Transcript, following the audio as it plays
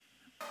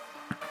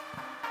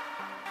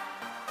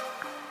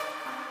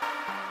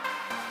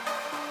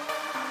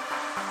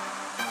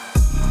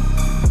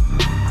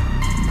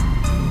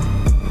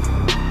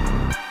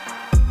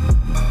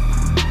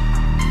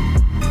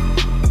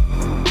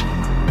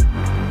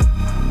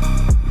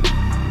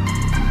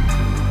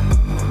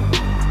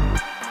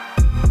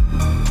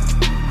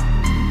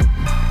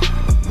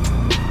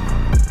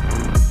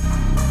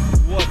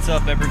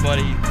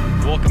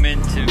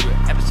to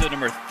episode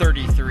number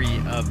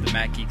 33 of the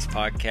Matt Geeks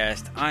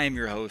podcast. I am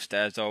your host,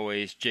 as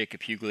always,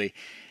 Jacob Hughley,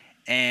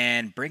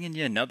 and bringing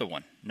you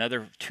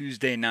another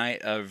Tuesday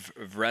night of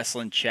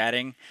wrestling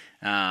chatting,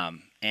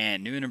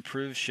 and new and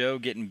improved show,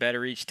 getting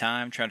better each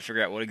time, trying to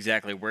figure out what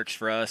exactly works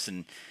for us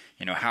and,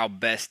 how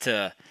best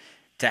to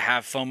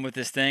have fun with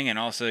this thing and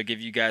also give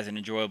you guys an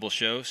enjoyable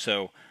show.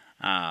 So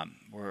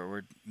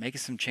we're making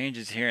some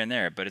changes here and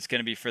there, but it's going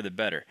to be for the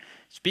better.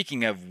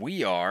 Speaking of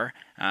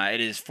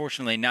it is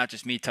fortunately not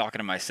just me talking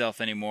to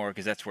myself anymore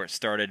because that's where it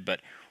started,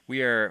 but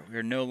we are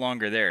no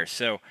longer there.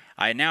 So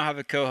I now have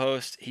a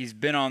co-host. He's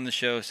been on the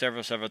show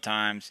several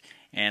times,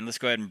 and let's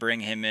go ahead and bring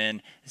him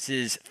in. This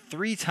is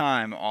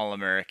three-time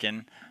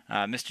All-American,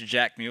 Mr.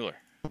 Jack Mueller.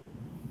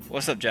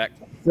 What's up, Jack?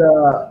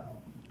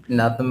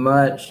 Nothing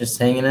much, just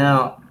hanging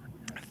out.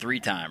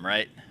 Three-time,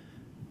 right?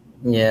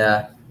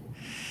 Yeah.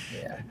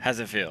 How's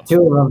it feel?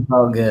 Two of them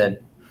felt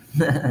good.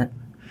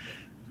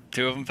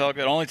 Two of them felt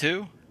good? Only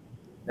two?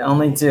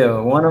 Only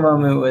two. One of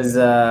them, it was,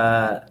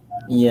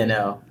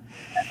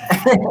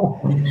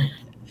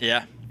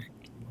 Yeah.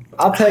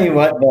 I'll tell you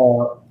what,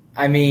 though.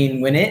 I mean,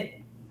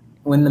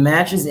 when the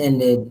matches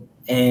ended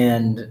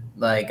and,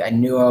 I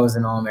knew I was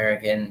an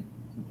All-American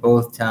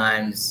both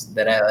times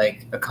that I,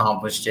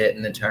 accomplished it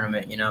in the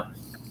tournament,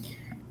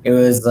 it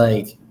was,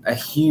 a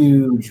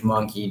huge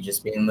monkey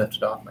just being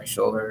lifted off my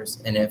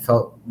shoulders, and it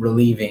felt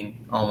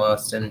relieving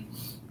almost. And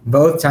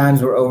both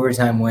times were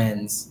overtime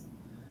wins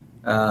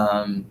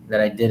that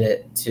I did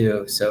it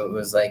too. So it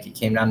was it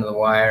came down to the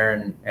wire,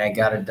 and I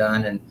got it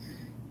done, and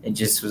it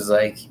just was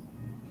a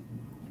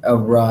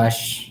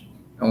rush.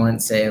 I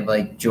wouldn't say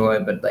joy,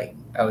 but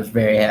I was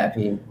very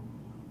happy.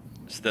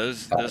 So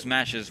those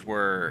matches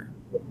were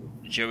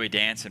Joey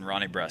Dance and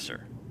Ronnie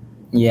Bresser.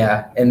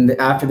 Yeah, and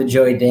after the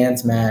Joey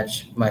Dance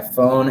match, my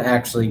phone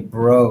actually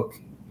broke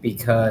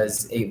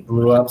because it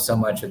blew up so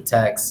much with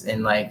texts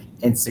and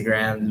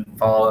Instagram and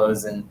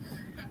follows and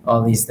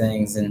all these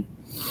things, and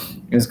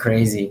it was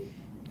crazy.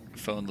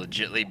 Phone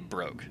legitly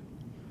broke.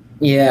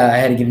 Yeah, I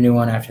had to get a new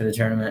one after the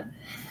tournament.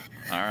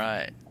 All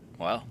right.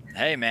 Well,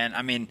 hey, man.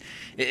 I mean,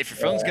 if your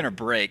phone's going to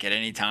break at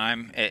any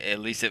time, at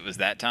least it was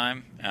that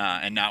time,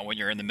 and not when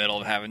you're in the middle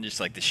of having just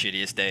the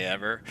shittiest day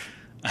ever.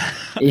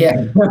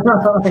 Yeah,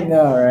 I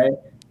know, right?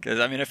 Because,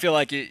 I mean, I feel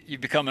like you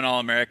become an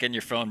All-American,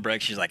 your phone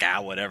breaks, she's like,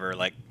 whatever,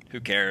 who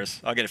cares?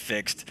 I'll get it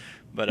fixed.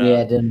 But, yeah,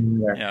 it didn't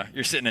matter. Yeah,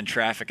 you're sitting in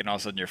traffic and all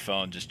of a sudden your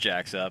phone just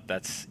jacks up.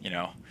 That's, you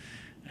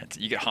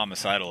get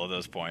homicidal at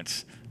those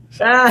points.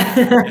 So,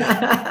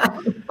 yeah,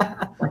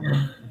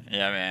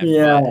 man.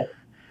 Yeah. But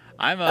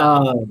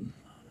I'm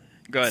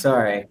go ahead.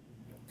 Sorry.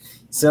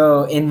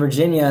 So in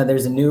Virginia,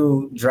 there's a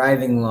new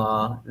driving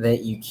law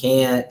that you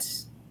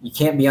can't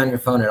be on your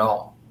phone at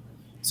all.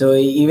 So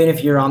even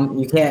if you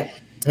can't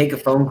take a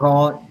phone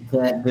call, you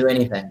can't do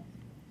anything.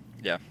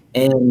 Yeah.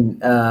 And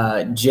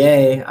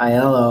Jay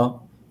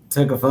Aiello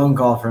took a phone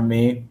call from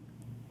me,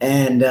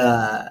 and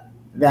I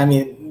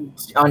mean,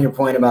 on your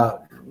point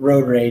about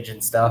road rage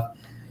and stuff,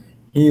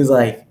 he was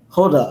like,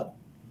 "Hold up,"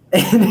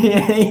 and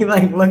he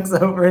looks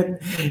over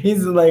and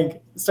he's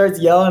starts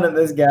yelling at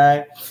this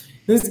guy.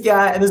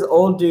 This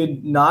old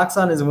dude knocks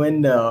on his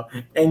window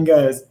and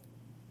goes,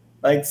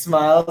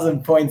 smiles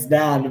and points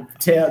down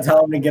to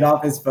tell him to get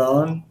off his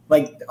phone,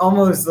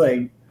 almost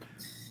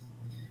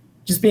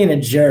just being a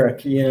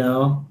jerk,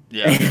 Yeah.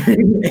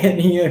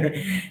 And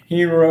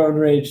he road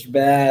raged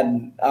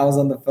bad. I was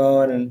on the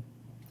phone, and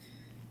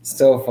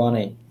so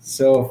funny.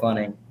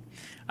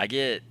 I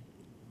get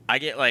I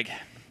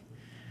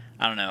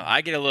don't know.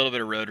 I get a little bit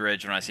of road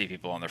rage when I see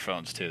people on their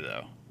phones too,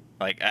 though.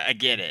 I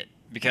get it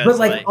because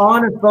but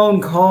on a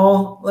phone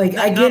call,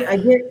 I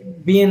get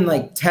being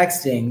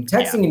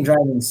texting and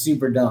driving is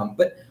super dumb,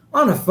 but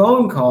on a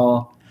phone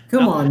call,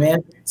 come on,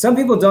 man. Some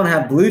people don't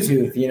have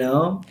Bluetooth, you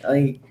got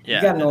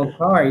an old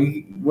car.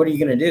 What are you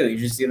gonna do? You're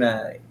just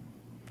gonna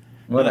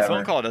whatever. Well, the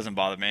phone call doesn't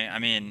bother me. I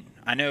mean,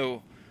 I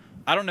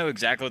don't know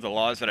exactly what the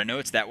law is, but I know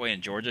it's that way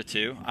in Georgia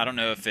too. I don't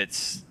know if they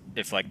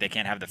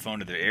can't have the phone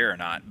to their ear or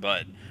not,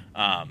 but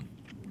I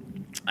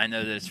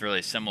know that it's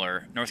really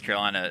similar. North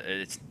Carolina,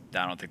 I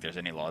don't think there's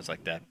any laws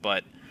like that,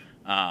 but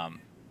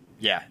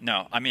yeah,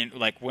 no. I mean,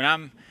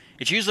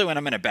 it's usually when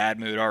I'm in a bad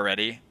mood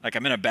already.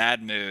 I'm in a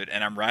bad mood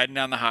and I'm riding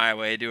down the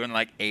highway doing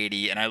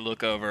 80, and I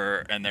look over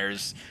and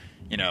there's,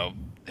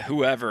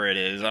 whoever it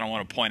is. I don't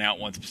want to point out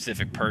one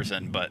specific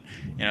person, but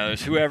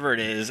there's whoever it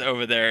is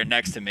over there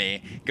next to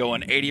me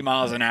going 80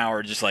 miles an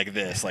hour, just like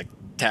this,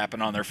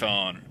 tapping on their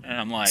phone, and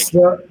I'm like,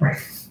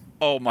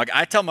 oh my!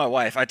 I tell my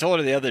wife. I told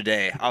her the other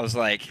day. I was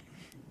like,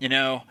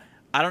 I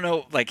don't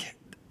know,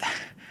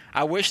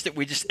 I wish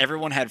that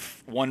everyone had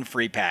one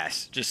free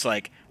pass. Just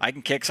I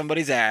can kick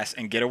somebody's ass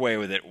and get away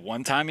with it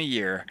one time a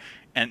year,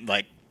 and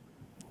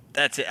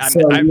that's it.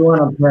 You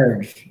want to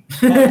purge?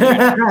 Well,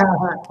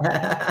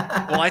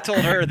 I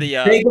told her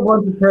Jacob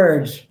wants to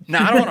purge. No,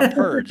 I don't want to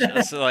purge.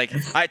 So I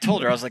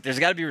told her, I was like, there's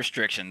got to be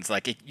restrictions.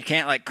 You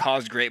can't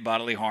cause great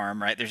bodily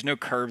harm, right? There's no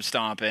curb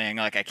stomping.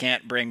 I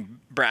can't bring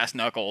brass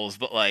knuckles,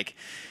 but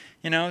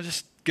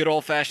just good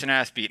old fashioned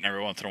ass beating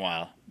every once in a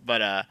while.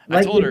 But I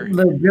Like told her,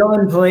 the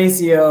Dylan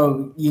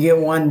Palacio, you get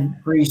one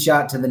free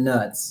shot to the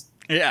nuts.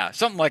 yeah,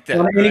 something like On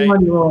that, right?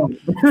 anyone you want.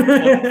 Well,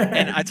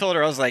 and I told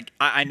her, I was like,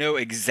 I know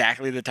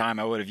exactly the time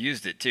I would have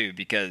used it too,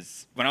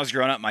 because when I was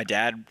growing up, my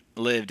dad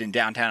lived in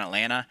downtown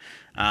Atlanta.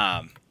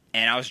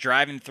 And I was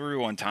driving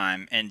through one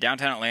time in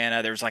downtown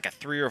Atlanta. There was like a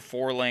 3 or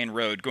 4 lane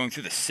road going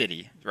through the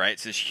city, right?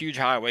 It's this huge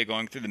highway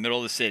going through the middle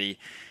of the city.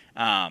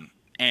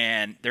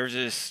 And there's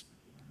this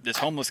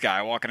homeless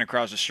guy walking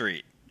across the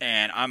street.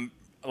 And I'm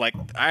like,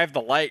 I have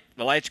the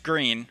light's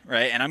green,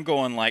 right? And I'm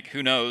going like,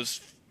 who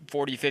knows,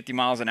 40, 50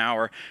 miles an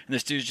hour. And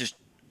this dude's just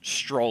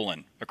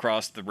strolling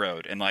across the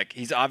road, and like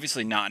he's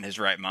obviously not in his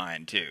right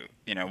mind too.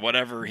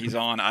 Whatever he's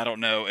on, I don't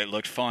know. It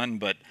looked fun,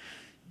 but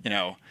you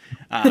know,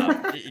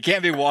 you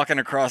can't be walking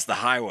across the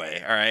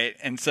highway, all right?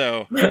 And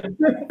so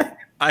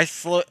I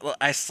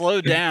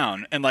slowed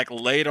down and like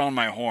laid on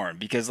my horn,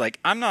 because like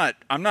I'm not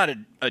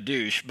a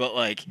douche, but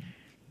like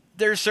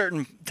there's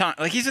certain time,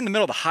 like he's in the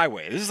middle of the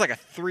highway. This is like a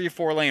 3 or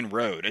 4 lane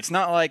road. It's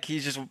not like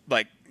he's just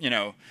like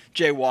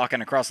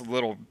jaywalking across a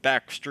little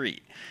back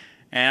street.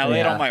 And I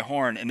laid on my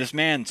horn, and this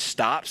man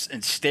stops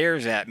and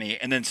stares at me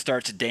and then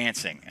starts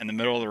dancing in the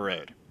middle of the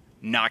road.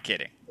 Not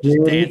kidding.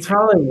 Dude, he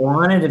probably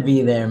wanted to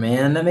be there,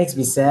 man. That makes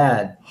me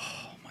sad.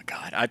 Oh, my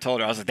God. I told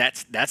her, I was like,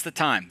 that's the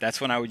time. That's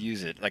when I would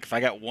use it. Like, if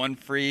I got one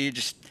free,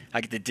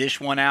 I get to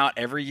dish one out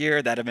every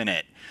year, that'd have been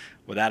it,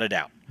 without a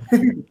doubt.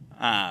 Who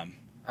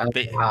would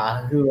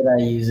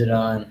I use it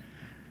on?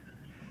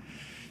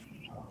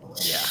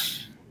 Yeah.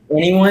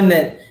 Anyone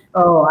that –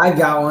 oh, I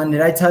got one.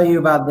 Did I tell you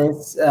about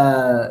this?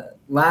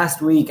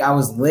 Last week I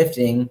was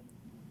lifting,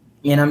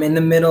 and I'm in the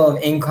middle of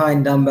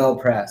incline dumbbell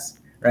press,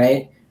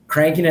 right?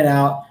 Cranking it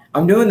out.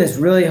 I'm doing this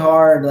really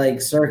hard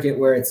like circuit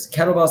where it's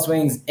kettlebell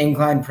swings,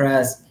 incline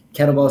press,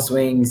 kettlebell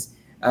swings,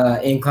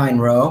 incline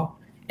row,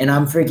 and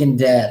I'm freaking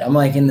dead. I'm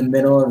like in the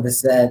middle of the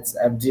sets.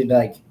 I've did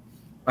like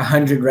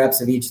 100 reps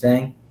of each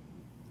thing,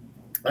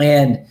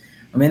 and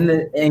I'm in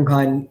the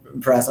incline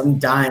press. I'm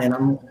dying, and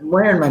I'm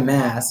wearing my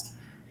mask,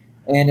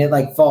 and it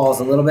like falls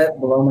a little bit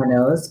below my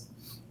nose.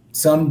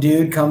 Some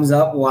dude comes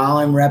up while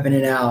I'm repping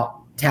it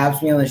out,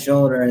 taps me on the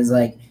shoulder, and is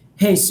like,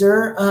 "Hey,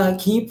 sir,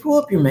 can you pull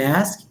up your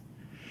mask?"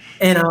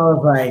 And I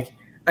was like,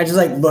 I just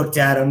like looked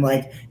at him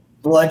like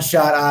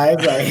bloodshot eyes,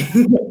 like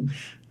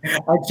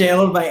I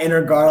channeled my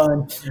inner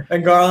Garland.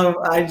 And Garland,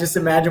 I just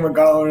imagine what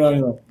Garland would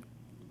do.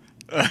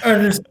 Like, I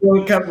just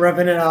still kept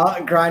repping it out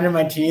and grinding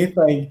my teeth,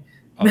 like.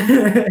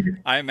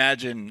 I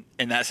imagine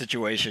in that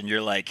situation,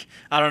 you're like,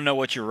 I don't know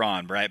what you're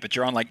on, right? But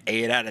you're on like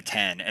 8 out of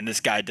 10, and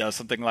this guy does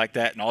something like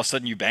that, and all of a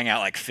sudden you bang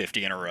out like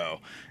 50 in a row.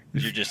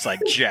 You're just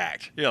like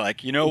jacked. You're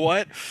like, you know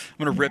what?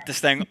 I'm going to rip this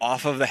thing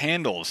off of the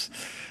handles.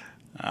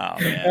 Oh,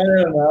 man. I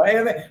don't know.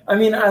 I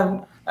mean,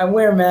 I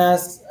wear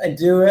masks. I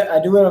do it.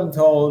 I do what I'm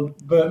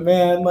told. But,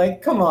 man,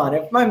 like, come on.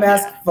 If my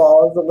mask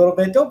falls a little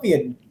bit, don't be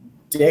a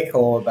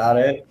dickhole about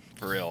it.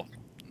 For real.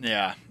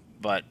 Yeah,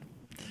 but...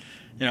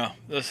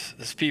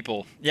 this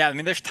people, yeah, I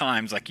mean, there's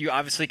times, like, you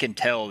obviously can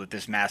tell that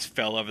this mask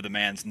fell over the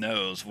man's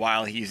nose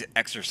while he's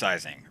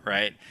exercising,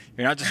 right?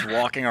 You're not just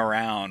walking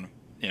around,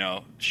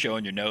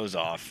 showing your nose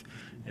off.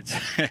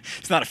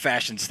 It's not a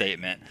fashion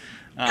statement.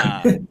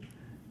 Man.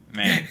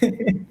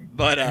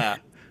 But,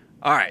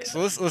 all right, so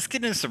let's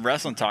get into some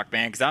wrestling talk,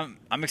 man, because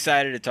I'm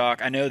excited to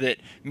talk. I know that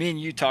me and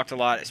you talked a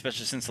lot,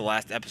 especially since the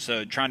last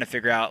episode, trying to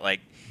figure out, like,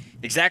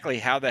 exactly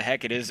how the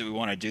heck it is that we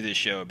want to do this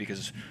show,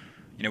 because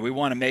we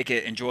want to make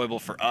it enjoyable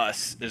for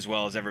us as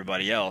well as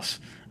everybody else.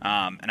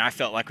 And I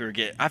felt like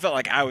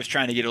I was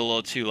trying to get a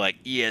little too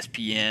like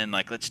ESPN,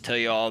 like let's tell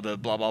you all the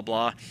blah blah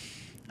blah.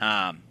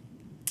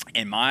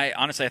 And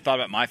honestly, I thought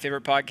about my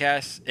favorite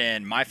podcast,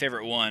 and my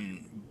favorite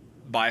one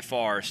by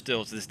far,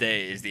 still to this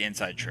day, is the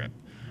Inside Trip.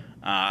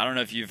 I don't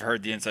know if you've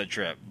heard the Inside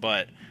Trip,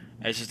 but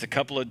it's just a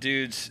couple of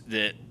dudes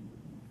that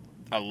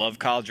I love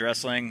college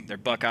wrestling. They're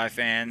Buckeye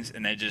fans,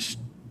 and they just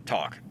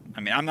talk. I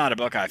mean, I'm not a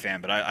Buckeye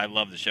fan, but I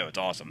love the show. It's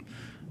awesome.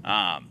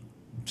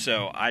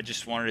 So I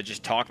just wanted to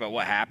just talk about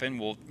what happened.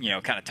 We'll,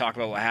 kind of talk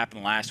about what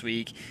happened last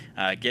week,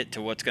 get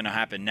to what's going to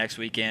happen next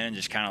weekend, and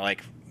just kind of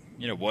like,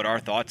 what our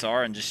thoughts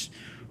are, and just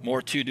more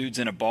two dudes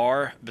in a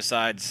bar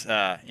besides,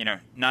 not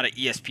an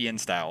ESPN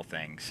style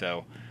thing.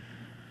 So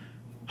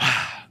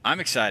I'm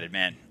excited,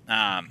 man.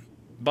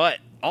 But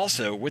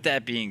also, with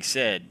that being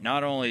said,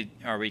 not only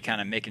are we kind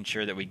of making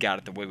sure that we got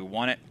it the way we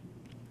want it,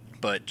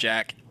 but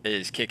Jack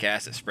is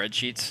kick-ass at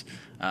spreadsheets.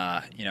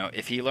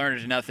 If he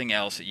learned nothing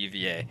else at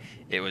UVA,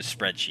 it was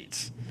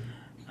spreadsheets.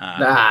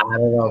 I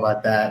don't know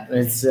about that.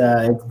 It's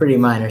pretty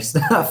minor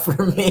stuff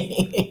for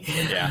me.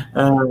 Yeah.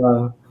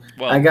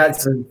 Well, I got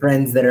some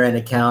friends that are in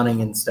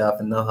accounting and stuff,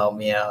 and they'll help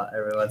me out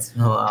every once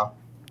in a while.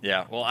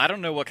 Yeah. Well, I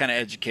don't know what kind of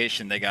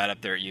education they got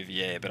up there at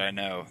UVA, but I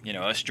know,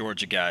 us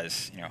Georgia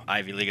guys,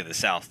 Ivy League of the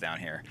South down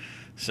here.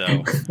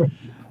 So.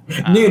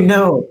 Dude,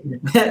 no,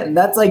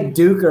 that's like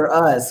Duke or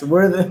us.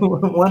 We're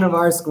one of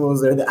our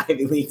schools are the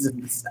Ivy Leagues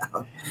of the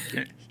South.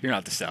 You're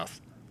not the South.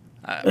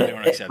 We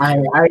don't accept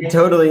I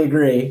totally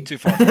agree. Too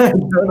far. I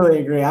totally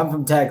agree. I'm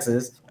from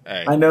Texas.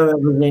 Hey. I know that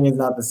Virginia's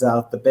not the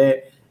South, but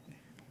they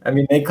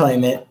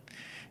claim it.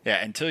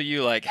 Yeah, until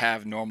you like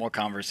have normal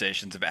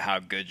conversations about how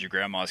good your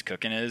grandma's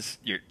cooking is,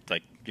 you're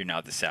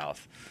not the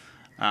South.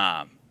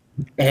 Um,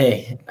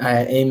 Hey,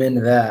 I amen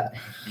to that.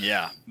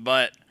 yeah,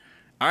 but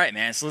all right,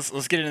 man. So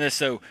let's get into this.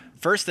 So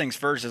first things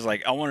first is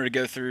like I wanted to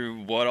go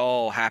through what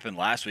all happened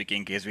last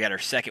weekend because we had our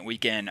second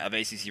weekend of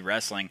ACC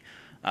wrestling.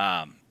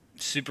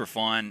 Super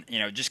fun.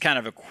 Just kind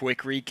of a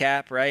quick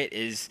recap. Right?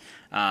 Is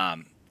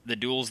the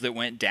duels that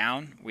went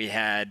down. We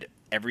had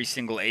every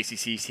single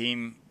ACC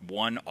team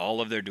won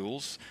all of their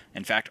duels.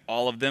 In fact,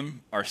 all of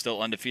them are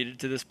still undefeated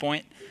to this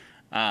point.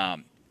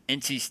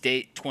 NC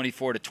State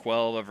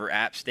 24-12 over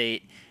App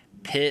State.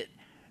 Pitt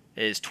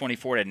is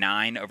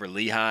 24-9 over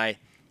Lehigh.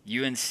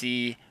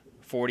 UNC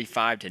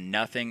 45 to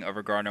nothing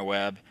over Gardner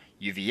Webb.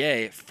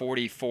 UVA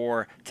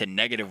 44 to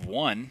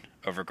 -1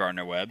 over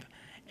Gardner Webb,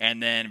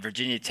 and then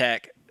Virginia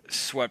Tech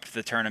swept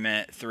the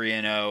tournament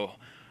 3-0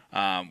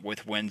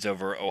 with wins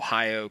over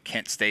Ohio,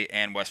 Kent State,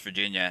 and West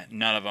Virginia.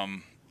 None of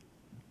them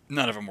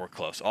were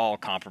close. All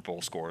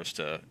comparable scores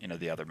to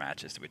the other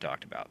matches that we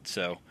talked about.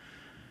 So,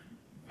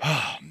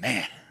 oh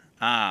man,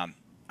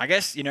 I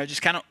guess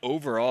just kind of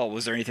overall,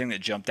 was there anything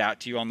that jumped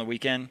out to you on the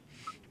weekend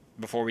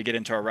before we get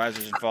into our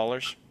risers and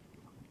fallers?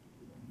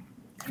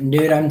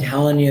 Dude, I'm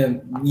telling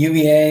you,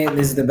 UVA,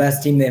 this is the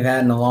best team they've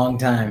had in a long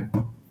time.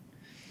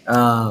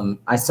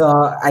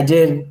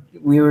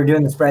 We were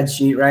doing the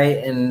spreadsheet,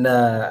 right? And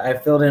I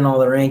filled in all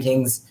the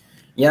rankings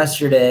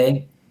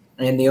yesterday,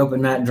 and the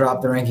open mat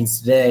dropped the rankings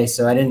today.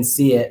 So I didn't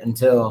see it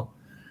until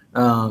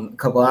a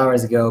couple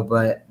hours ago,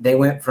 but they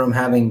went from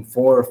having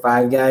 4 or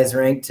 5 guys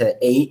ranked to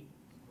 8,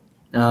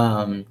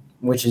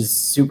 which is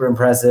super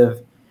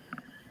impressive.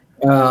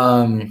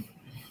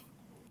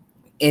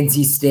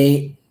 NC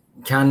State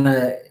kind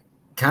of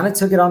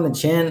took it on the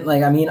chin.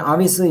 Like, I mean,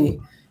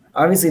 obviously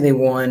they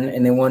won,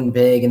 and they won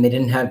big, and they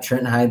didn't have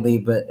Trent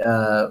Hidley, but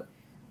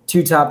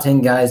 2 top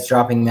 10 guys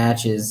dropping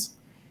matches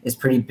is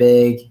pretty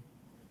big.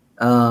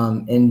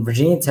 And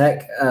Virginia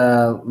Tech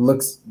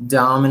looks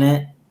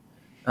dominant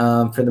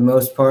for the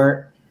most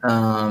part.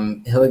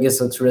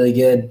 Hilligus looks really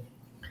good.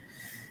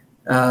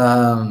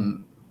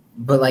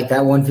 But like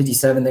that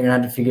 157, they're gonna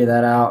have to figure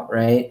that out,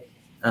 right?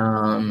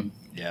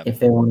 If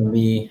they want to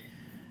be,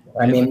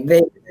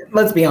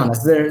 let's be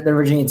honest, they're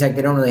Virginia Tech.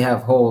 They don't really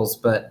have holes,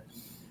 but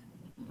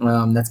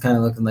that's kind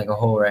of looking like a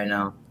hole right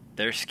now.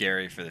 They're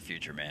scary for the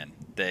future, man.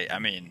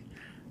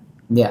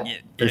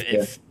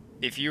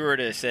 If you were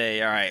to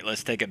say, all right,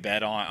 let's take a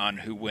bet on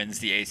who wins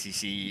the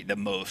ACC the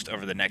most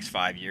over the next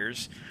 5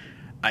 years,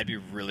 I'd be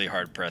really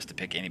hard pressed to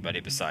pick anybody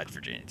besides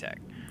Virginia Tech,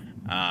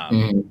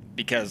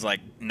 because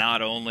like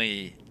not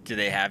only do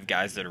they have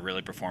guys that are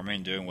really performing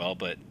and doing well,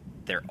 but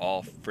they're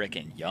all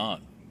freaking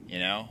young.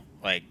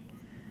 Like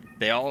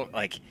they all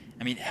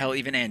hell,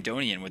 even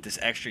Andonian with this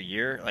extra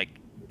year, like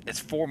it's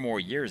 4 more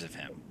years of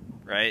him,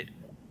 right?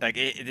 Like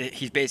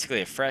he's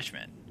basically a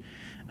freshman,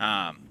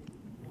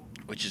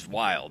 which is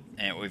wild,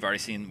 and we've already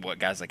seen what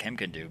guys like him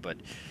can do. But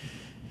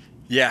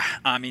yeah,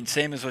 I mean,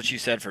 same as what you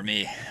said for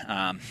me.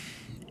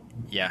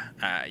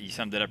 You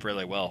summed it up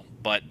really well.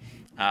 But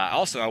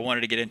also, I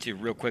wanted to get into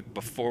real quick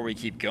before we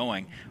keep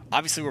going.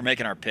 Obviously, we're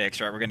making our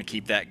picks, right? We're going to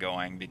keep that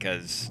going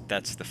because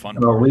that's the fun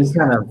part. We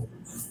kind of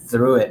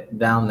threw it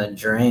down the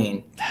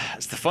drain.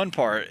 It's the fun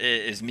part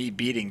is me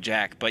beating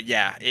Jack. But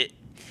yeah, it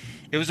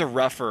was a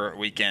rougher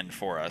weekend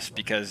for us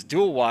because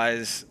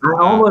duel-wise, I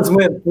almost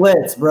went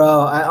blitz,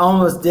 bro. I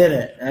almost did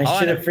it. I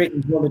should have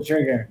freaking pulled the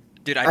trigger.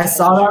 Dude, I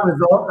saw that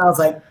result, and I was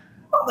like,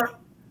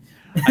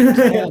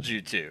 I told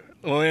you to.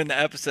 When we were in the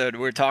episode,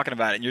 we were talking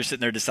about it, and you're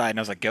sitting there deciding.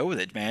 I was like, go with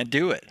it, man.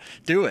 Do it.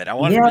 I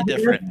want it to be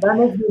different. That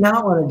makes me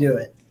not want to do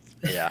it.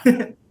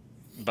 Yeah.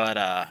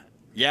 But,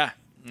 yeah.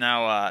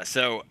 Now,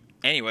 so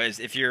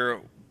anyways, if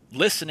you're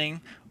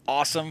listening,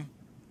 awesome.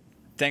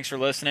 Thanks for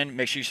listening.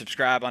 Make sure you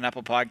subscribe on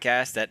Apple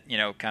Podcasts. That,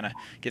 kind of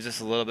gives us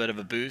a little bit of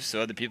a boost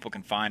so other people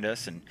can find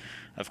us. And,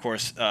 of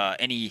course,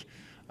 any,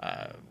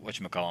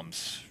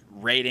 whatchamacallums,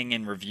 rating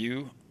and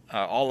review,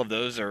 all of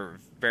those are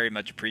very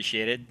much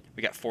appreciated.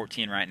 We got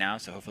 14 right now,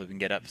 so hopefully we can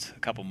get up a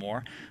couple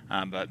more.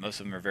 But most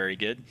of them are very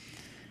good.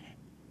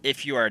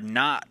 If you are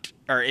not,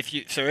 or if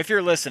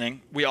you're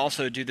listening, we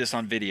also do this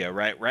on video,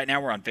 right? Right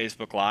now we're on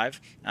Facebook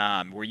Live.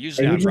 We're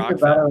usually on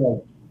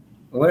Rockville.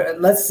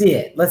 Let's see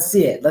it. Let's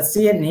see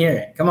it and hear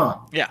it. Come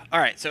on. Yeah. All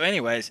right. So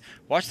anyways,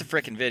 watch the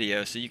frickin'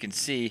 video so you can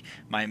see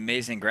my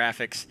amazing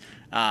graphics.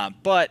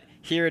 But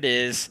here it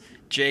is,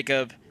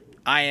 Jacob.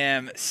 I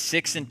am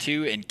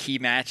 6-2 in key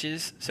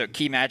matches. So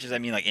key matches, I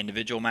mean like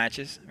individual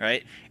matches,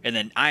 right? And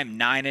then I'm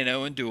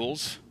 9-0 in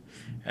duels,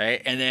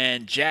 right? And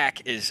then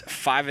Jack is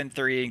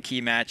 5-3 in key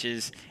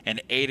matches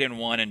and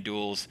 8-1 in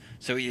duels.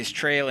 So he is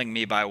trailing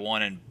me by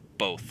 1 in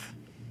both.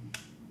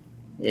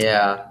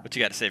 Yeah. What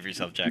you got to say for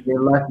yourself, Jack?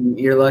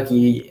 You're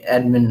lucky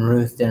Edmund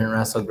Ruth didn't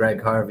wrestle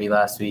Greg Harvey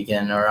last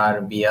weekend, or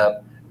I'd be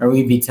up, or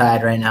we'd be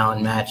tied right now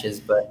in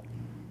matches, but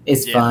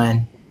it's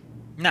fine.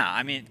 Nah,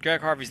 I mean, Greg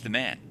Harvey's the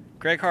man.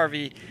 Greg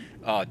Harvey,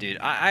 oh, dude,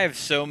 I have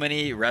so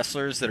many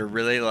wrestlers that are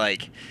really,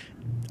 like,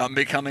 I'm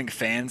becoming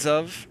fans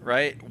of,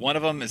 right? One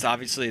of them is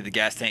obviously the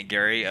Gas Tank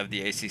Gary of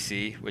the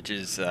ACC, which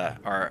is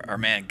our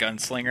man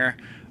Gunslinger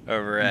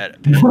over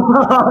at Pitt.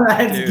 Oh,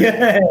 that's Dude,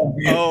 good.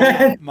 oh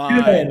That's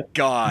my good.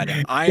 God.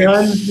 I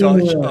am such a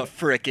Gunslinger.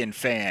 freaking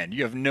fan.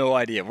 You have no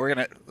idea. We're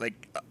going to,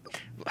 like,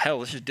 hell,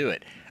 let's just do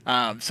it.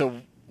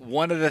 So,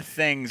 one of the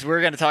things,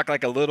 we're going to talk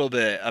like a little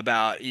bit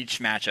about each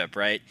matchup,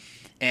 right?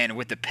 And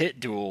with the Pitt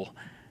duel,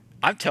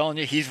 I'm telling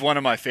you, he's one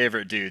of my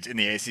favorite dudes in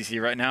the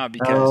ACC right now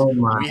because Oh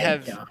my we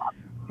have God.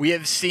 we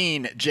have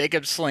seen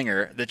Jacob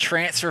Slinger, the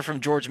transfer from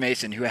George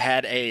Mason, who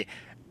had a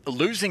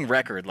losing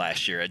record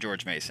last year at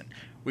George Mason.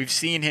 We've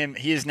seen him.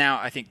 He is now,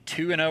 I think,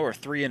 2-0 or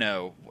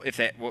 3-0, if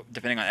that,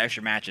 depending on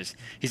extra matches.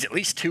 He's at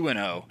least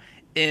 2-0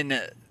 in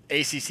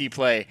ACC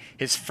play.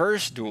 His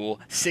first duel,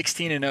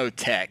 16-0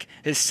 Tech.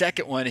 His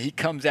second one, he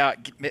comes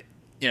out,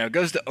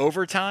 goes to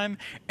overtime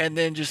and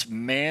then just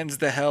mans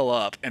the hell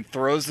up and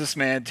throws this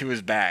man to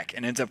his back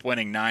and ends up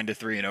winning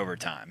 9-3 in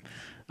overtime.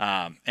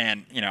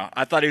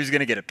 I thought he was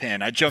going to get a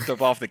pin. I jumped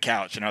up off the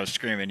couch and I was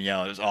screaming and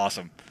yelling. It was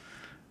awesome.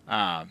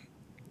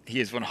 He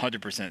is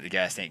 100% the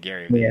Gas Tank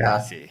Gary of the Yeah.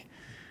 ACC.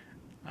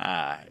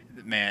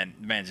 The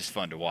man's just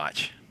fun to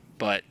watch.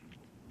 But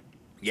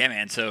yeah,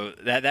 man. So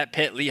that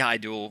Pitt Lehigh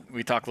duel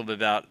we talked a little bit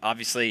about.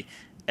 Obviously,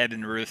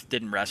 Evan Ruth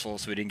didn't wrestle,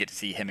 so we didn't get to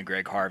see him and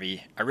Greg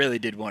Harvey. I really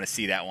did want to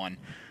see that one,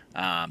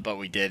 but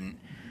we didn't.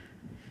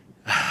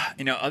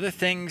 Other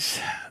things.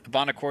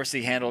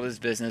 Bonacorsi handled his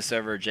business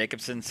over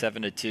Jacobson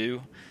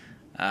 7-2.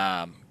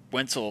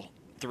 Wenzel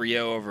 3-0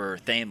 over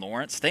Thane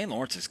Lawrence. Thane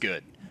Lawrence is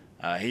good.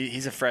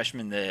 He's a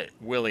freshman that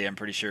Willie, I'm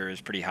pretty sure, is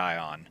pretty high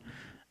on.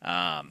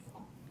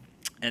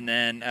 And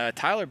then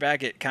Tyler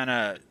Baggett kind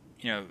of,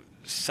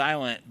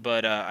 silent,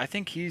 but I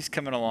think he's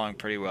coming along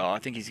pretty well. I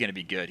think he's going to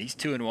be good. He's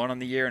 2-1 on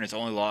the year, and his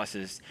only loss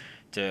is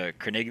to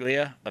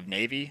Carniglia of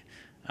Navy.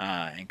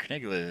 And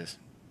Carniglia is,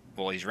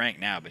 well, he's ranked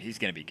now, but he's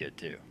going to be good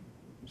too.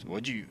 So,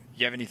 you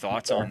have any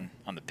thoughts on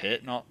the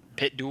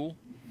Pitt duel?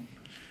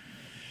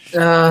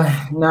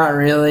 Not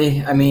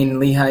really. I mean,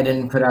 Lehigh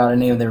didn't put out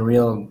any of their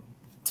real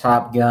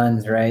top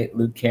guns, right?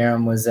 Luke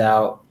Karam was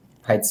out,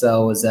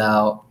 Peitzel was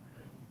out,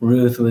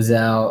 Ruth was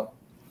out.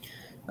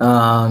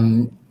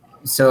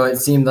 So it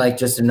seemed like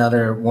just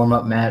another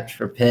warm-up match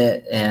for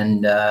Pitt,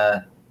 and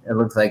it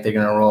looks like they're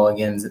going to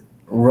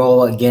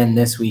roll again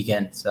this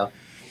weekend. So,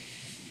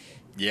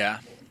 yeah.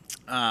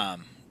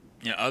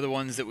 Other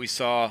ones that we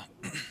saw.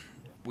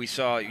 You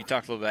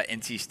talked a little about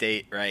NC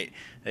State, right?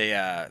 They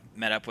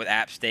met up with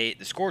App State.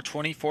 The score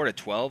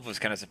 24-12 was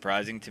kind of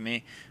surprising to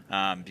me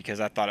because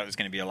I thought it was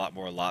going to be a lot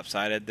more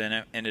lopsided than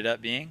it ended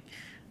up being.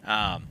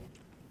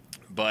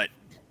 But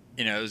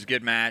it was a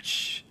good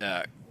match.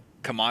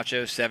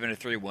 Camacho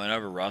 7-3 win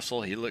over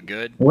Russell. He looked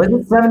good. Was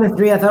it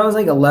 7-3? I thought it was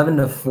like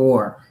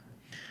 11-4.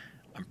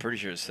 I'm pretty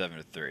sure it's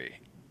 7-3.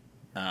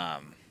 I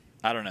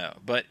don't know,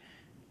 but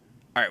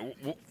all right.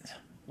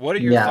 What are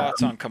your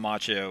thoughts on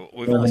Camacho?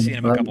 We've only seen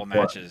him a couple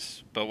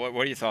matches, but what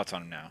are your thoughts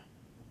on him now?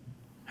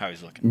 How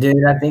he's looking?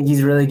 Dude, I think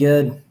he's really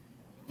good.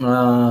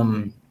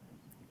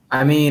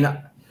 I mean,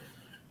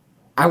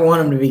 I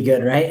want him to be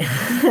good, right?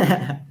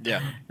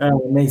 Yeah.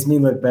 It makes me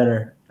look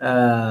better.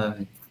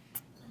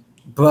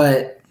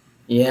 But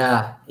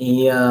yeah,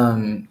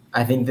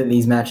 I think that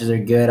these matches are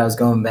good. I was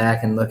going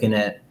back and looking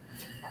at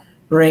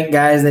ranked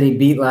guys that he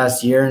beat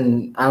last year,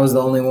 and I was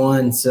the only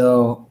one.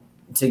 So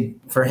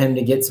for him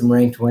to get some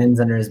ranked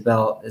wins under his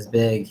belt is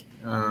big.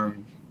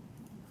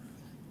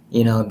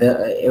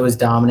 It was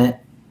dominant,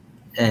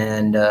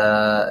 and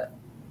I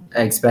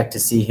expect to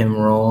see him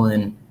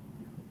rolling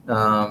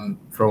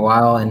for a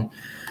while. And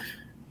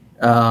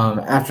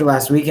after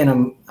last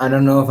weekend, I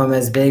don't know if I'm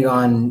as big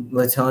on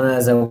Latona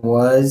as I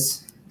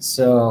was,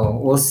 so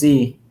we'll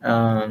see.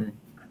 I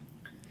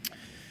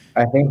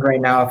think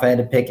right now, if I had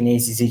to pick an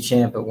ACC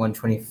champ at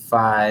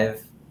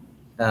 125,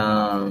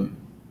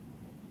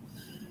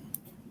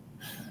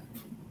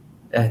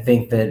 I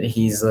think that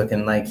he's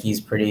looking like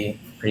he's pretty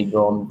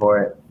golden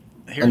for it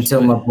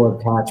until my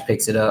boy Patch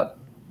picks it up.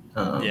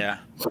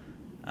 Until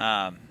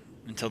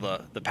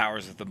the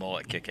powers of the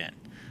mullet kick in.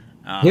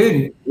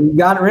 Dude, he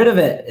got rid of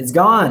it. It's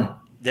gone.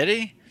 Did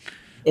he?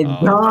 It's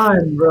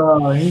gone,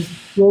 bro. He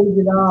shaved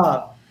it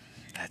off.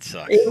 That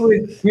sucks. It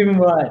was too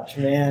much,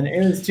 man.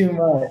 It was too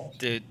much.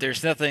 Dude,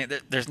 there's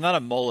not a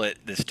mullet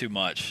that's too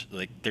much.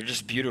 Like, they're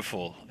just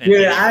beautiful.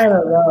 Dude, I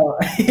don't know.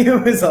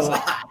 It was a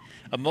lot.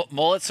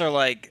 Mullets are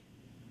like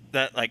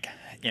that,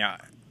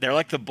 they're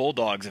like the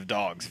bulldogs of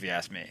dogs, if you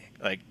ask me.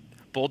 Like,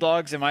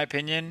 bulldogs, in my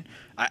opinion,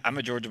 I'm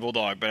a Georgia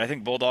Bulldog, but I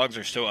think bulldogs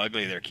are so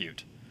ugly they're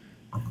cute.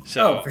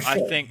 So for sure. I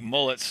think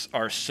mullets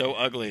are so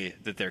ugly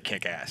that they're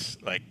kick-ass.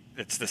 Like,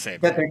 it's the same.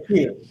 But they're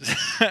cute.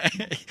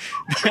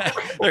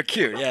 They're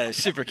cute. Yeah, they're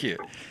super cute.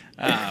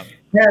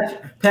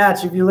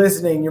 Patch, if you're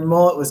listening, your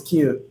mullet was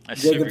cute.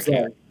 Super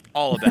cute.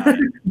 All about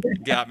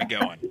it. Got me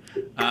going.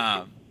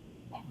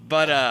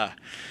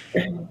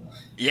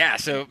 Yeah,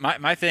 so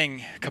my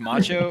thing,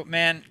 Camacho,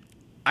 man,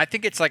 I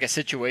think it's like a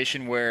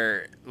situation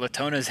where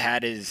Latona's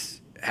had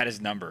his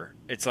number.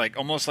 It's like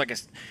almost like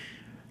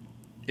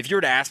if you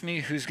were to ask me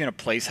who's going to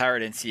place higher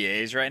at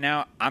NCAAs right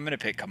now, I'm going to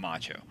pick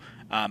Camacho.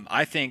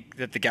 I think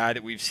that the guy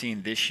that we've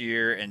seen this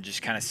year and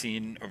just kind of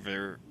seen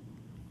over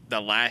the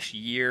last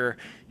year,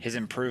 his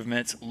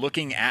improvements,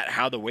 looking at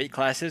how the weight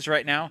class is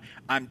right now,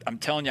 I'm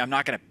telling you, I'm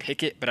not going to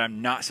pick it, but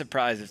I'm not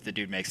surprised if the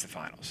dude makes the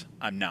finals.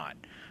 I'm not.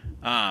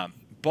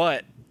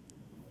 But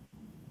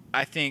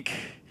I think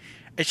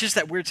it's just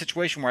that weird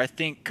situation where I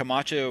think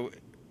Camacho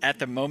at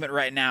the moment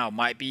right now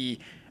might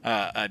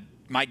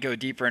go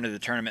deeper into the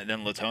tournament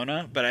than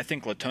Latona, but I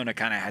think Latona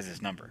kind of has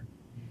his number.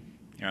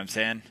 You know what I'm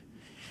saying?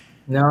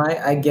 No,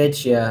 I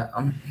get you.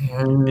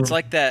 It's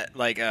like that,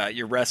 like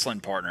your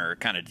wrestling partner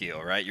kind of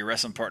deal, right? Your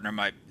wrestling partner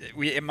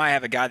it might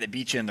have a guy that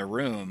beats you in the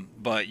room,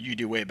 but you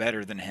do way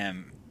better than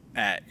him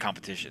at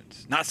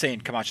competitions. Not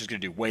saying Camacho's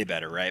going to do way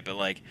better, right? But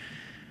like,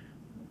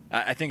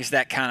 I think it's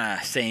that kind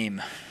of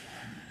same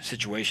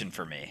situation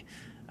for me.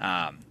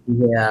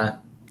 Yeah.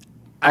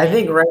 I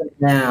think right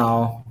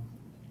now,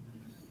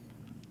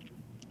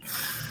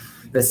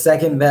 the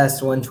second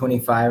best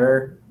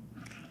 125er,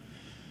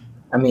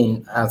 I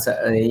mean, outside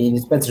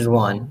Spencer's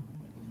one.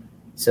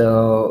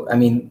 So, I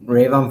mean,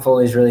 Rayvon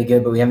Foley's really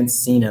good, but we haven't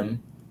seen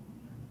him.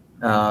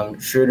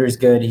 Schroeder's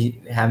good.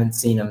 Haven't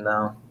seen him,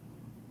 though.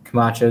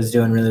 Camacho's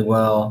doing really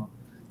well.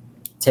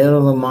 Taylor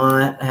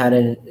Lamont had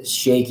a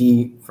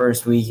shaky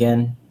first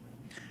weekend.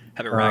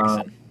 How about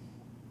Ragusan?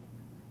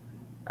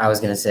 I was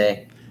going to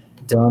say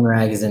Dylan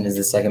Ragusan is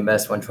the second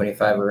best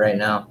 125er right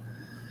now.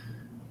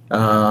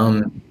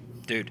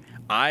 Dude,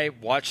 I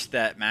watched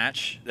that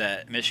match,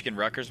 that Michigan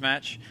Rutgers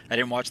match. I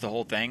didn't watch the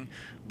whole thing,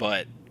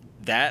 but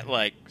that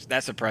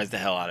surprised the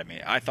hell out of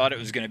me. I thought it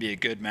was going to be a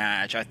good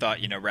match. I thought,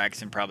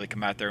 Ragusan probably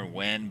come out there and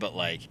win, but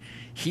like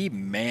he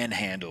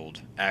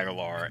manhandled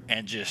Aguilar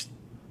and just,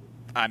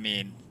 I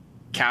mean,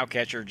 cow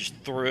catcher just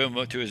threw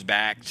him to his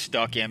back,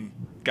 stuck him,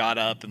 got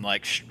up and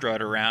like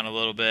strut around a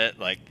little bit.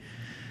 Like,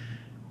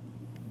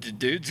 the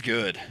dude's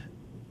good.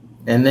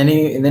 And then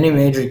he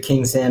majored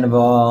King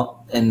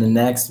Sandoval in the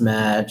next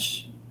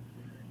match.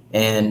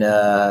 And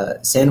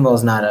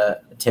Sandoval's not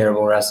a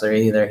terrible wrestler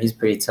either. He's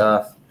pretty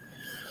tough.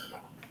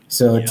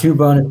 So yeah. 2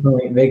 bonus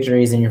point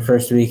victories in your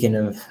first weekend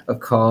of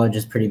college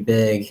is pretty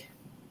big,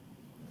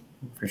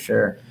 for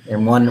sure.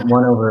 And one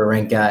over a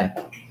ranked guy.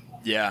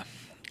 Yeah.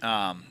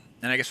 And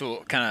I guess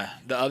we'll kind of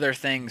the other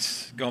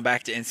things going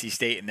back to NC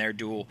State and their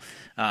duel.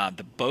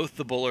 Both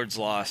the Bullards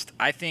lost.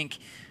 I think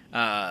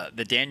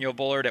the Daniel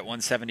Bullard at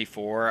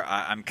 174.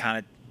 I'm kind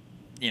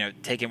of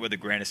taking it with a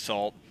grain of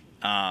salt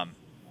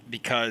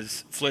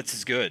because Flitz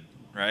is good,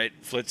 right?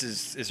 Flitz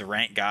is a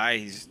ranked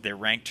guy. They're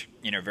ranked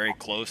very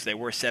close. They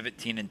were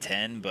 17 and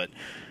 10, but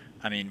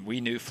I mean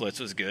we knew Flitz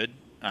was good.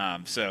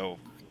 So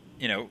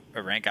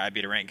a ranked guy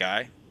beat a ranked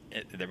guy.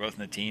 They're both in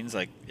the teens.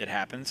 Like it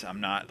happens.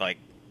 I'm not like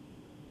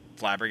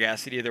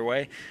flabbergasted either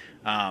way,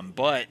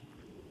 but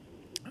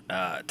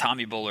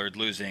Tommy Bullard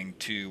losing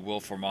to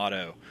Will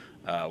Formato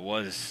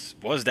was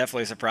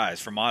definitely a surprise.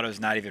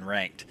 Formato's not even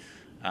ranked.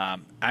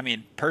 I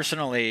mean,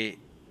 personally,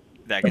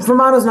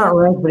 Formato's not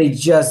ranked, but he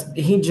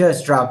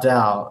just dropped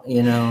out.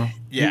 Yeah,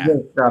 he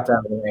just dropped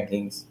out of the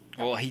rankings.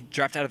 Well, he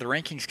dropped out of the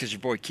rankings because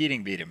your boy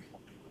Keating beat him.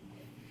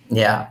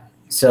 Yeah.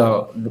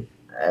 So,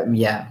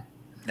 yeah,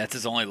 that's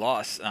his only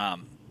loss.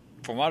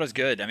 Formato's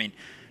good. I mean,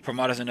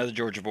 Formato's another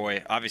Georgia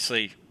boy,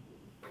 obviously.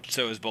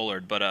 So is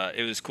Bullard, but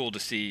it was cool to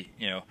see,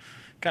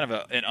 kind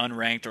of an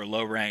unranked or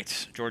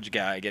low-ranked Georgia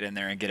guy get in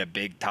there and get a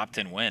big top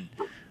 10 win.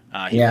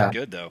 He looked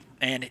good though,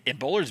 and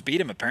Bullard's beat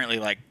him apparently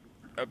like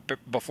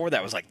before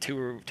that was like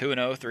 2-0,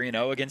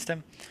 3-0 against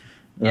him.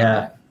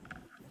 Yeah.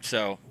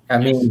 So I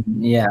mean,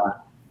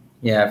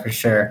 yeah, for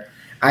sure.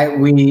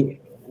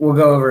 We'll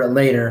go over it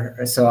later,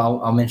 so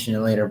I'll mention it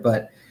later.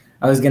 But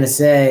I was gonna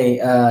say,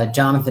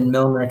 Jonathan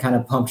Milner kind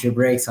of pumped your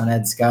brakes on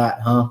Ed Scott,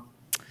 huh?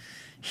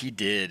 He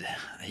did.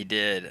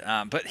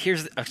 But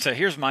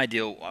here's my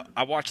deal.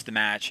 I watched the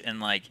match and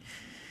like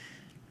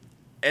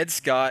Ed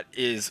Scott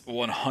is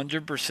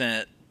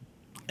 100%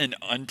 an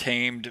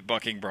untamed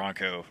bucking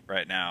bronco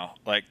right now.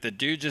 Like the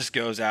dude just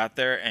goes out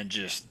there and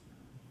just,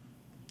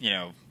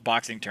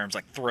 boxing terms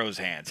like throws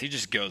hands. He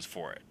just goes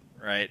for it,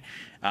 right?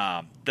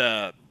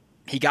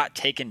 He got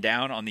taken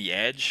down on the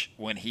edge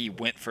when he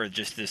went for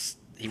this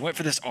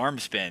arm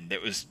spin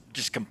that was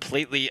just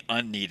completely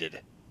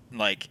unneeded.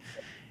 Like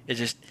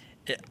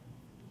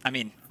I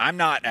mean, I'm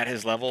not at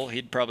his level.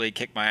 He'd probably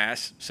kick my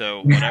ass,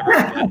 so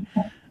whatever.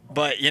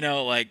 but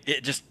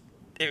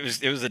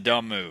it was a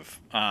dumb move.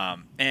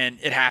 And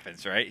it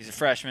happens, right? He's a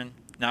freshman.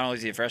 Not only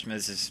is he a freshman,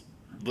 this is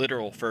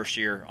literal first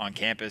year on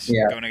campus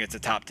going against a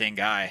top 10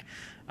 guy.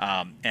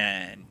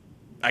 And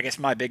I guess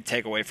my big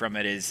takeaway from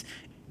it is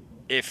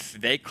if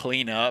they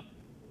clean up,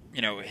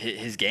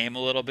 his game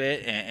a little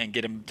bit and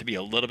get him to be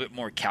a little bit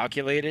more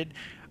calculated,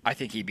 I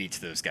think he beats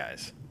those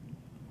guys.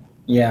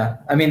 Yeah,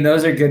 I mean,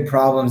 those are good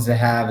problems to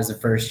have as a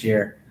first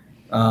year,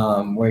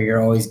 where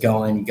you're always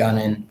running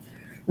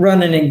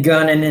and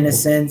gunning in a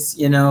sense,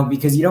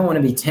 because you don't want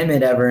to be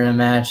timid ever in a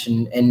match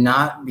and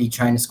not be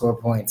trying to score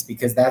points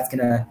because that's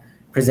going to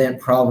present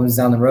problems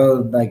down the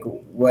road, like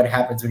what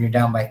happens when you're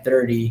down by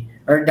 30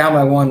 or down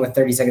by 1 with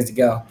 30 seconds to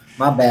go.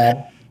 My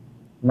bad.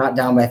 Not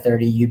down by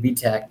 30. You'd be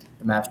teched.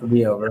 The match would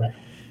be over.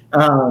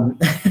 Um,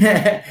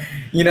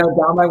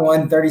 down by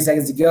 1, 30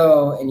 seconds to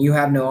go, and you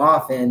have no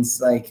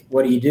offense. Like,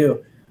 what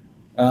do?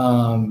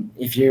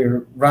 If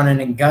you're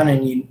running and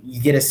gunning,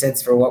 you get a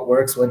sense for what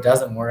works, what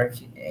doesn't work.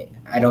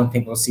 I don't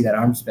think we'll see that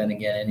arm spin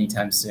again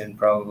anytime soon,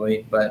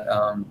 probably. But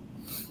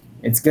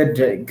it's good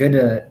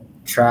to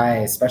try,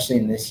 especially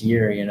in this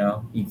year.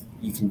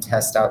 You can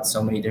test out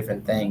so many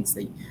different things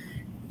that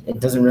it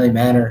doesn't really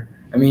matter.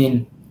 I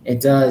mean,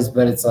 it does,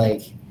 but it's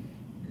like,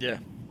 yeah.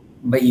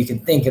 But you can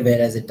think of it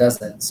as it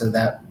doesn't, so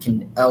that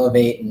can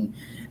elevate and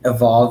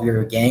evolve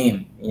your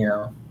game.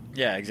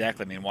 Yeah,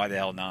 exactly. I mean, why the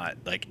hell not?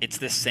 Like, it's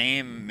the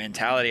same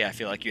mentality I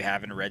feel like you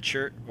have in a red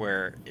shirt,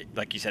 where,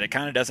 like you said, it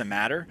kind of doesn't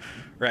matter,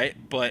 right?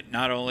 But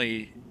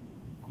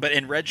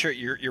in red shirt,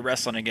 you're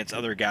wrestling against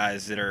other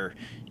guys that are,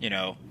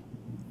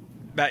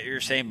 about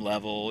your same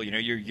level.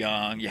 You're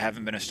young, you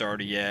haven't been a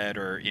starter yet,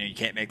 or you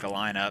can't make the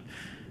lineup.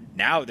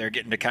 Now they're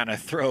getting to kind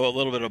of throw a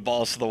little bit of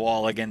balls to the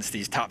wall against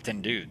these top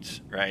 10 dudes,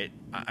 right?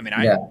 I mean,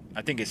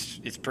 I think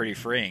it's pretty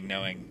freeing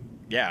knowing,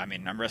 yeah, I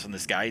mean, I'm wrestling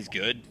this guy, he's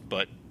good,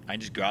 but I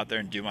just go out there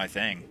and do my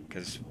thing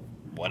because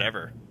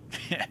whatever,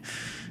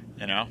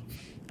 you know?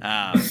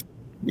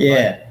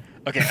 Yeah.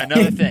 But, okay,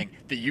 another thing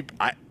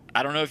that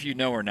I don't know if you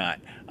know or not,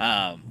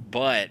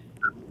 but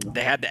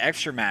they had the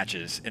extra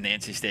matches in the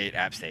NC State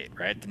App State,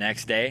 right? The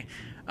next day.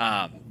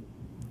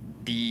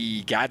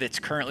 The guy that's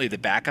currently the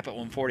backup at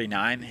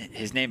 149,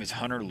 his name is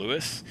Hunter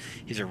Lewis.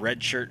 He's a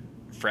redshirt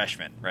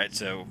freshman, right?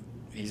 So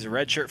he's a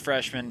redshirt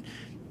freshman.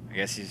 I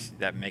guess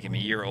that make him a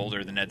year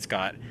older than Ed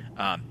Scott.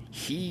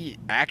 He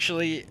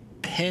actually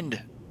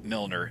pinned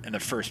Milner in the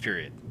first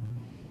period.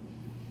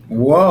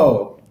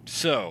 Whoa.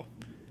 So.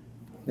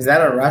 Is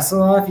that a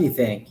wrestle off, you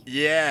think?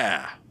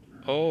 Yeah.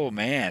 Oh,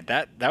 man.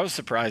 That was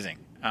surprising.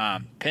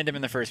 Pinned him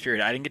in the first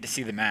period. I didn't get to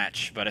see the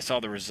match, but I saw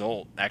the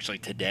result actually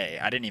today.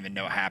 I didn't even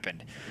know it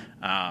happened.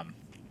 I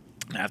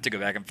have to go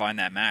back and find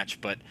that match.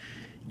 But,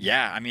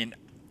 yeah, I mean,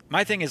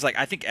 my thing is, like,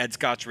 I think Ed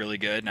Scott's really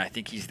good, and I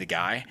think he's the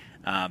guy.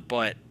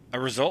 But a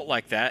result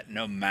like that,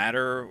 no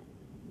matter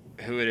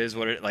who it is,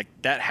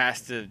 that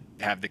has to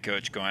have the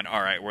coach going,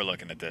 all right, we're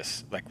looking at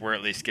this. Like, we're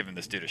at least giving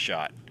this dude a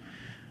shot.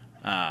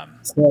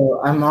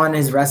 So I'm on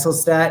his wrestle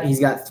stat. He's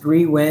got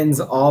 3 wins,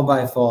 all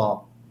by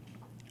fall.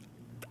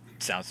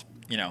 Sounds,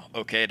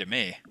 okay to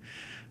me.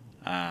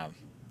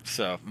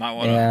 So might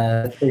want to.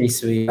 Yeah, that's pretty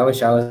sweet. I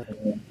wish I was.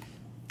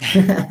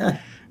 I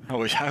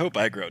hope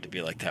I grow up to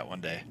be like that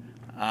one day.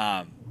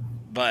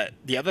 But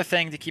the other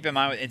thing to keep in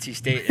mind with NC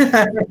State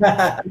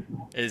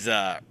is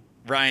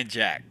Ryan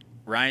Jack.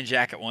 Ryan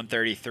Jack at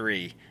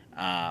 133.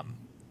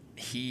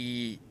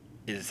 He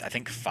is, I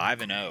think,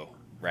 5-0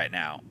 right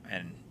now,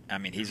 and I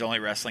mean he's only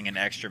wrestling in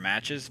extra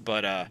matches,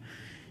 but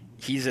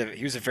he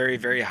was a very,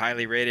 very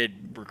highly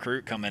rated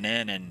recruit coming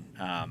in, and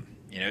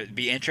it'd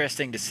be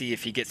interesting to see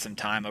if he gets some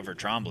time over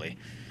Trombley.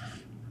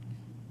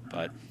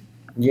 But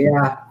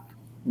yeah,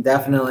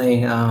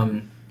 definitely.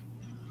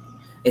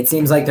 It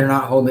seems like they're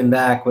not holding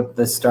back with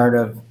the start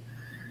of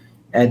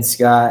Ed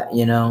Scott.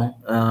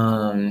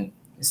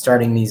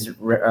 Starting these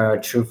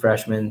true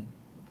freshmen.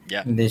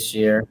 Yeah. This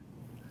year.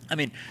 I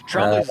mean,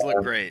 Trombley's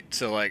looked great,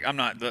 so I'm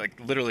not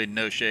literally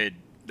no shade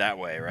that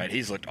way, right?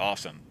 He's looked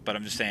awesome, but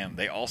I'm just saying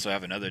they also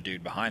have another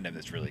dude behind him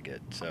that's really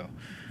good. So,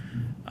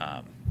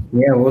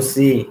 yeah, we'll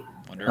see.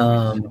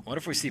 Wonder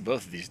if we see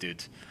both of these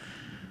dudes.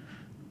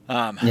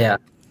 Yeah,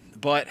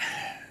 but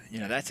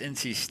that's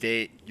NC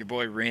State. Your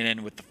boy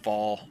Renan with the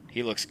fall.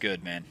 He looks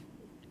good, man.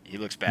 He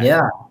looks bad.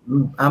 Yeah,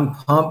 I'm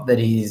pumped that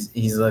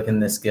he's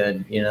looking this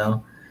good.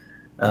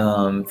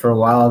 For a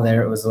while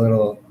there, it was a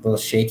little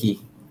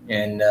shaky,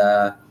 and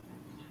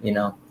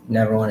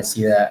never want to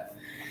see that.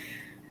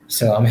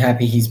 So I'm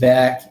happy he's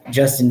back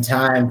just in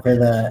time for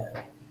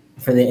the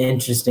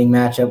interesting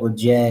matchup with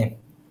Jay.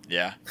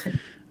 Yeah.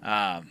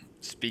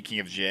 Speaking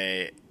of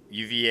Jay,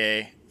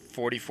 UVA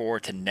 44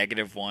 to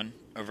 -1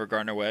 over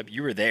Gardner Webb.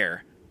 You were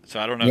there, so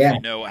I don't know if you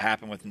know what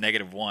happened with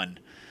 -1.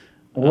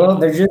 Well,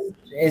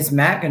 it's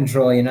mat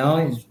control,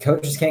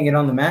 Coaches can't get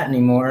on the mat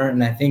anymore,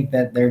 and I think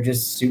that they're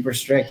just super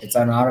strict. It's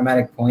an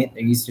automatic point.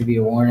 There used to be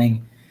a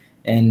warning,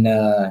 and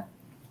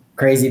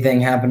crazy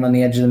thing happened on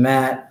the edge of the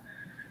mat.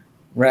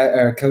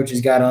 Our coaches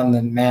got on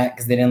the mat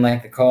because they didn't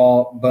like the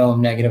call.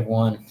 Boom,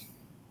 -1.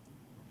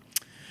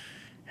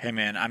 Hey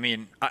man, I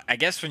mean, I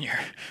guess when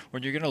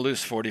you're gonna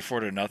lose 44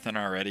 to nothing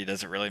already,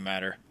 does it really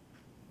matter?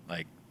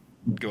 Like,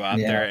 go out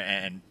there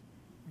and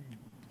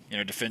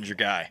defend your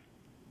guy.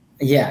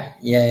 Yeah,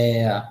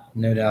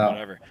 no doubt.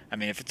 Whatever. I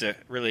mean, if it's a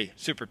really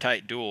super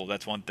tight duel,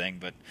 that's one thing,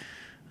 but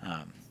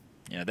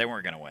they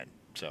weren't gonna win.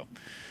 So,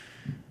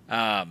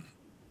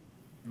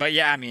 but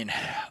yeah, I mean,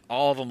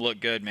 all of them look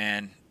good,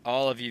 man.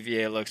 All of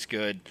UVA looks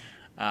good.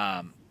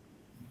 I'll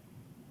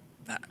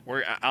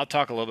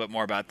talk a little bit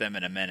more about them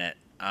in a minute.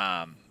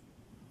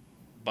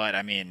 But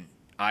I mean,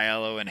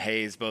 Aiello and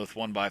Hayes both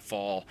won by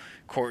fall.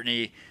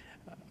 Courtney,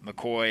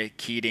 McCoy,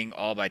 Keating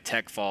all by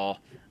tech fall.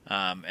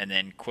 And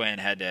then Quinn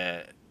had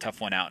a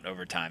tough one out in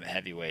overtime at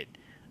heavyweight.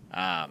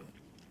 Um,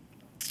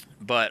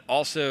 but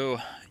also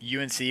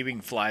UNC, we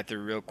can fly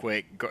through real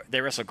quick.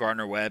 They wrestled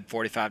Gardner Webb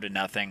 45 to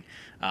nothing.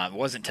 It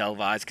wasn't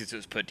televised because it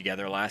was put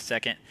together last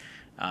second.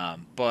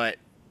 But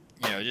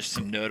just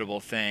some notable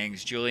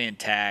things. Julian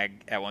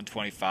Tagg at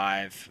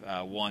 125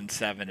 won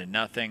 7 to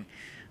nothing.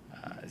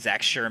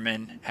 Zach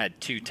Sherman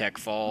had 2 tech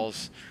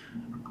falls.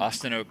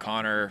 Austin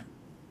O'Connor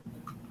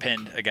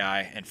pinned a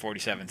guy in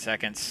 47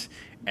 seconds.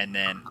 And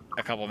then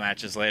a couple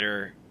matches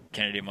later,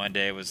 Kennedy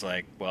Monday was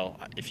like, well,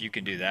 if you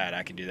can do that,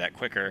 I can do that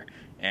quicker.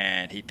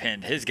 And he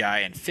pinned his guy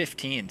in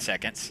 15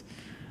 seconds.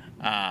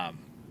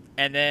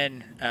 And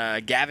then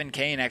Gavin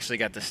Kane actually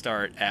got the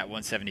start at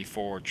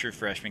 174, true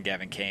freshman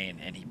Gavin Kane,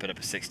 and he put up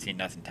a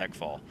 16-0 tech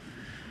fall.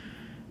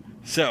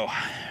 So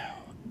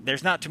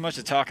there's not too much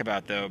to talk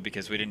about, though,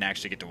 because we didn't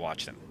actually get to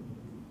watch them.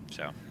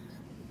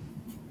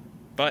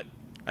 But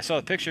I saw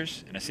the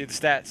pictures, and I see the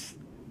stats.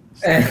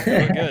 So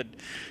they look good.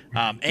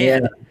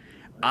 And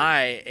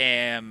I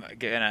am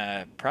going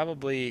to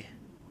probably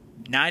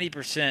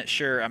 90%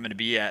 sure I'm going to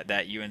be at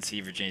that UNC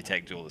Virginia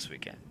Tech duel this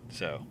weekend.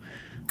 So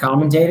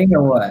commentating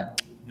or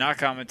what? Not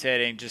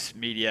commentating, just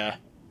media,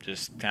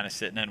 just kind of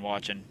sitting and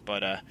watching.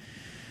 But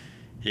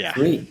yeah,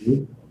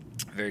 sweet.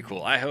 Very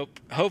cool.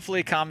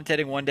 Hopefully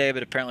commentating one day,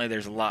 but apparently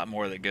there's a lot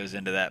more that goes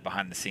into that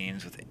behind the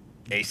scenes with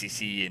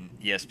ACC and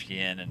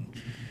ESPN and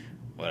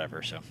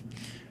whatever. So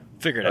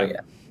figure it out.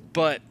 Yeah.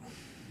 But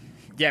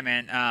yeah,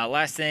 man.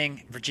 Last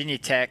thing, Virginia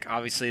Tech.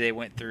 Obviously, they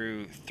went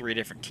through 3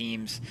 different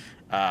teams.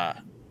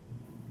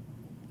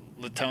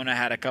 Latona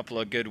had a couple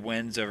of good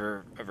wins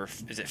over.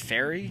 Is it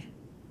Ferry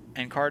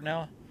and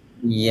Cardinal?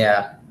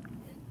 Yeah.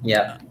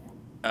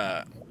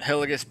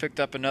 Hillegas picked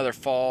up another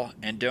fall.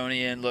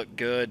 Andonian looked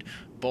good.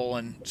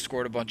 Bolin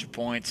scored a bunch of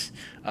points.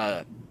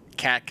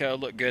 Katka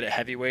looked good at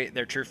heavyweight.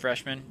 They're true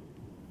freshmen.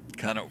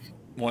 Kind of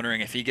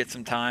wondering if he gets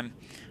some time.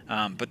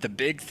 But the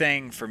big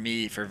thing for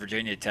me for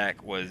Virginia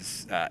Tech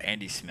was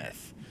Andy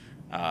Smith.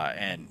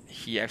 And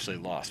he actually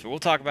lost. But we'll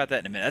talk about that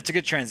in a minute. That's a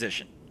good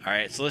transition. All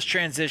right, so let's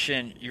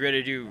transition. You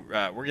ready to do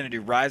we're going to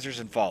do risers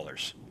and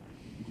fallers.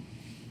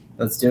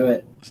 Let's do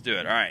it.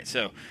 All right,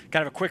 so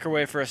kind of a quicker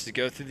way for us to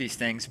go through these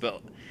things,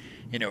 but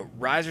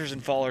risers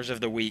and fallers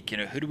of the week.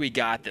 Who do we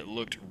got that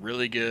looked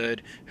really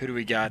good? Who do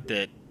we got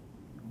that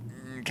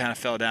kind of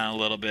fell down a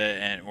little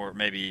bit, or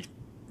maybe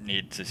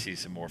need to see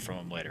some more from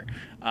them later?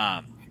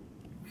 I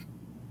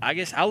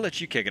guess I'll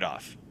let you kick it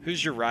off.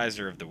 Who's your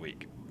riser of the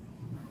week?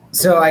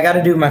 So I got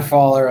to do my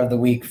faller of the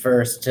week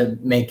first to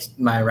make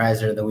my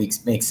riser of the week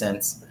make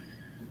sense.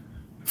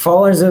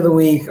 Fallers of the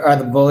week are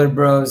the Bullard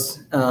Bros,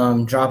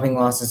 dropping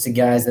losses to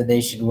guys that they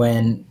should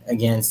win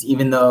against,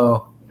 even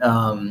though,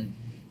 the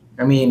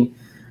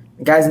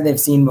guys that they've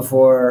seen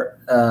before,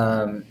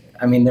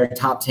 they're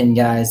top 10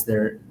 guys.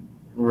 They're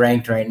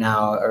ranked right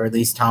now, or at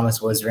least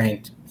Thomas was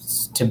ranked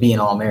to be an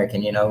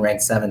All-American,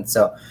 ranked 7th.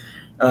 So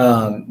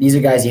these are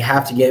guys you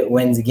have to get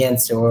wins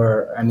against,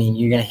 or,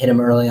 you're going to hit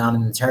them early on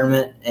in the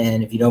tournament,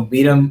 and if you don't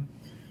beat them,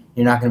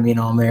 you're not going to be an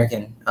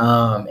All-American.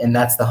 And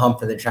that's the hump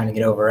that they're trying to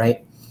get over,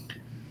 right?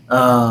 We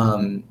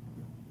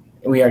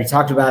already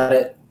talked about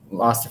it.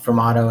 Lost to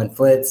Formato and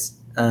Flitz.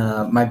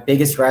 My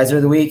biggest riser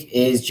of the week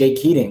is Jake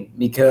Keating,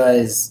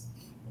 because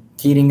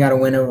Keating got a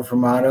win over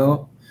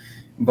Formato.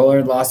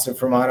 Bullard lost to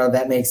Formato.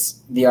 That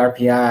makes the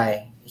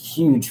RPI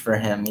huge for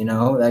him.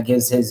 That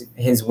gives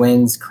his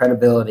wins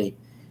credibility.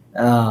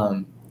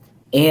 And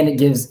it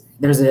gives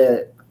there's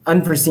a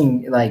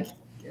unforeseen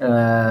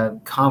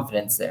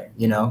confidence there,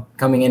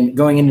 going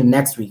into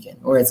next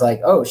weekend, where it's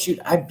like, oh shoot,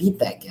 I beat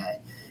that guy.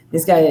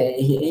 This guy,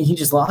 he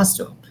just lost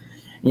to him.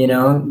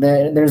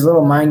 There's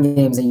little mind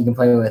games that you can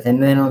play with.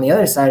 And then on the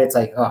other side, it's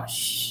like, oh,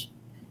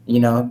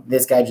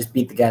 this guy just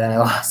beat the guy that I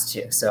lost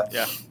to. So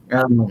yeah.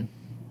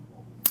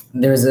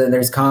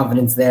 There's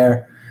confidence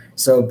there.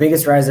 So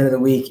biggest riser of the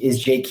week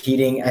is Jake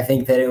Keating. I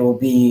think that it will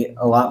be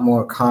a lot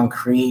more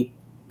concrete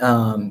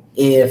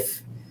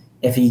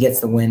if he gets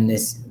the win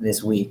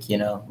this week,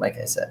 like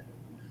I said.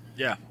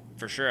 Yeah,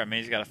 for sure.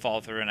 He's got to follow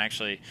through and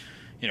actually,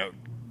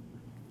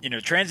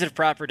 transitive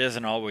proper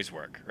doesn't always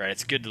work, right?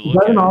 It's good to look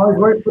at. It doesn't always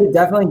work, but it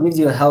definitely gives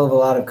you a hell of a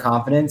lot of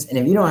confidence. And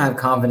if you don't have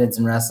confidence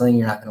in wrestling,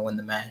 you're not going to win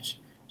the match.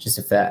 It's just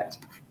a fact.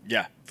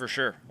 Yeah, for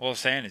sure. What I'm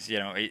saying is,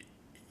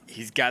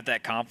 he's got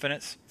that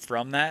confidence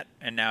from that,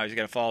 and now he's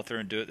got to follow through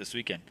and do it this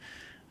weekend,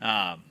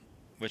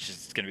 which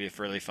is going to be a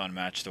really fun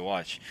match to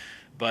watch.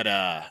 But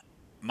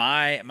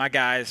my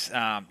guys,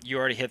 you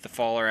already hit the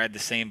faller. I had the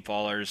same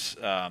fallers.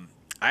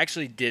 I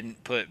actually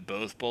didn't put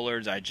both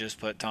Bullards. I just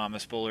put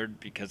Thomas Bullard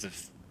because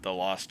of the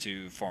loss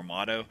to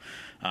Formato,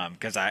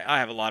 because I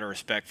have a lot of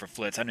respect for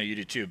Flitz. I know you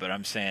do too, but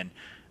I'm saying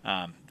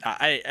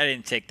I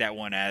didn't take that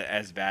one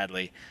as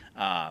badly.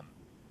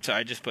 So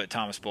I just put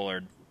Thomas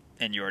Bullard,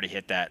 and you already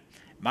hit that.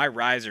 My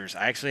risers,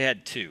 I actually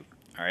had 2.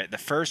 All right, the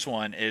first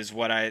one is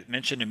what I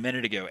mentioned a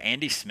minute ago,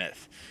 Andy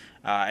Smith.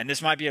 And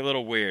this might be a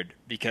little weird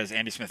because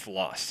Andy Smith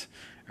lost.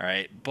 All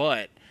right,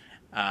 but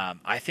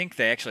I think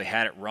they actually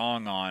had it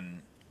wrong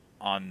on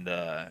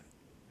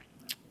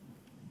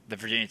the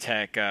Virginia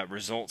Tech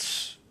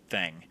results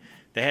thing.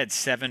 They had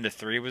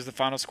 7-3 was the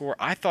final score.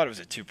 I thought it was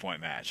a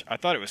 2-point match. I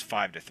thought it was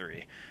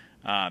 5-3.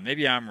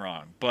 Maybe I'm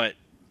wrong, but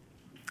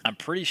I'm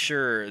pretty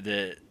sure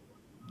that.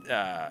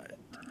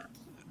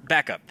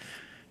 Back up.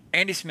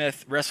 Andy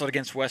Smith wrestled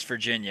against West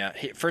Virginia.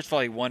 First of all,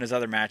 he won his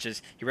other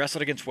matches. He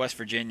wrestled against West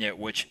Virginia,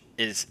 which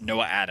is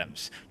Noah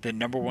Adams, the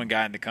number one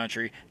guy in the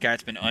country. Guy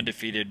that's been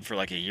undefeated for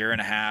like a year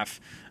and a half.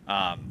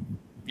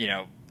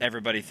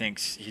 Everybody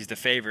thinks he's the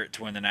favorite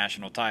to win the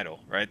national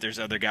title, right? There's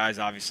other guys,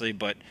 obviously,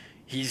 but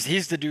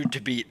he's the dude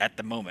to beat at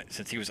the moment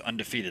since he was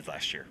undefeated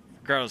last year.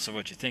 Regardless of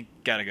what you think,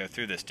 got to go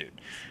through this dude.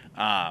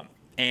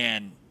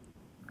 And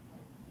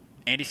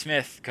Andy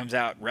Smith comes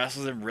out,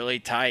 wrestles him really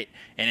tight,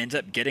 and ends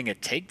up getting a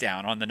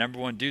takedown on the number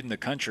one dude in the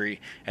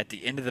country at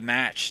the end of the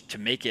match to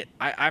make it.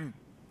 I'm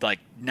like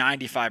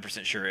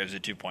 95% sure it was a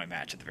 2-point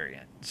match at the very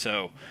end.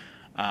 So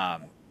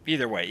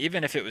either way,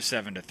 even if it was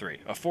 7-3,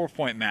 a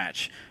 4-point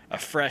match, a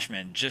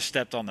freshman just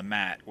stepped on the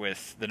mat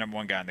with the number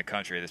one guy in the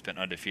country that's been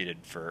undefeated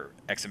for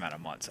X amount of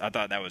months. I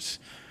thought that was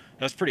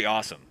pretty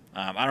awesome.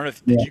 I don't know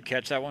if did you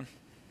catch that one?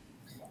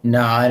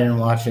 No, I didn't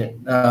watch it.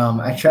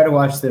 I tried to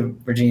watch the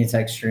Virginia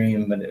Tech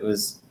stream, but it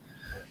was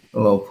a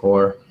little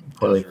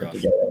poorly put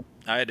together.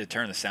 I had to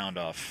turn the sound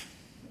off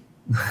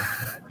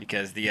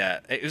because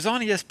it was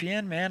on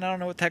ESPN, man. I don't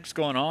know what the heck's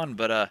going on,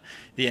 but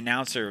the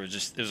announcer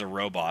was a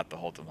robot the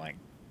whole time, like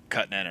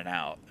cutting in and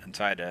out, and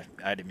so I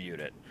had to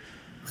mute it.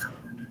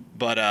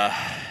 But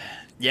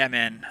yeah,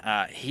 man,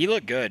 he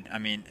looked good. I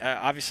mean,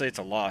 obviously it's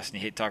a loss, and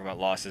you hate to talk about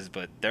losses,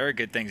 but there are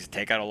good things to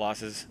take out of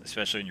losses,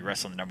 especially when you're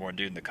wrestling the number one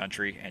dude in the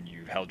country and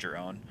you held your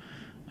own.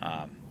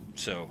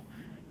 So,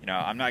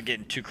 I'm not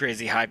getting too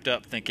crazy hyped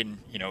up thinking,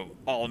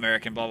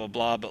 All-American, blah, blah,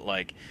 blah, but,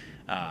 like,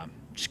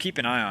 just keep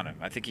an eye on him.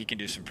 I think he can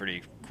do some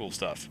pretty cool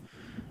stuff.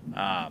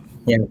 Yeah.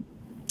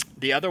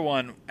 The other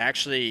one,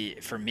 actually,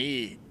 for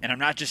me, and I'm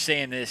not just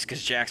saying this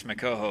because Jack's my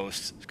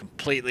co-host, is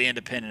completely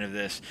independent of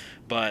this,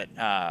 but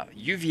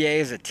UVA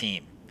as a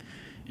team.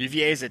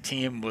 UVA as a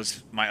team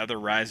was my other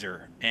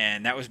riser,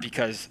 and that was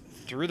because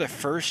through the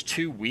first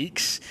 2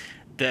 weeks,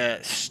 the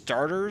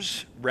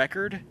starters'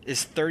 record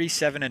is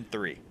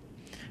 37-3.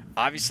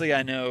 Obviously,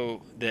 I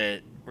know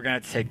that we're going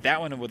to have to take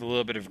that one with a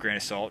little bit of a grain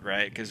of salt,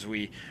 right? Because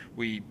the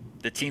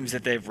teams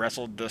that they've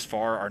wrestled thus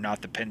far are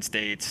not the Penn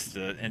States,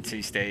 the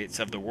NC States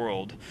of the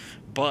world,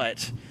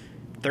 but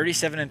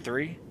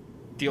 37-3.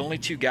 The only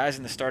two guys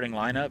in the starting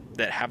lineup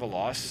that have a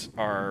loss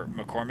are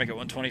McCormick at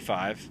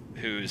 125,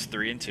 who's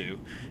 3-2,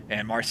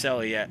 and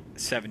Marcelli at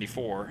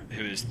 74,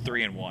 who's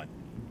 3-1.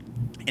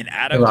 And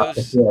out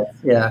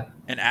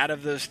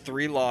of those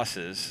three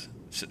losses,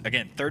 so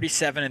again,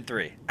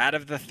 37-3. Out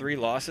of the three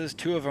losses,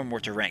 two of them were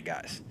to ranked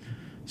guys.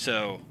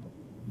 So,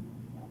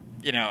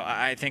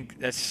 I think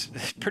that's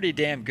pretty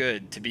damn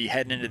good to be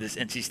heading into this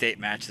NC State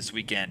match this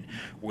weekend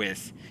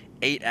with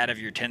 8 out of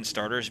your 10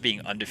 starters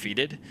being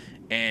undefeated,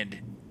 and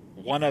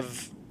one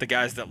of the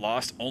guys that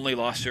lost only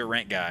lost to a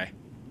ranked guy.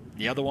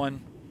 The other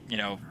one,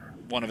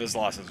 one of his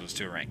losses was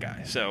to a ranked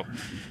guy. So,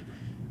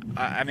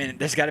 I mean,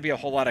 there's got to be a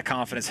whole lot of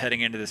confidence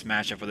heading into this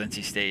matchup with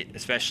NC State,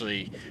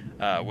 especially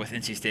with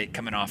NC State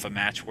coming off a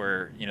match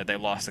where, they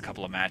lost a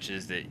couple of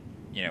matches that,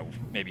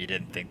 maybe you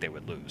didn't think they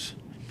would lose.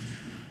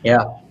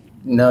 Yeah,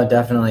 no,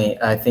 definitely.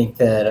 I think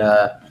that,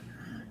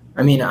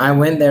 I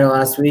went there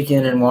last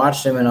weekend and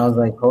watched them, and I was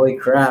like, holy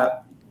crap,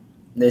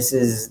 this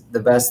is the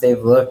best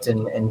they've looked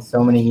in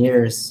so many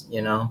years,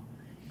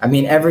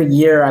 every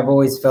year I've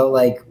always felt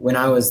like when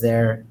I was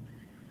there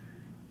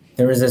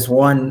was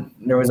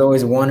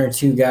always one or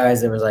two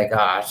guys that was like,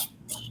 gosh,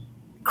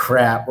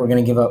 crap, we're going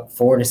to give up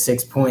 4 to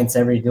 6 points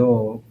every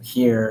duel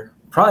here.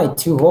 Probably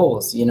 2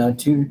 holes,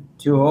 two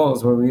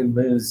holes where we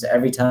lose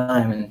every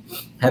time and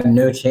have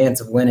no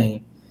chance of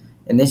winning.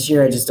 And this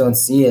year I just don't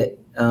see it.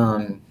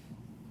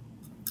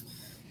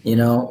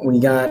 We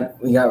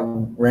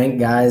got ranked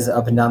guys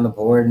up and down the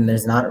board, and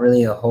there's not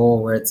really a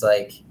hole where it's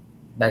like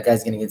that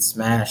guy's going to get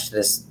smashed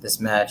this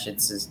match.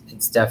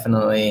 It's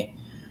definitely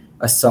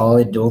a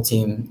solid dual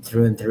team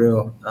through and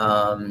through.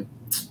 I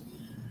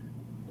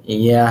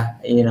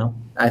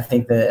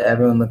think that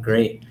everyone looked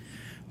great.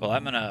 Well,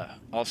 I'm going to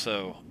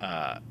also,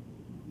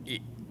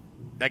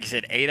 like I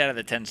said, 8 out of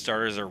the 10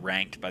 starters are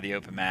ranked by the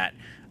Open Mat.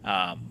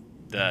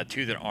 The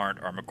 2 that aren't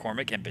are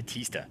McCormick and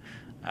Batista.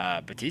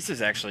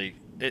 Batista's actually,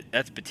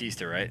 that's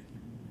Batista, right?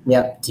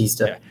 Yeah,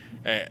 Batista.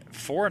 Yeah.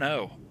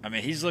 4-0. I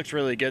mean, he's looked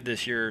really good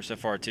this year so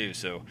far, too.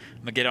 So I'm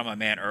going to get on my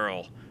man,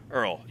 Earl.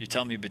 Earl, you're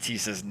telling me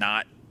Batista's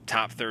not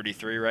top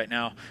 33 right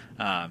now?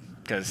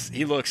 Because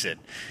he looks it.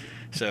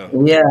 So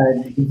yeah,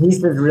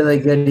 Batista's really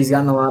good. He's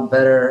gotten a lot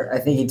better. I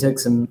think he took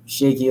some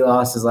shaky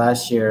losses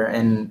last year,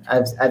 and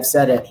I've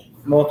said it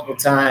multiple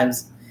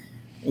times.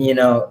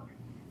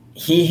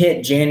 He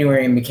hit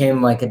January and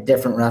became like a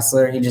different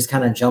wrestler. He just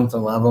kind of jumped a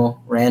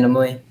level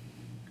randomly.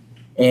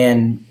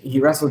 And he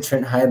wrestled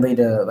Trent Hidley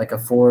to like a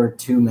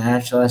 4-2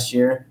 match last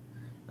year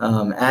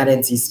at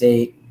NC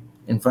State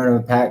in front of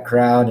a packed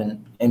crowd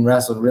and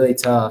wrestled really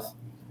tough.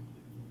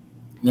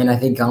 And I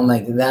think on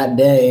like that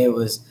day,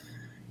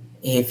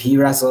 if he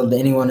wrestled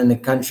anyone in the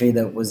country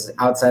that was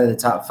outside of the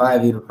top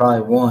 5, he would have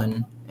probably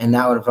won, and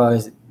that would have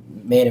probably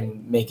made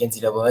him make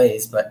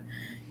NCAAs. But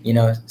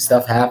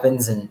stuff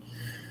happens, and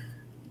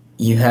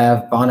you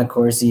have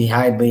Bonacorsi,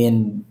 Hidley,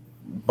 and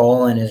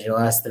Bolin as your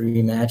last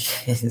 3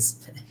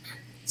 matches.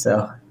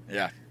 So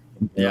yeah.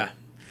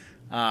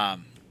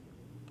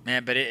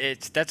 Man, but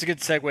that's a good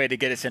segue to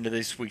get us into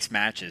this week's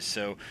matches.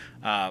 So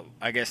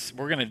I guess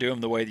we're going to do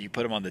them the way that you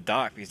put them on the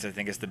dock because I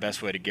think it's the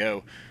best way to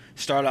go.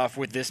 Start off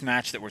with this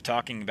match that we're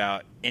talking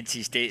about,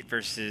 NC State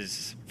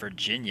versus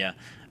Virginia.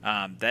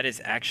 That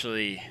is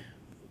actually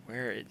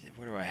where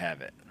do I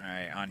have it? All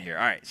right, on here.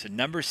 All right, so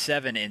number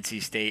 7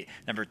 NC State,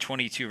 number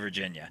 22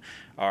 Virginia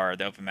are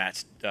the open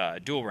match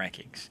dual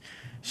rankings.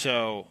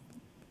 So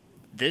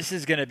this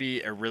is going to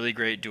be a really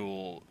great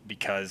duel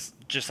because,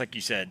 just like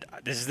you said,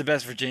 this is the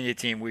best Virginia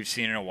team we've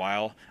seen in a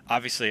while.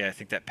 Obviously, I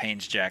think that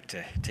pains Jack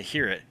to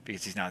hear it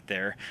because he's not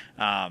there.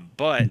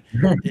 But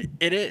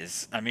it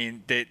is. I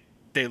mean,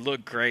 they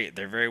look great.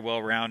 They're very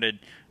well-rounded.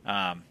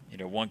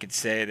 One could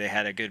say they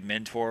had a good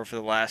mentor for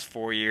the last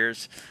 4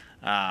 years.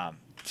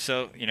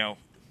 So,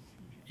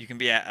 you can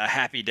be a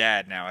happy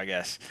dad now, I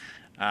guess.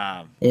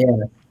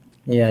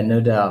 Yeah, no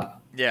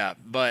doubt. Yeah,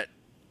 but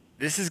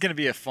this is going to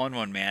be a fun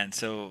one, man.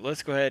 So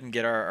let's go ahead and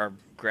get our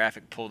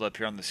graphic pulled up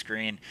here on the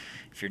screen.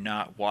 If you're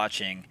not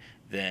watching,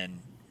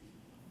 then,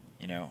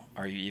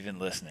 are you even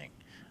listening?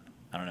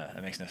 I don't know.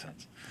 That makes no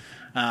sense.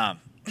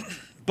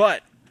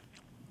 But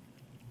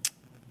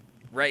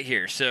right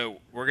here, so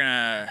we're going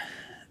to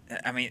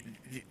 – I mean,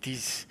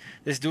 this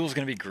duel is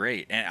going to be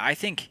great. And I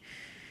think –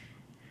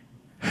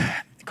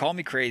 call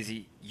me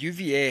crazy.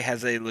 UVA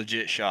has a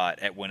legit shot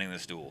at winning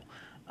this duel.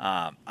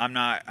 I'm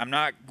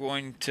not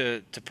going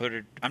to put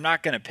it. I'm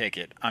not going to pick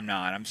it.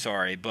 I'm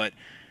sorry, but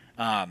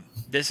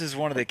this is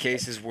one of the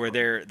cases where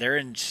they're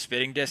in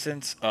spitting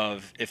distance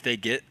of if they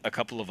get a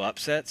couple of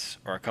upsets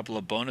or a couple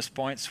of bonus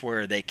points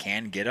where they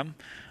can get them,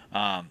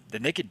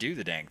 then they could do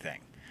the dang thing.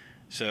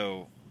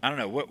 So I don't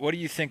know. What do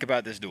you think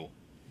about this duel?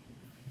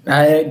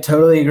 I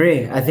totally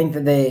agree. I think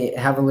that they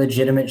have a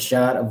legitimate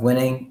shot of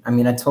winning. I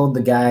mean, I told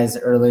the guys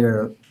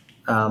earlier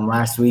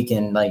last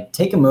weekend,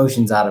 take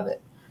emotions out of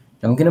it.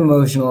 Don't get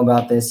emotional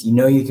about this.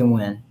 You can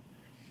win.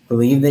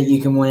 Believe that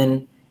you can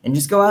win, and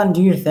just go out and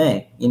do your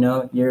thing.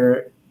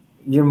 You're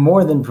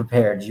more than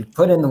prepared. You've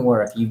put in the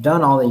work. You've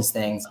done all these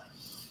things.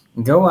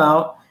 Go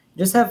out.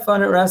 Just have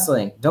fun at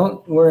wrestling.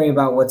 Don't worry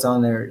about what's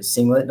on their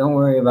singlet. Don't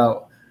worry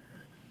about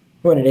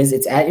what it is.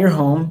 It's at your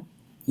home.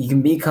 You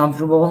can be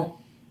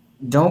comfortable.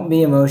 Don't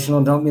be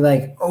emotional. Don't be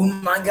like, oh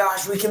my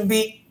gosh, we can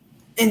beat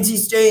NC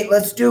State.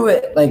 Let's do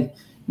it.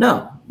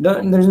 No,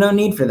 there's no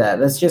need for that.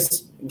 That's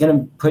just going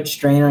to put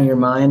strain on your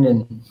mind,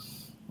 and,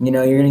 you're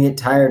going to get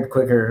tired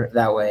quicker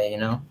that way,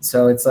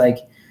 So it's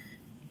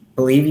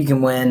believe you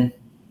can win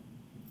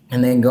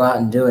and then go out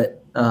and do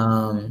it.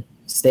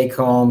 Stay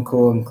calm,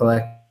 cool, and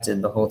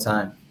collected the whole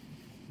time.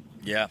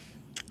 Yeah.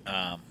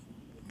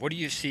 What do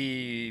you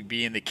see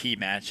being the key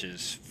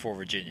matches for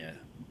Virginia?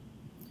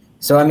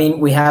 So, I mean,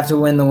 we have to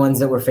win the ones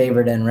that we're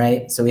favored in,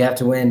 right? So we have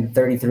to win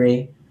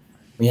 33.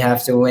 We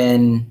have to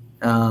win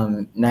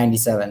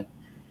 97.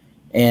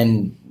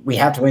 And we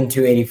have to win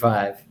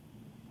 285.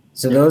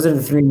 So those are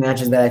the 3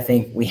 matches that I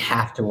think we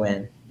have to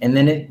win. And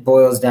then it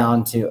boils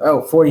down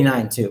to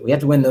 49 too. We have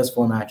to win those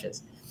 4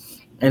 matches.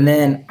 And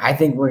then I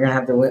think we're gonna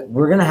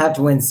have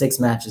to win 6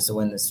 matches to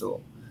win this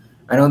duel.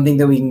 I don't think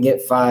that we can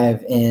get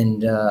 5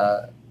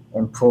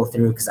 and pull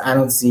through because I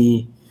don't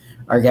see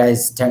our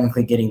guys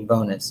technically getting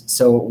bonus.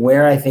 So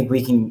where I think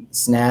we can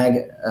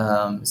snag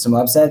some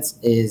upsets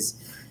is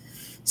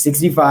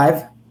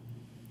 65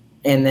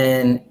 and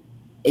then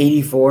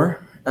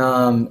 84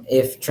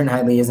 if Trent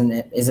Hidley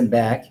isn't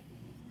back.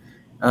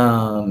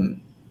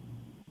 And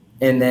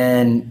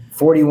then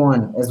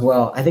 41 as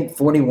well. I think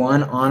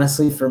 41,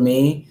 honestly, for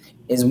me,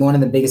 is one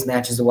of the biggest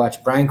matches to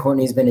watch. Brian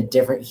Courtney has been a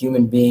different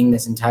human being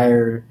this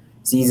entire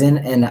season,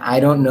 and I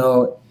don't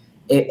know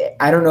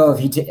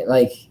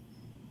if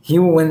he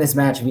will win this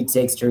match if he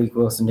takes Tariq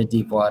Wilson to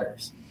deep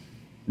waters.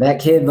 That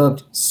kid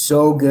looked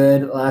so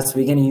good last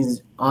weekend.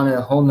 He's on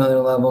a whole nother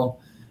level.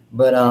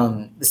 But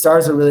the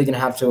stars are really going to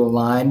have to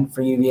align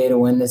for UVA to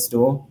win this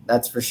duel.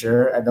 That's for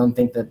sure. I don't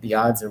think that the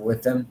odds are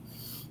with them.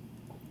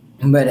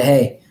 But,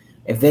 hey,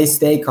 if they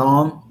stay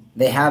calm,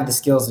 they have the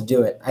skills to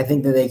do it. I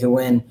think that they could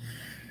win,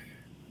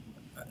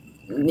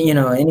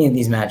 any of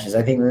these matches.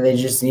 I think that they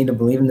just need to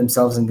believe in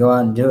themselves and go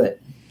out and do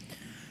it.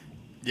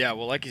 Yeah,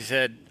 well, like you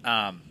said,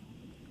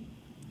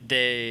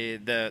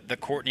 the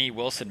Courtney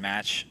Wilson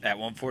match at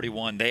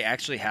 141, they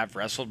actually have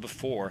wrestled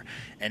before,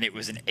 and it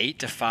was an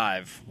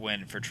 8-5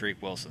 win for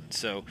Tariq Wilson.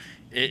 So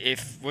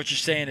if what you're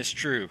saying is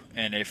true,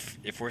 and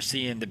if we're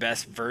seeing the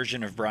best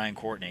version of Brian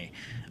Courtney,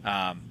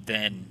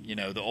 then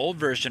the old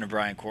version of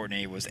Brian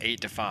Courtney was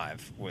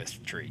 8-5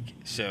 with Tariq.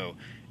 So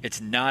it's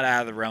not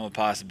out of the realm of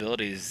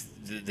possibilities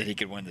that he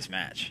could win this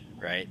match,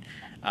 right?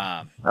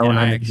 I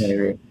 100%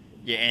 agree.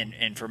 Yeah,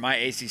 and for my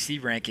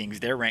ACC rankings,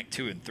 they're ranked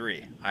 2 and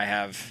 3. I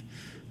have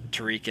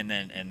Tariq and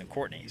then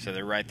Courtney, so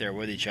they're right there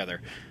with each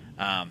other.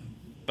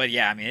 But but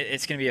yeah, I mean,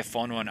 it's going to be a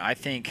fun one. I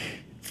think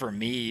for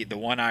me, the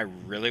one I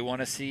really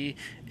want to see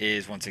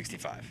is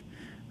 165.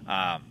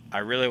 I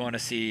really want to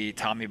see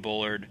Tommy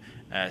Bullard,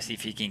 see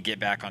if he can get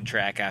back on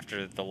track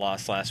after the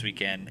loss last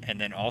weekend.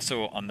 And then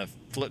also on the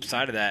flip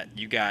side of that,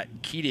 you got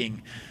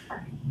Keating,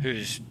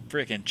 who's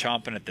freaking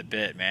chomping at the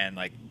bit, man.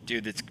 Like,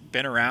 dude, that's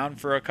been around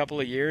for a couple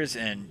of years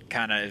and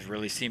kind of has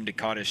really seemed to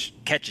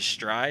catch his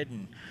stride.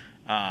 And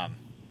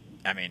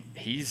I mean,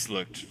 he's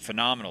looked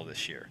phenomenal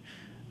this year.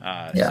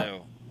 Yeah.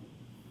 So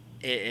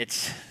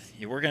it's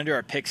we're gonna do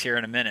our picks here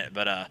in a minute,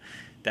 but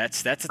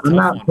that's a tough I'm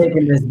not one for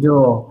picking me. this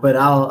duel, but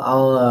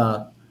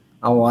I'll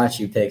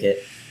watch you pick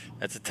it.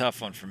 That's a tough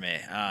one for me.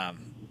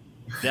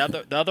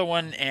 The other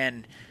one,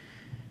 and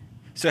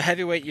so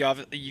heavyweight,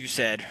 you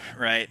said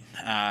right,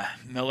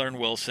 Miller and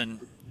Wilson.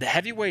 The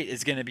heavyweight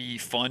is going to be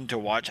fun to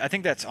watch. I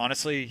think that's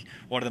honestly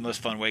one of the most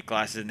fun weight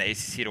classes in the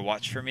ACC to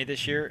watch for me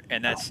this year,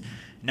 and that's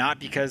not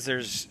because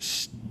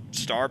there's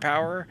star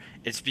power.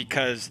 It's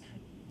because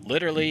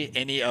literally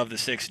any of the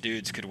six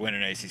dudes could win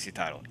an ACC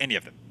title, any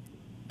of them.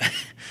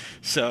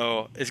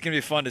 So it's going to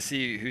be fun to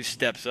see who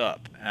steps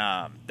up.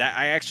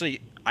 I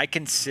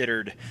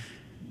considered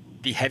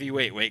the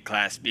heavyweight weight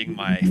class being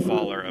my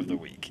faller of the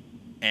week,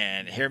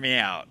 and hear me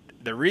out.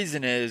 The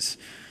reason is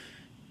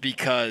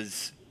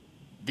because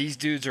these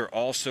dudes are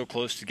all so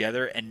close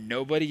together, and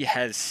nobody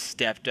has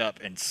stepped up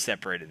and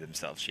separated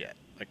themselves yet.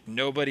 Like,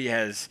 nobody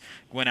has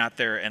went out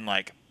there and,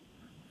 like,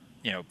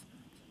 you know,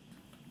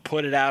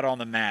 put it out on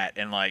the mat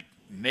and, like,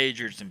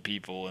 majored some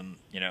people and,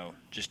 you know,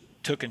 just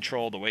took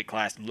control of the weight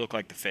class and looked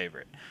like the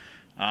favorite.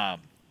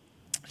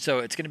 So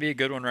it's going to be a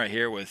good one right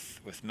here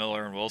with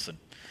Miller and Wilson.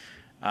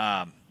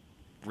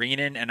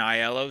 Renan and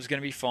Aiello is going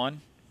to be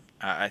fun.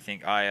 I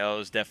think Aiello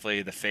is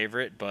definitely the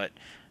favorite, but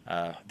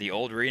the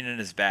old Renan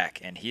is back,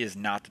 and he is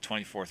not the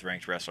 24th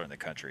ranked wrestler in the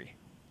country.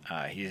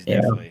 He is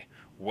definitely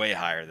way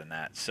higher than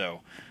that. So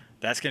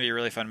that's going to be a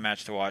really fun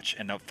match to watch.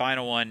 And the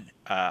final one,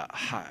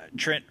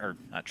 Hayden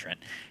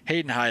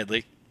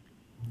Hidley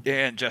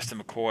and Justin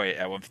McCoy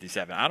at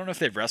 157. I don't know if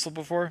they've wrestled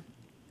before.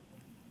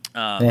 They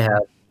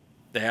have.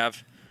 They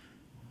have.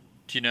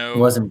 Do you know? It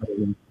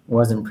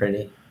wasn't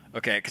pretty.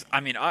 Okay, because I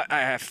mean, I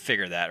have to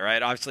figure that,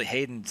 right? Obviously,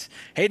 Hayden's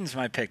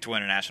my pick to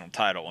win a national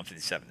title at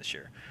 157 this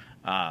year.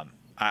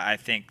 I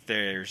think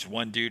there's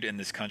one dude in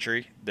this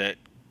country that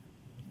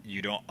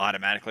you don't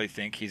automatically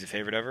think he's a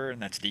favorite ever, and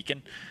that's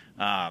Deacon.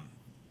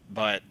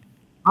 But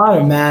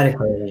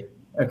Automatically,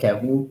 okay,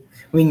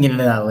 we can get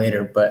into that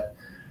later. But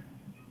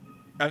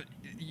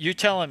you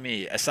telling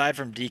me, aside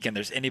from Deacon,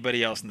 there's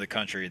anybody else in the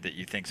country that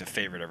you think's a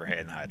favorite over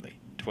Hayden Hidley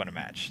to win a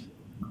match?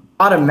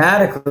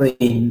 Automatically,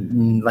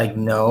 like,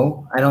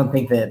 no, I don't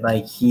think that,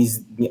 like,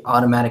 he's the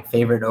automatic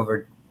favorite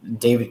over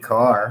David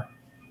Carr.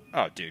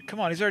 Oh, dude, come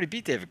on, he's already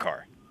beat David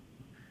Carr.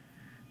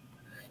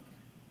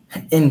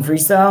 In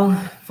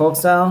freestyle, folk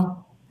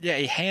style? Yeah,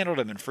 he handled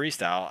him in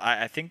freestyle.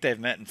 I think they've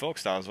met in folk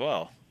style as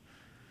well.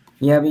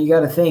 Yeah, but you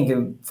got to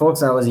think, folk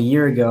style was a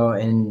year ago,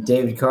 and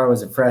David Carr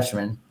was a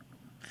freshman.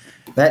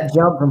 That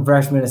jump from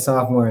freshman to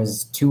sophomore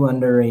is too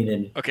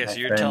underrated. Okay, so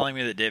you're telling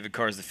me that David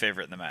Carr is the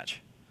favorite in the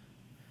match?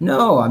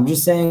 No, I'm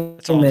just saying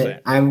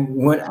that I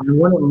wouldn't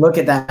look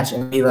at that match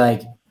and be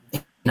like,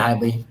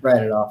 Hidley,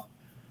 write it off.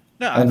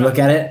 No, I'd look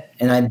at it,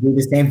 and I'd do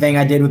the same thing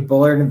I did with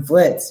Bullard and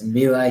Flitz and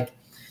be like,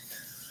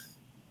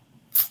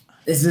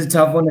 this is a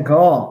tough one to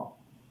call.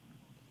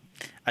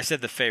 I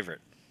said the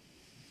favorite.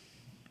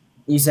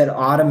 You said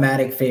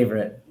automatic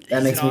favorite.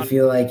 That makes me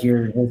feel like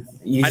you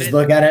just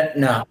look at it.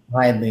 No,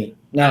 Hidley.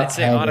 No, I didn't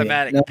say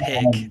automatic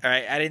pick. All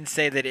right, I didn't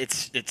say that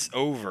it's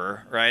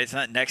over. Right, it's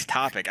not next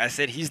topic. I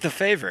said he's the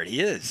favorite.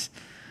 He is.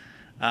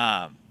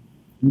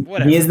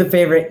 Whatever. He is the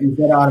favorite. You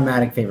said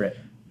automatic favorite.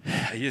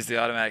 He is the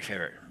automatic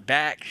favorite.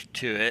 Back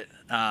to it.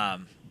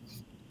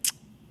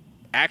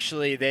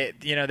 Actually,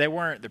 they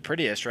weren't the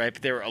prettiest, right?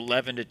 But they were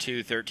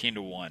 11-2,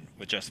 13-1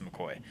 with Justin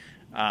McCoy.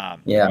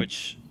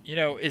 Which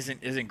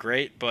isn't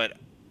great, but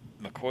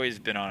McCoy's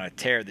been on a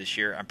tear this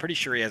year. I'm pretty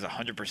sure he has a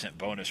 100%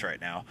 bonus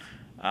right now.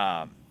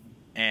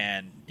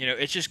 And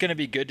it's just going to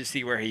be good to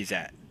see where he's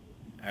at.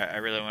 I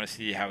really want to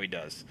see how he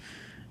does.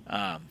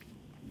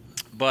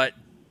 But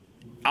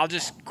I'll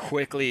just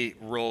quickly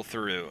roll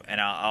through,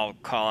 and I'll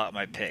call out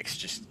my picks,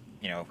 just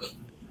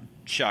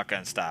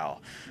shotgun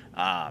style.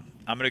 I'm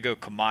going to go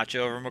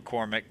Camacho over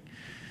McCormick,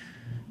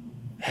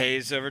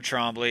 Hayes over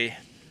Trombley.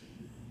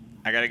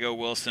 I got to go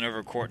Wilson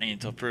over Courtney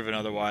until proven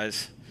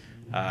otherwise.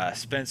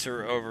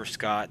 Spencer over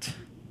Scott.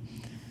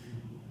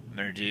 I'm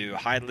going to do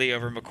Hidley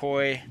over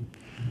McCoy.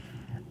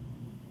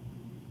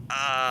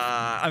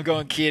 I'm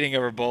going Keating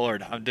over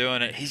Bullard. I'm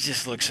doing it. He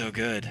just looks so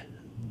good.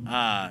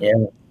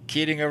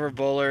 Keating over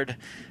Bullard.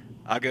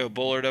 I'll go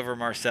Bullard over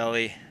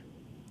Marcelli.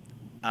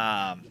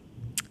 I'm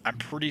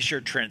pretty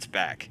sure Trent's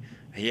back.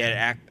 He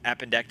had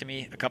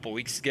appendectomy a couple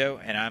weeks ago,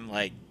 and I'm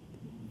like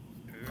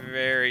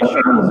very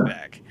sure he's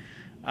back.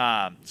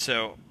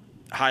 So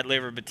Hidley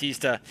over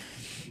Batista,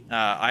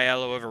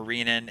 Aiello over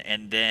Renan,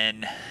 and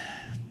then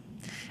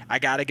I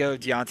got to go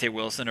Deontay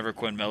Wilson over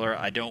Quinn Miller.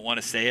 I don't want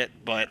to say it,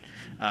 but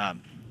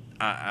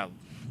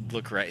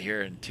look right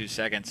here in 2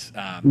 seconds.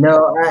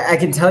 No, I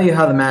can tell you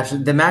how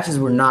the matches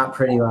were not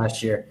pretty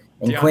last year,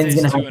 and Quinn's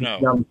Deontay's gonna two have and to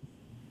zero.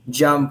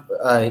 jump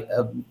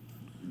a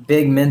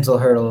big mental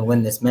hurdle to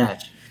win this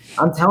match.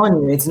 I'm telling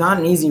you, it's not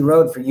an easy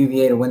road for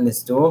UVA to win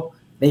this duel.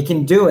 They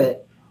can do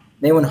it.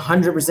 They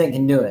 100%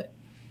 can do it.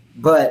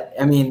 But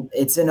I mean,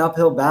 it's an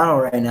uphill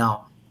battle right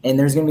now, and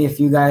there's going to be a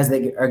few guys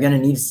that are going to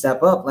need to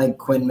step up, like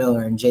Quinn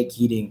Miller and Jake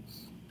Keating,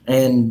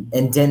 and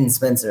Denton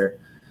Spencer.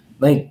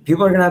 Like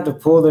people are going to have to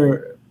pull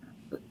their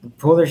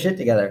shit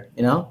together.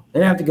 You know,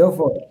 they're going to have to go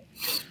for it.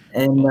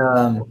 And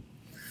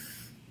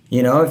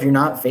you know, if you're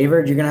not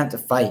favored, you're going to have to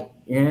fight.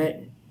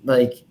 You're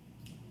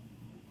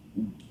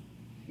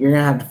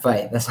gonna have to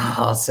fight. That's all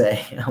I'll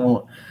say. Yeah.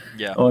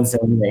 I won't say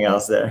anything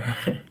else there.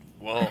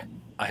 Well,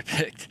 I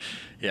picked.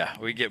 Yeah,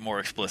 we get more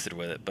explicit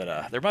with it,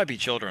 but there might be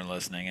children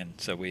listening, and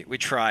so we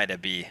try to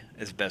be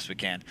as best we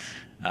can.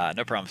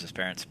 No promises,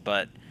 parents.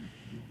 But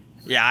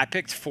yeah, I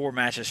picked 4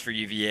 matches for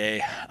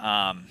UVA.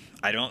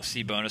 I don't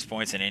see bonus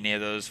points in any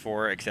of those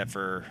 4, except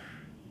for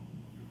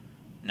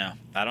no,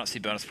 I don't see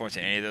bonus points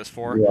in any of those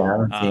 4. Yeah, I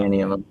don't see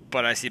any of them.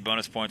 But I see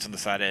bonus points on the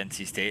side of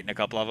NC State in a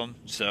couple of them.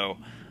 So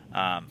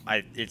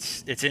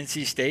it's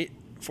NC State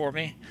for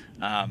me.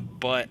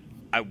 But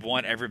I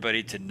want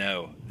everybody to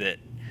know that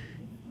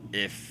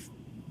if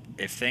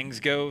things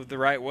go the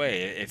right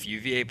way, if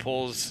UVA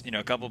pulls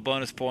a couple of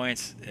bonus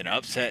points, an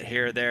upset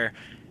here or there,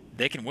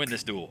 they can win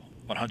this duel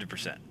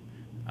 100%.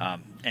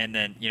 And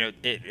then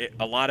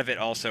a lot of it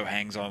also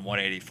hangs on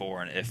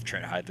 184 and if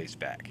Trent Hidley's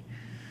back,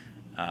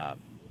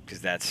 because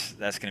that's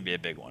going to be a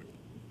big one.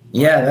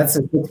 Yeah, that's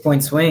a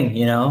 6-point swing.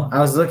 You know, I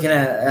was looking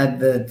at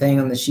the thing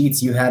on the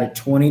sheets. You had it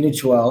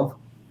 20-12,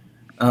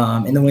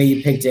 and the way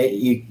you picked it,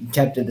 you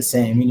kept it the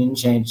same. You didn't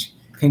change.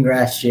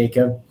 Congrats,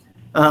 Jacob.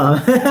 So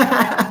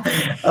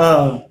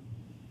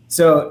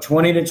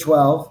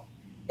 20-12,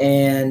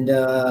 and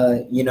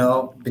you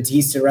know,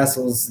 Batista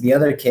wrestles the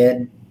other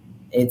kid.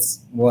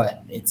 It's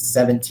what? It's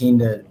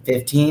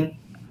 17-15.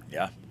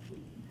 Yeah.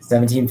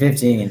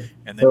 17-15.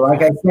 And then, so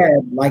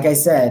like I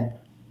said,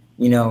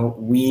 you know,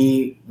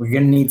 we're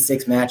gonna need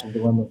 6 matches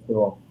to win this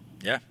duel.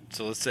 Yeah.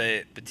 So let's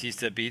say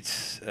Batista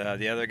beats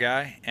the other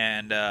guy,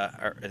 and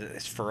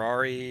it's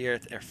Ferrari or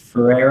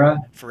Ferreira.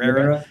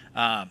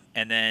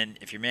 And then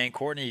if your man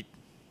Courtney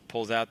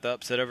pulls out the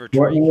upset over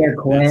Courtney Tariq,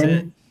 or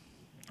Quinn.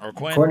 Or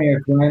Quinn. Courtney or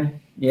Quinn.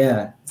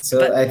 Yeah.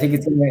 So I think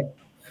it's gonna.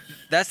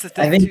 That's the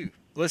thing too.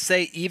 Let's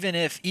say even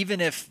if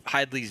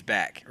Hidley's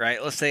back,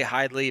 right? Let's say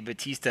Hidley,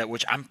 Batista,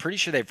 which I'm pretty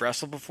sure they've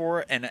wrestled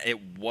before, and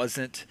it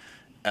wasn't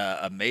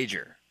a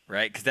major,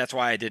 right? Because that's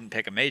why I didn't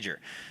pick a major.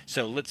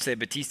 So let's say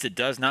Batista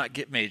does not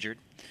get majored.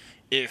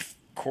 If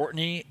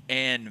Courtney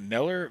and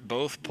Miller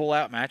both pull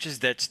out matches,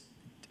 that's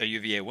a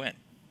UVA win.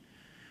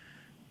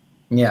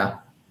 Yeah,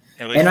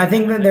 and I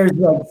think that there's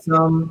like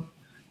some.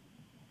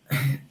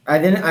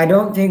 I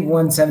don't think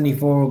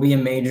 174 will be a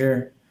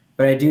major.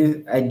 But I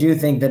do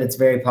think that it's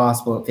very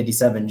possible at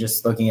 57,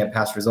 just looking at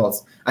past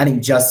results. I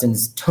think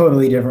Justin's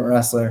totally different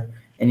wrestler,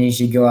 and he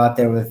should go out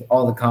there with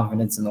all the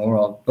confidence in the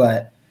world.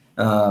 But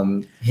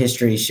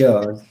history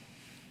shows.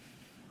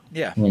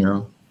 Yeah. You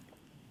know.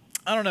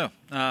 I don't know.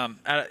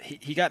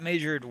 He got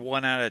majored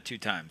 1 out of 2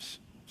 times.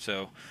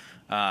 So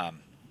I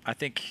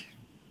think,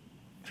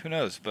 who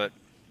knows, but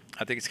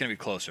I think it's going to be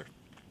closer.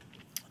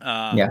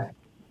 Yeah.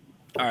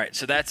 All right,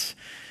 so that's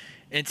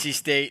NC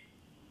State,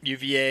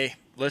 UVA.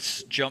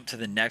 Let's jump to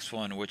the next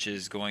one, which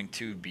is going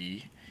to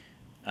be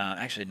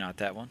actually not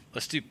that one.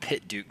 Let's do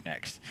Pitt Duke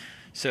next.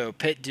 So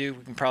Pitt Duke,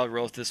 we can probably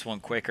roll with this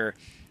one quicker.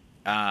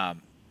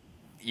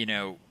 You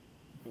know,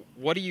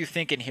 what are you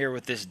thinking here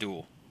with this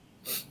duel?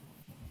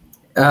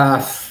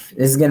 This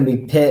is going to be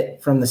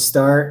Pitt from the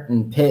start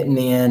and Pitt in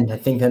the end. I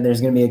think that there's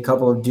going to be a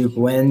couple of Duke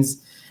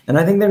wins, and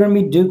I think they're going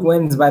to be Duke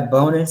wins by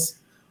bonus,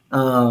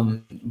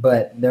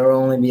 but there will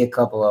only be a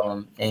couple of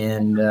them.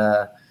 And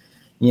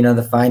you know,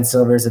 the Fine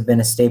Silvers have been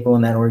a staple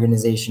in that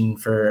organization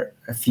for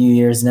a few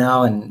years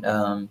now, and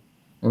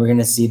we're going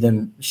to see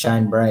them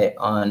shine bright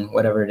on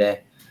whatever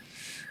day.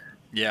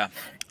 Yeah.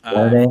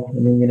 Saturday, I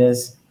think it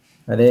is.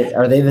 Are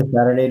they the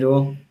Saturday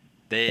duel?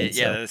 They're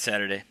the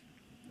Saturday.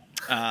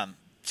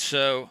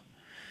 So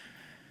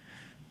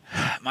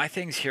my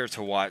thing's here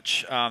to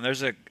watch.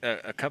 There's a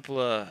couple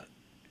of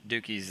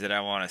Dukies that I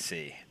want to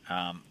see.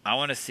 I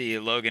want to see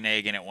Logan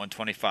Agan at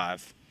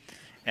 125,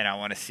 and I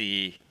want to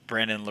see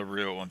Brandon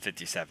LaRue at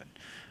 157.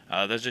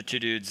 Those are 2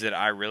 dudes that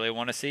I really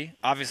want to see.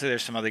 Obviously,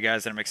 there's some other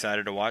guys that I'm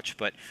excited to watch,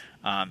 but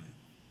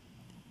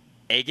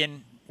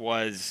Agan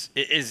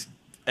is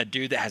a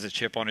dude that has a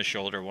chip on his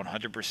shoulder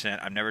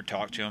 100%. I've never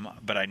talked to him,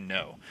 but I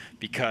know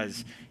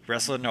because he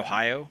wrestled in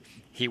Ohio.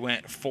 He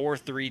went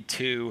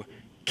 4-3-2,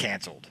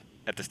 canceled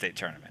at the state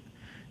tournament.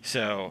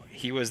 So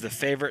he was the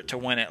favorite to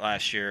win it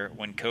last year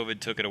when COVID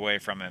took it away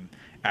from him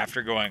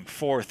after going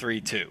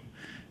 4-3-2.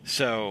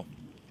 So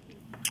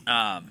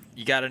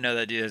you got to know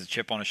that dude has a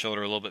chip on his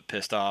shoulder, a little bit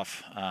pissed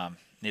off.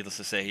 Needless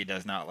to say, he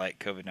does not like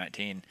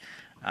COVID-19.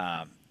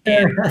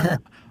 And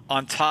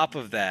on top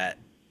of that,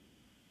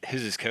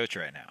 who's his coach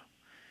right now?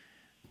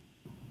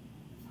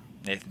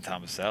 Nathan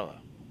Tomasello.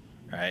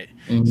 right?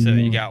 So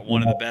you got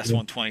one of the best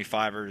Mm-hmm.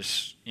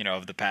 125ers,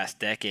 of the past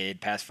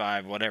decade, past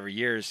 5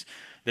 years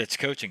that's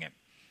coaching him.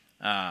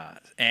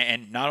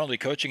 And not only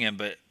coaching him,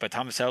 but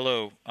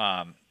Tomasello,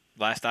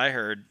 last I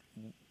heard,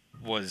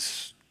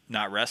 was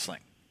not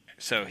wrestling,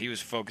 so he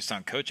was focused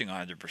on coaching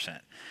 100%.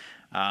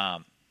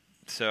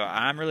 So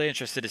I'm really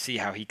interested to see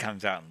how he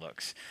comes out and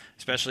looks,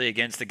 especially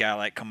against a guy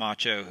like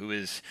Camacho, who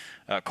is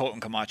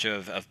Colton Camacho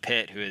of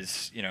Pitt, who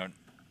is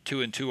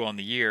 2-2 on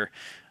the year.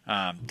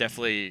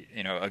 Definitely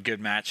a good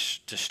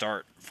match to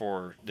start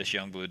for this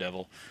young Blue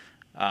Devil.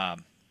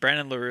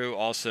 Brandon LaRue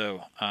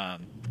also, I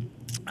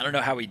don't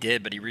know how he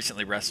did, but he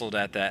recently wrestled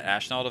at that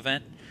Ashnault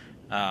event,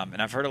 and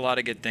I've heard a lot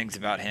of good things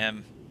about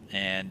him.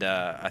 And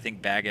I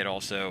think Baggett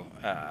also,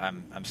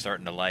 I'm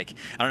starting to like.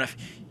 I don't know if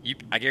you,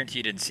 I guarantee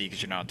you didn't see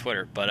because you're not on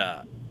Twitter,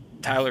 but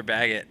Tyler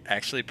Baggett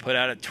actually put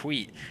out a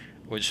tweet,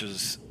 which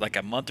was like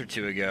a month or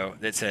two ago,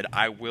 that said,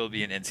 "I will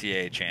be an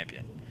NCAA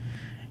champion."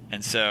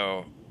 And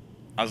so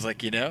I was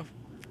like,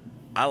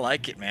 I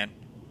like it, man.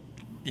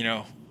 You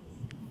know,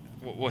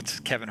 what's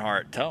Kevin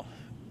Hart? Tell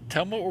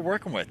him what we're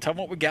working with. Tell him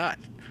what we got.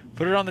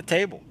 Put it on the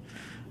table.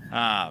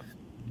 Um,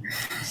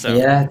 so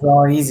Yeah, it's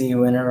all easy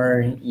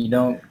whenever you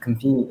don't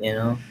compete.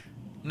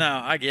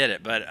 no, I get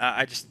it, but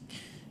I just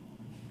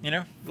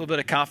a little bit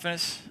of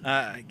confidence.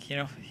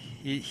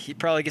 He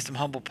probably gets some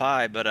humble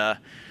pie, but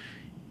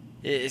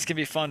it's gonna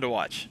be fun to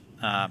watch.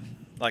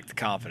 Like the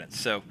confidence,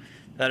 so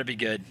that'll be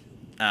good.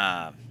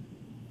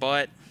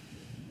 But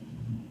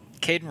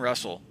Caden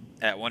Russell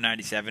at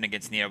 197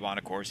 against Nino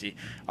Bonacorsi.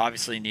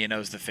 Obviously,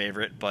 Nino's the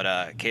favorite, but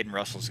Caden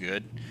Russell's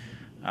good.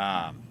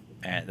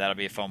 And that'll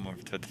be a fun one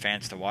for the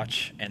fans to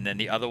watch. And then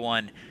the other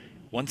one,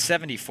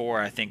 174,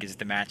 I think, is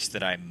the match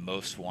that I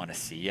most want to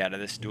see out of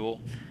this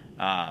duel.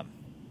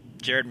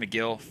 Jared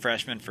McGill,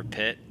 freshman for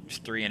Pitt, is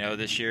 3-0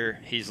 this year.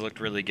 He's looked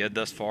really good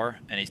thus far,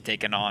 and he's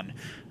taken on,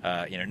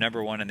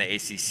 number one in the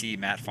ACC,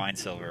 Matt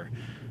Feinsilver,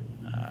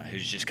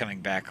 who's just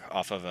coming back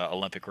off of an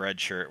Olympic red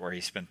shirt where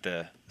he spent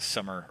the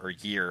summer or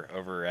year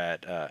over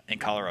at in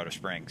Colorado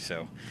Springs.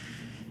 So,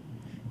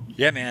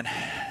 yeah, man,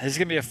 this is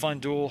gonna be a fun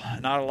duel.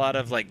 Not a lot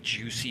of like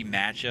juicy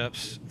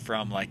matchups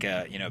from like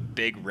a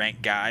big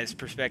rank guys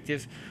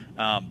perspective,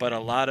 but a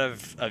lot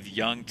of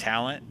young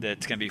talent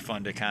that's gonna be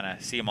fun to kind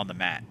of see them on the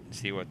mat,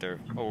 see what we're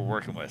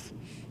working with.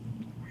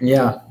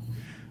 Yeah.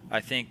 I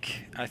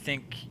think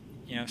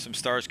some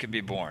stars could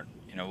be born.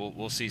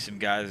 We'll see some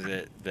guys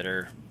that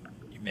are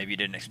maybe you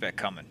didn't expect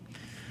coming.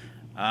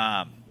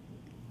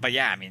 But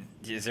yeah, I mean,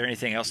 is there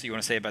anything else you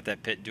want to say about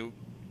that Pitt Duke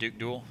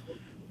duel?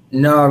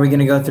 No, are we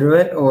gonna go through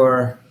it,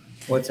 or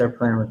what's our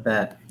plan with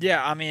that?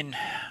 Yeah, I mean,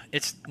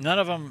 it's none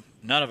of them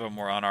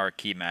were on our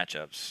key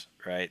matchups,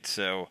 right?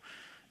 So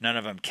none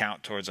of them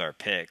count towards our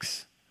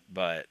picks.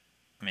 But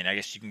I mean, I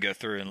guess you can go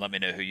through and let me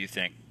know who you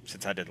think,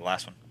 since I did the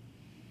last one.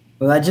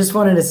 Well, I just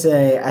wanted to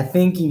say I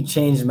think you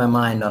changed my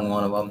mind on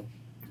one of them.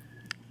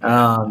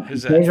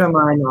 Who's Changed that?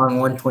 my mind on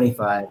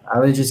 125. I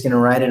was just gonna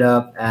write it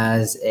up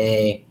as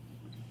a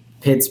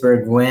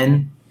Pittsburgh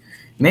win,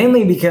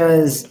 mainly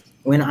because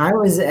when I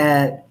was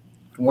at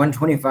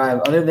 125,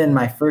 other than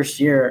my first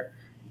year,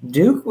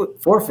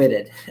 Duke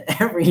forfeited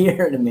every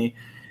year to me.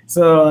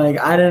 So like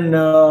I didn't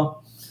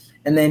know.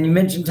 And then you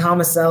mentioned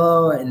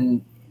Tomasello,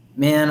 and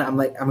man,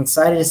 I'm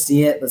excited to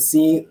see it. Let's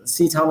see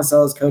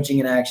Tomasello's coaching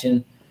in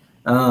action.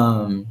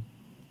 So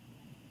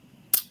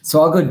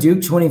I'll go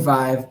Duke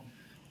 25.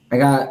 I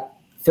got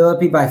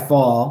Philippi by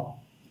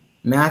fall,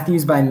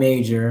 Matthews by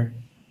major,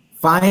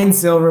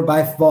 Feinsilver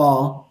by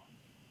fall,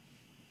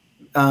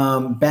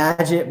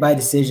 Badgett by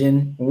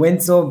decision,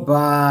 Wenzel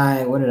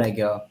by what did I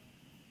go?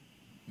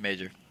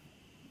 Major.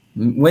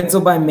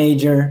 Wenzel by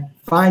major,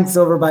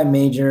 Feinsilver by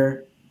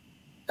major,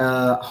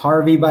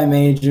 Harvey by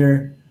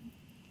major,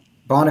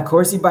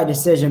 Bonacorsi by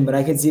decision, but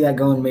I could see that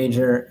going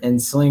major,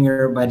 and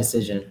Slinger by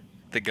decision.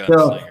 The So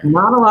gunslinger.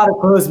 not a lot of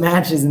close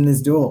matches in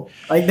this duel.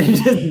 Like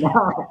there's just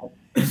not.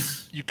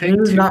 You picked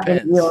There's two not going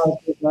to be a pins. lot of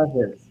close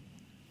matches.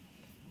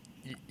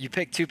 You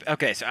picked two.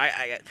 Okay, so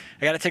I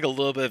got to take a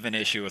little bit of an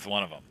issue with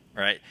one of them,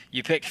 right?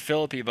 You picked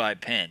Philippi by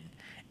pin,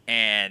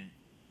 and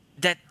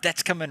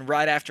that's coming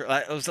right after.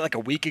 It was like a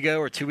week ago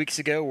or 2 weeks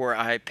ago where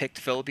I picked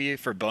Philippi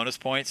for bonus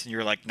points, and you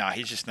were like, "Nah,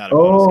 he's just not a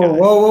bonus Oh, guy."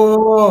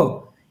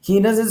 whoa. He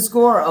doesn't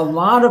score a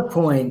lot of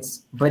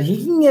points, but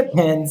he can get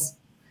pins.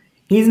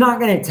 He's not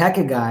going to tech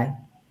a guy.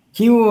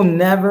 He will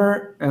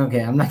never. Okay,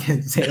 I'm not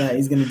going to say that.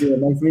 He's going to do it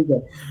next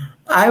weekend.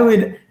 I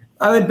would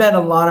bet a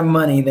lot of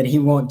money that he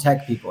won't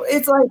tech people.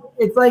 It's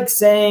like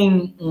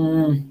saying,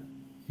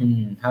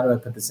 how do I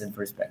put this in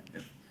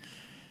perspective?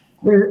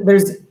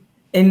 There's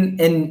in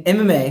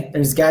MMA,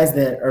 there's guys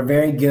that are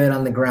very good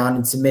on the ground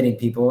and submitting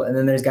people, and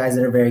then there's guys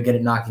that are very good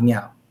at knocking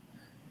out.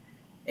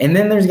 And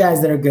then there's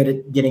guys that are good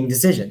at getting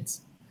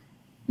decisions.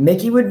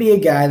 Mickey would be a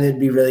guy that would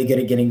be really good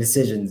at getting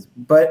decisions,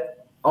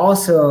 but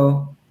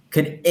also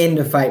could end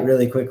a fight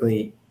really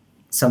quickly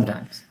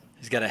sometimes.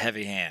 He's got a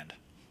heavy hand,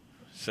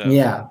 so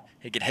Yeah.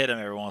 he could hit him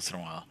every once in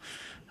a while.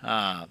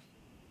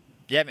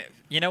 Yeah,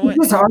 you know what?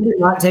 It's just hard to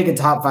not take a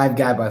top 5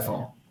 guy by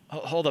fall.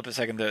 Hold up a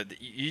second though.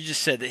 You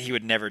just said that he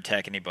would never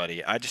tech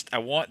anybody. I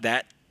want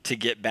that to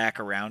get back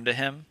around to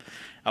him.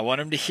 I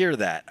want him to hear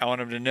that. I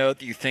want him to know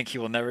that you think he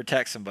will never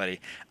text somebody.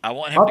 I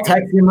want him I'll to go.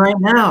 text him right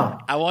now.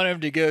 I want him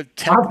to go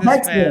tech I'll this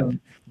text man.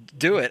 him.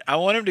 Do it. I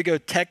want him to go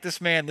tech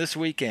this man this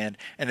weekend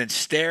and then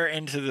stare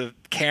into the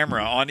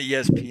camera on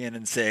ESPN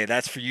and say,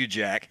 "That's for you,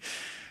 Jack."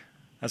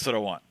 That's what I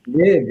want.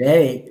 Dude,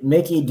 hey,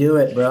 Mickey, do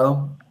it,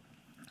 bro.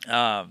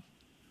 I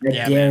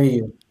Yeah, dare man.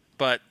 you.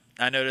 But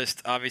I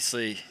noticed,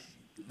 obviously,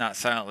 not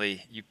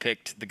silently, you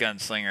picked the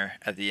gunslinger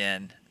at the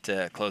end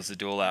to close the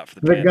duel out for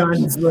the The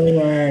Panthers.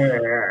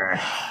 gunslinger.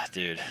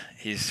 Dude,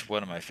 he's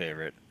one of my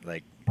favorite.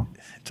 Like,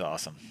 it's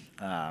awesome.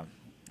 All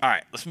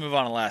right, let's move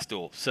on to last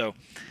duel. So,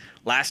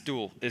 last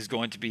duel is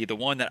going to be the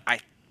one that I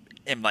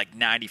am like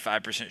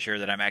 95% sure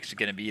that I'm actually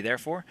going to be there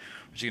for,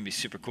 which is going to be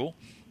super cool.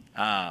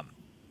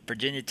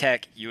 Virginia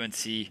Tech,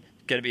 UNC,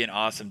 going to be an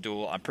awesome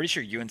duel. I'm pretty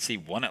sure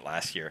UNC won it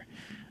last year.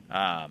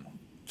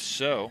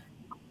 So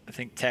I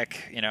think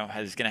Tech,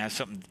 is going to have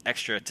something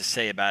extra to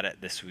say about it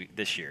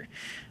this year.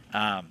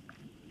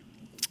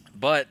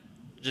 But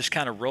just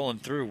kind of rolling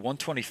through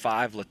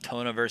 125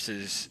 Latona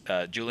versus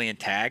Julian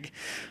Tagg.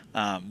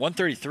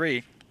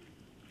 133,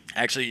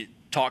 actually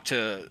talked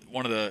to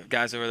one of the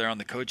guys over there on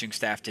the coaching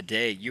staff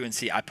today.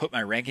 UNC, I put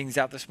my rankings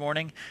out this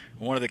morning.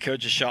 One of the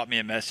coaches shot me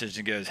a message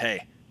and goes,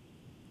 "Hey,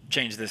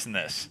 change this and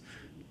this."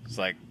 It's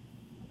like,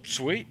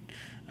 sweet.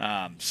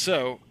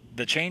 So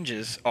the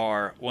changes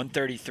are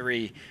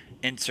 133,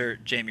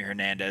 insert Jamie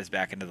Hernandez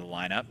back into the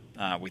lineup.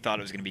 We thought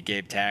it was going to be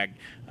Gabe Tagg,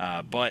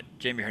 but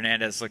Jamie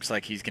Hernandez looks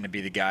like he's going to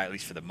be the guy, at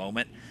least for the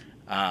moment.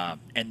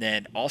 And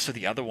then also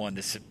the other one,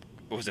 this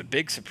was a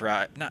big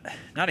surprise,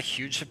 not a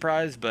huge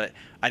surprise, but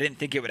I didn't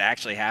think it would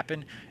actually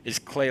happen, is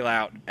Clay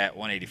Lout at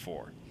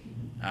 184.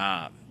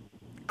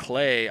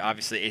 Clay,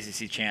 obviously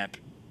ACC champ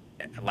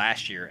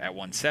last year at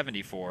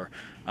 174,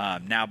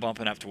 now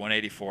bumping up to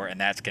 184,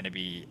 and that's going to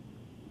be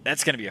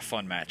a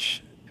fun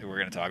match that we're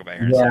going to talk about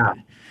here in a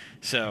second.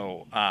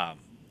 So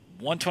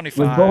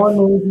 125. Was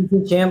Bowen the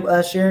ACC champ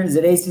last year? Is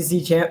it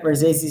ACC champ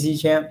versus ACC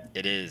champ?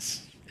 It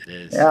is.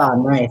 Yeah,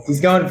 nice. He's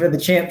going for the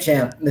champ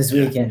this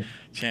weekend.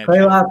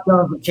 Clay Lout's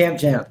going for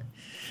champ.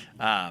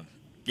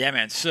 Yeah,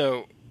 man.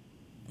 So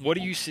what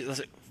do you see?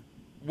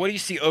 What do you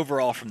see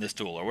overall from this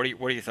duel, or what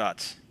are your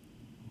thoughts?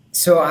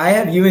 So I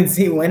have UNC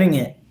winning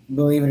it,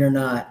 believe it or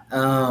not.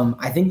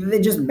 I think that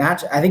they just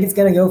match. I think it's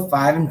going to go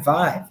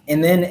 5-5,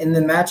 and then in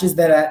the matches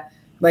that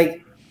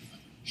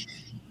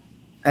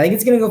I think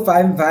it's going to go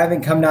 5-5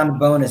 and come down to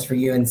bonus for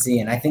UNC.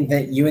 And I think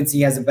that UNC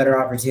has a better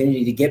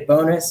opportunity to get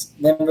bonus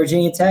than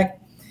Virginia Tech.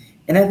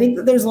 And I think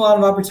that there's a lot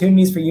of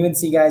opportunities for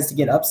UNC guys to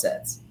get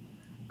upsets.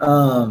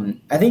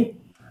 I think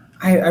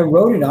I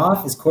wrote it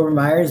off as Corbin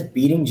Myers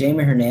beating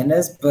Jamie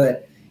Hernandez,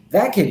 but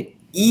that could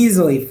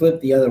easily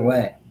flip the other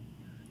way.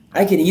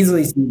 I could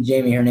easily see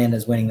Jamie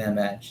Hernandez winning that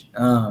match.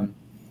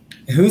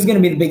 Who's going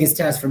to be the biggest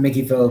test for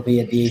Mickey Philippi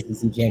at the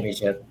ACC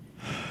Championship?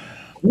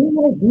 Who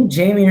might beat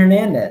Jamie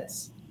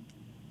Hernandez?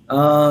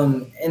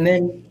 And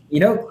then,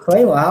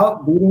 Clay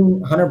Lout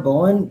beating Hunter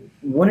Bowen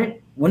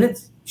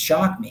wouldn't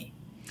shock me.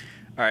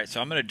 All right,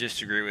 so I'm going to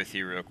disagree with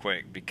you real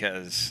quick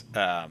because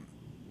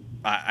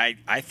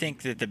I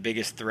think that the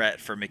biggest threat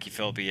for Mickey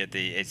Philippi at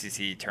the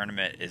ACC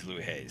tournament is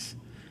Louis Hayes.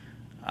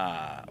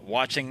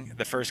 Watching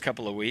the first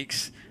couple of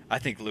weeks, I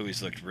think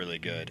Louis looked really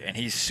good, and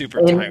he's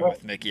super tight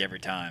with Mickey every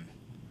time.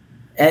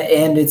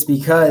 And it's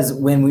because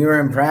when we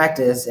were in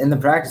practice, in the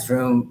practice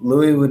room,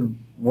 Louis would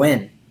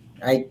win.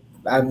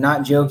 I'm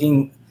not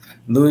joking.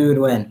 Louis would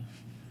win.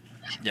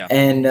 Yeah.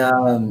 And,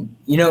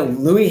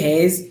 Louis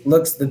Hayes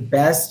looks the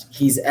best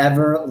he's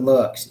ever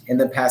looked in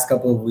the past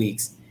couple of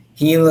weeks.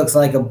 He looks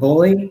like a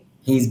bully.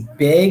 He's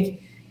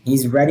big.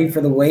 He's ready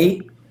for the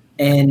weight.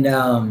 And,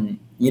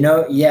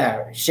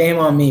 shame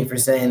on me for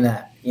saying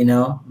that,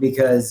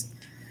 because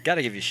 – got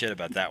to give you shit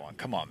about that one.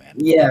 Come on, man.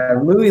 Yeah,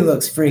 Louis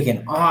looks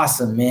freaking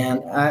awesome,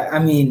 man. I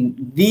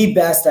mean, the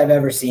best I've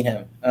ever seen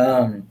him.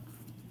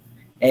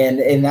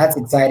 And that's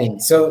exciting.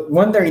 So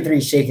 133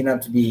 is shaking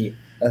up to be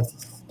a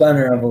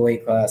stunner of a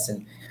weight class.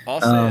 And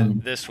I'll say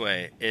it this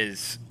way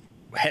is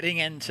heading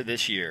into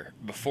this year,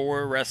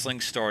 before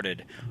wrestling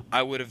started,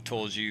 I would have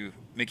told you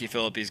Mickey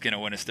Philippi is going to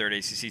win his third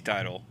ACC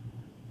title.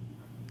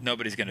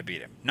 Nobody's going to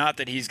beat him. Not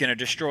that he's going to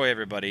destroy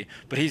everybody,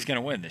 but he's going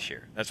to win this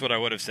year. That's what I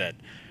would have said.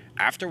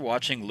 After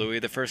watching Louis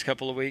the first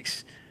couple of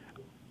weeks,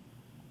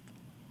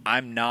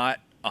 I'm not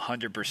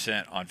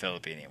 100% on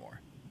Philippi anymore.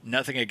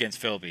 Nothing against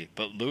Philippi,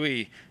 but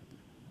Louis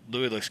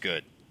looks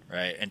good,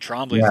 right? And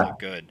Trombley's look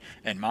good,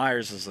 and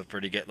Myers has looked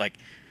pretty good. Like,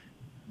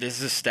 this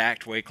is a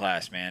stacked weight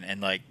class, man.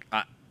 And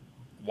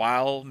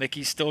while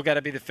Mickey's still got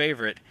to be the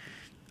favorite,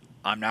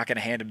 I'm not going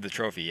to hand him the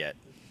trophy yet.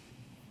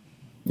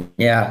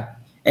 Yeah.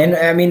 And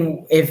I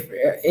mean,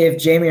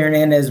 if Jamie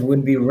Hernandez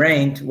would be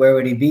ranked, where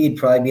would he be? He'd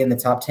probably be in the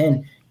top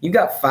 10. You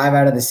got 5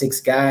 out of the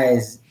 6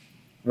 guys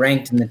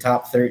ranked in the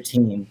top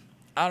 13.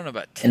 I don't know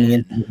about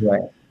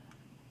 10.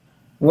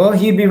 Well,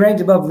 he'd be ranked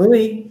above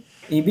Louis.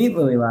 He beat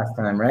Louis last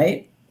time,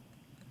 right?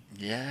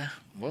 Yeah.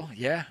 Well,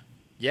 yeah.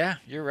 Yeah,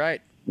 you're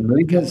right.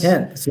 Louis went because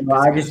 10th, so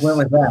I it just went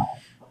goes. with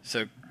that.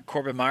 So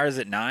Corbin Myers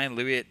at 9,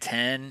 Louis at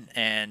 10,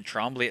 and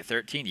Trombley at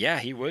 13. Yeah,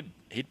 he would.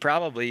 He'd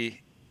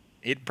probably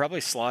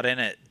slot in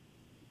at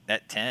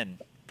 10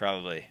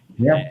 probably,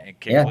 Yeah, and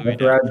kick yeah, Louis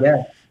that's what down. I would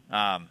guess.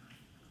 Um,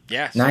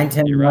 yeah, 9, so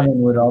 10, you're right.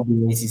 11 would all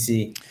be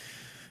ACC.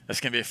 That's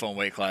gonna be a fun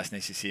weight class in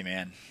ACC,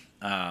 man.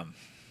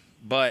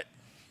 But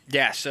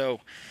yeah,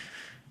 so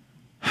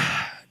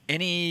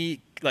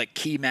any like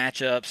key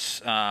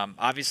matchups?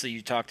 Obviously,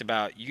 you talked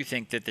about you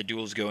think that the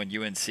duels go in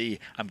UNC.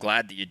 I'm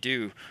glad that you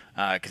do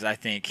because I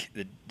think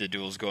the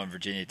duels go in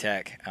Virginia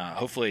Tech.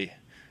 Hopefully,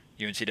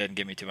 UNC doesn't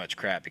give me too much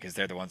crap because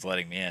they're the ones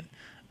letting me in.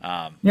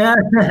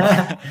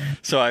 Yeah.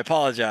 So I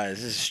apologize.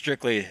 This is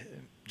strictly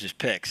just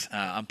picks.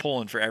 I'm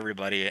pulling for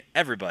everybody.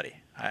 Everybody.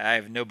 I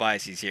have no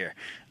biases here.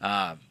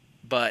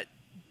 But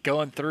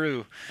going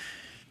through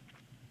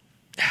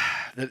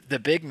the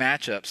big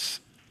matchups,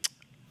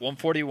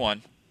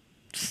 141.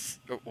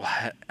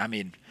 I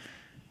mean,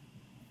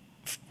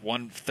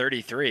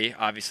 133,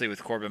 obviously,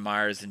 with Corbin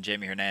Myers and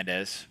Jamie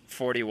Hernandez.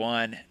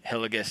 41,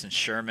 Hillegas and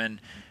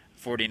Sherman.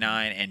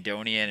 49,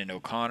 Andonian and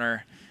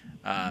O'Connor.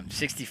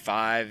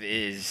 65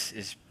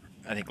 is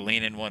I think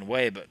leaning one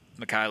way, but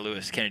Mekhi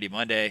Lewis, Kennedy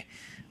Monday.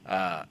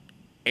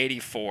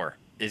 84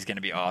 is going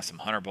to be awesome.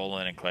 Hunter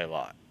Bolin and Clay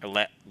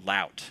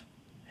Lout.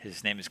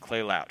 His name is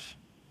Clay Lout.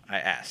 I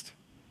asked.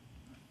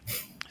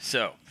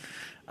 So,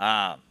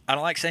 I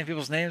don't like saying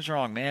people's names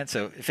wrong, man.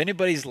 So if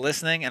anybody's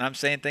listening and I'm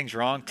saying things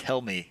wrong,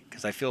 tell me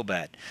because I feel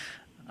bad.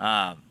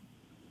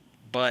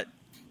 But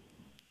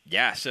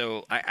yeah,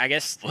 so I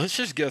guess let's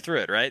just go through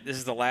it, right? This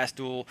is the last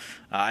duel.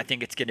 I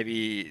think it's going to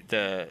be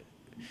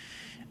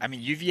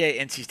UVA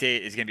NC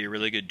State is going to be a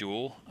really good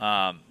duel,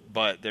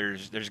 but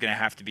there's going to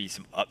have to be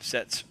some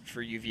upsets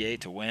for UVA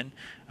to win.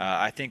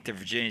 I think the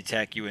Virginia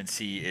Tech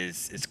UNC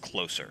is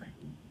closer,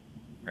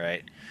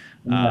 right?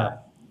 Yeah.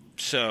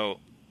 So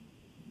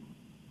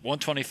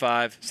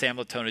 125, Sam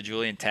Latona,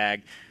 Julian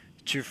Tag,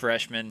 true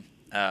freshman.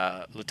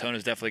 Latona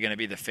is definitely going to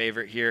be the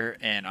favorite here,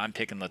 and I'm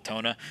picking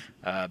Latona.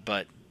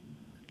 But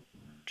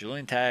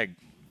Julian Tag,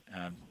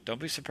 don't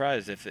be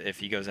surprised if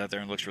he goes out there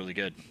and looks really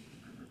good.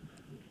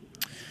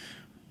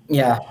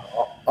 Yeah.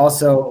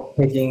 Also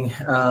picking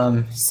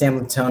Sam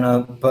Latona,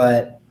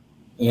 but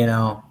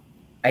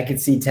I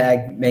could see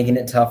Tag making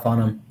it tough on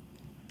him.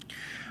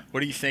 What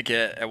do you think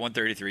at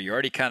 133? You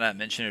already kind of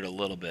mentioned it a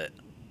little bit.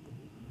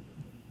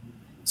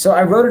 So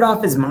I wrote it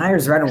off as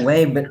Myers right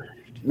away, but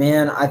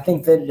man, I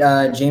think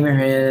that Jamie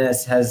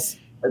Hernandez has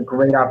a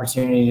great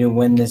opportunity to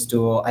win this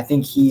duel. I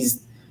think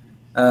he's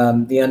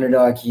the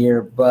underdog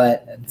here,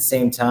 but at the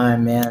same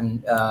time,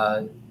 man,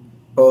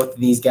 both of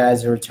these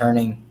guys are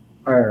returning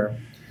or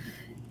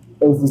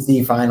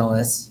ACC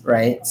finalists,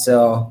 right?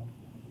 So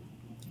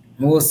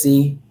we'll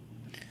see.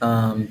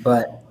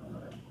 But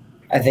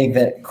I think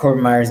that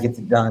Corbin Myers gets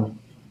it done.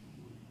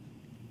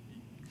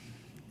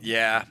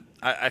 Yeah,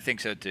 I think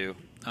so too.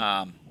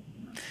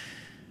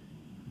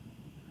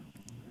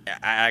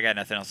 I got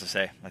nothing else to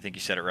say. I think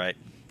you said it right.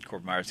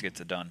 Corbin Myers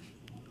gets it done.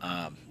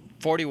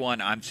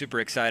 41, I'm super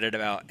excited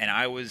about, and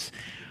I was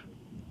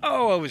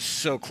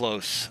so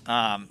close.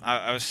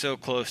 I was so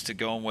close to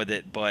going with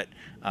it, but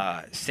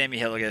Sammy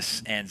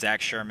Hillegas and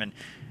Zach Sherman.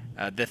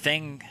 The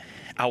thing,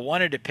 I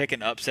wanted to pick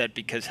an upset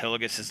because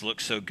Hillegas has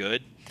looked so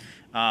good,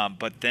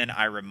 but then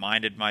I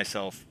reminded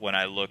myself when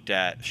I looked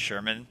at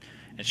Sherman,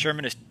 and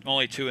Sherman is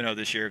only 2-0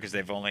 this year because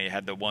they've only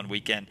had the one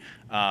weekend,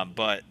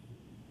 but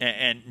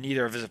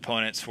neither of his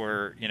opponents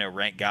were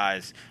ranked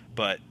guys,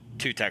 but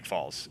 2 tech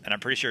falls, and I'm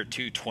pretty sure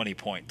 2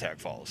 20-point tech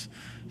falls.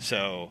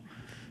 So.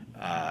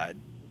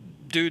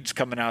 Dude's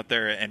coming out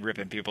there and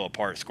ripping people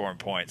apart, scoring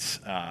points.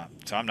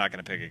 So I'm not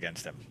going to pick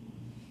against him.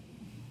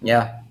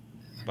 Yeah.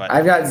 But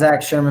I've got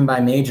Zach Sherman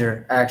by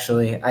major,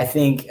 actually. I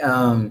think,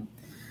 I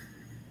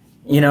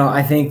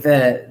think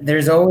that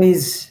there's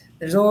always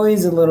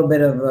a little bit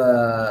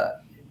of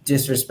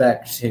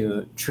disrespect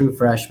to true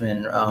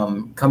freshmen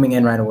coming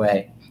in right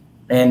away.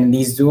 And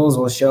these duels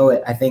will show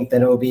it. I think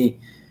that it will be,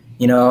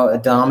 a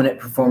dominant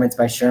performance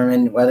by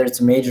Sherman, whether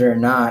it's a major or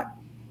not.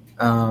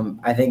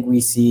 I think we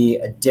see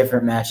a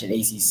different match at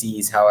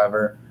ACCs.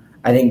 However,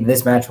 I think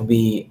this match will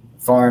be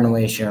far and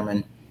away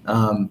Sherman.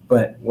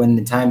 But when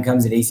the time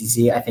comes at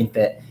ACC, I think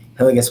that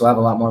Hillegas will have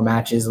a lot more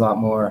matches, a lot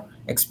more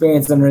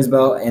experience under his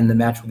belt, and the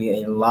match will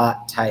be a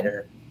lot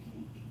tighter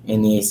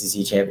in the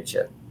ACC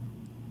championship.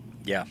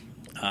 Yeah.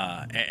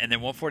 And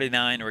then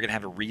 149, we're going to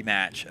have a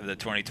rematch of the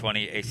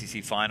 2020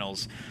 ACC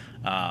finals.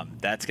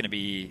 That's going to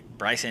be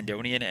Bryce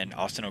Andonian and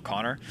Austin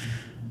O'Connor.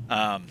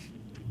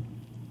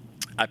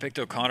 I picked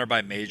O'Connor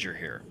by major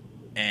here,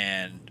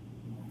 and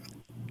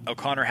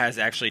O'Connor has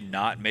actually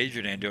not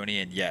majored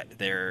Andonian yet.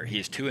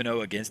 He's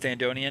 2-0 against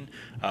Andonian.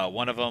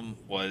 One of them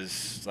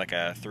was like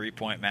a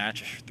 3-point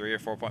match, 3 or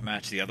 4-point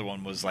match. The other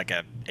one was like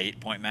a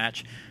 8-point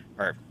match,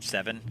 or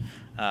 7,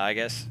 I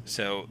guess.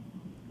 So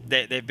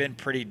they've been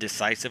pretty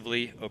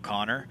decisively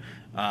O'Connor,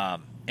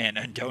 and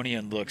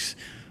Andonian looks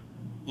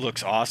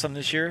looks awesome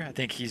this year. I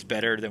think he's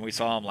better than we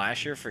saw him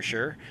last year for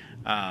sure.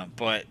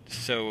 But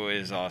so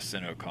is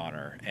Austin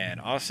O'Connor. And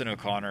Austin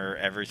O'Connor,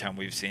 every time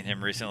we've seen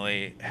him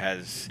recently,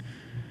 has,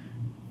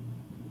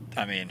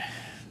 I mean,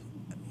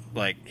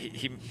 like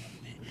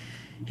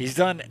he's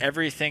done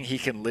everything he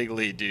can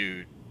legally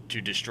do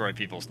to destroy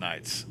people's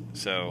nights.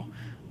 So,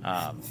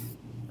 um,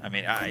 I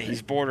mean,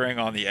 he's bordering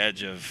on the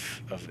edge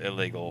of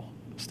illegal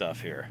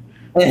stuff here.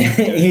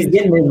 He's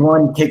getting his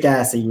one kick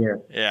ass a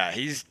year. Yeah,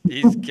 he's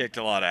kicked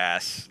a lot of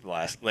ass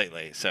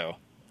lately. So,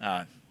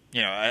 uh,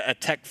 a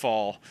tech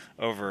fall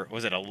over,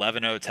 was it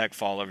 11-0 tech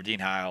fall over Dean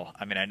Heil?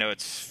 I mean, I know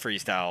it's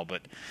freestyle,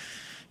 but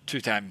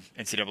two-time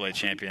NCAA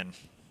champion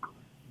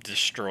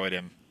destroyed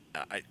him.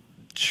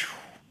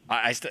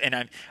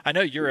 I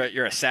know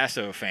you're a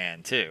Sasso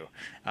fan too,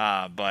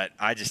 but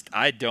I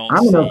don't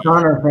I'm an see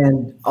O'Connor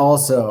fan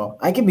also.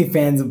 I can be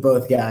fans of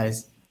both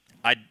guys.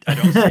 I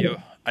don't see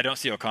I don't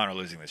see O'Connor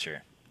losing this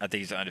year. I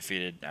think he's an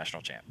undefeated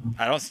national champ.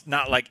 I don't,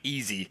 not like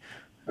easy,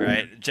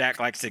 right? Jack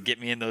likes to get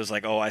me in those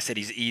like, oh, I said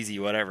he's easy,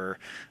 whatever.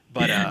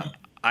 But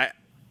I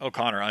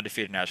O'Connor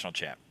undefeated national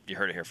champ. You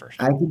heard it here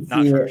first. I can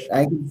Not see first. it.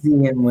 I can see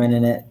him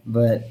winning it,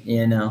 but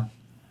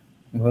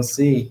we'll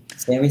see.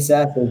 Sammy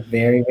Sasso is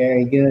very,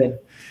 very good.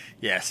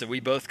 Yeah, so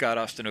we both got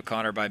Austin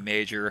O'Connor by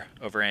major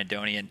over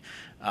Andonian.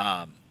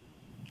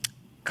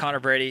 Connor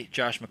Brady,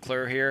 Josh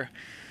McClure here.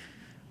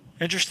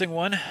 Interesting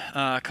one.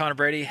 Connor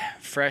Brady,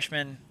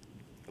 freshman,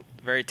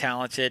 very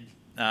talented,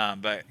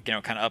 but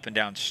kind of up and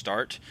down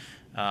start.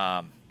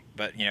 But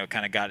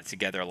kind of got it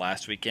together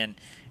last weekend.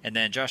 And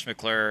then Josh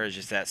McClure is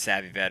just that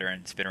savvy veteran.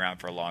 It's been around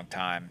for a long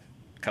time,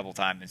 a couple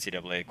time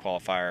NCAA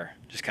qualifier.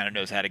 Just kind of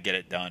knows how to get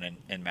it done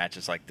in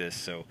matches like this.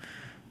 So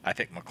I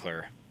pick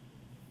McClure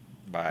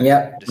by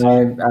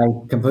decision.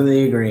 I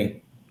completely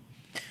agree.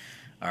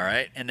 All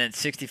right, and then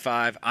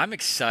 65. I'm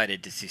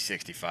excited to see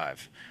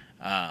 65.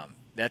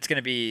 That's going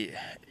to be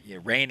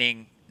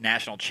reigning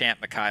national champ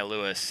Makai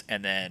Lewis,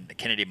 and then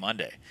Kennedy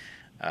Monday.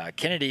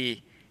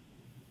 Kennedy,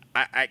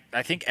 I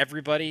think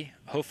everybody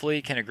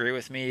hopefully can agree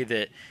with me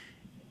that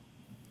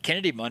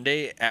Kennedy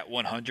Monday at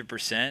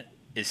 100%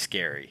 is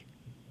scary.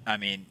 I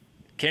mean,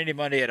 Kennedy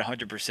Monday at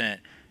 100%,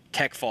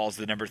 Tech Falls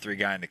the number 3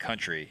 guy in the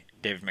country,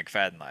 David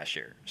McFadden last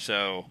year.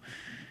 So,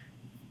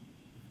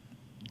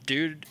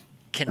 dude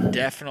can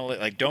definitely,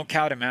 like, don't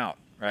count him out,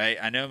 right?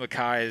 I know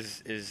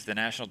Makai is the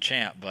national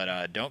champ,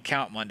 but don't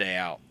count Monday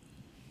out.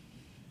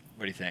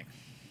 What do you think?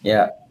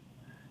 Yeah.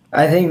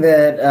 I think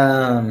that,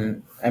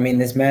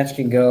 this match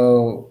can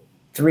go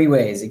 3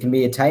 ways. It can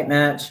be a tight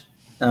match.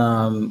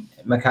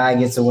 Makai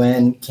gets a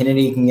win.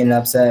 Kennedy can get an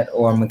upset,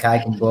 or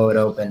Makai can blow it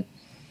open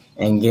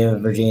and give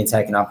Virginia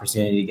Tech an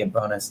opportunity to get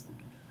bonus.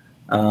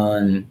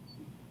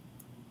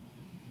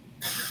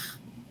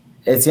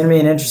 It's going to be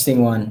an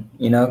interesting one.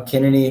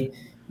 Kennedy,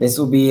 this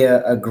will be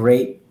a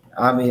great –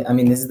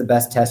 this is the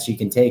best test you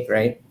can take,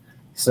 right?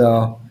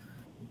 So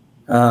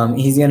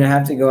he's going to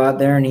have to go out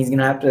there and he's going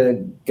to have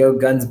to go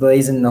guns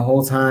blazing the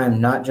whole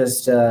time, not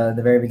just the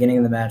very beginning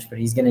of the match, but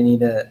he's going to need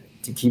to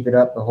keep it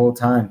up the whole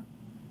time.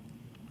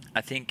 I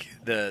think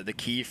the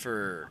key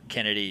for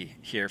Kennedy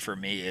here for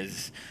me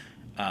is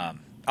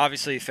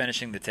obviously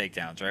finishing the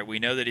takedowns, right? We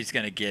know that he's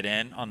going to get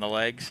in on the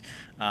legs.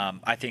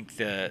 I think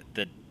the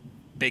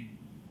big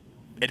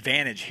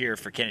advantage here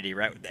for Kennedy,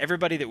 right?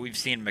 Everybody that we've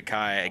seen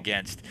Makai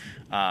against,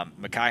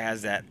 Makai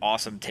has that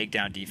awesome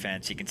takedown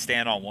defense. He can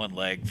stand on one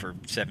leg for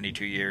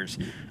 72 years,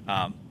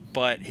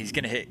 but he's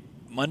going to hit.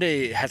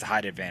 Monday has a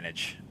height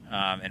advantage,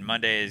 and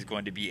Monday is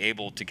going to be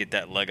able to get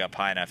that leg up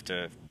high enough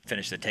to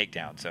finish the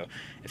takedown. So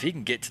if he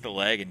can get to the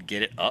leg and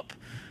get it up,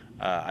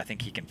 I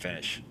think he can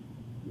finish.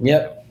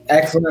 Yep.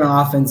 Excellent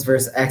offense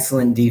versus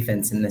excellent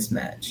defense in this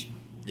match.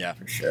 Yeah.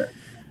 For sure.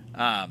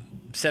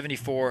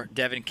 74,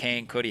 Devin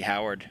Kane, Cody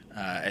Howard.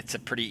 It's a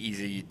pretty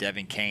easy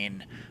Devin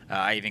Kane.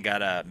 I even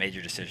got a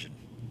major decision.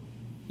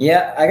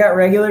 Yeah, I got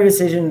regular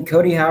decision.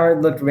 Cody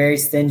Howard looked very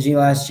stingy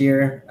last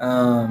year.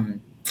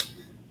 Got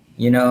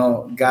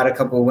a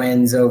couple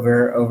wins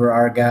over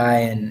our guy,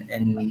 and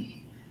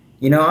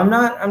I'm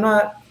not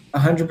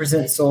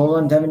 100% sold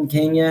on Devin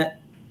Kane yet,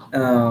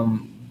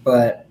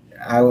 but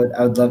I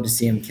would love to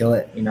see him kill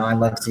it. I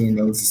love seeing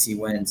the ACC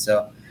win.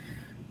 So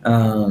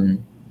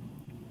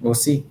we'll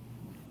see.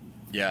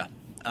 Yeah.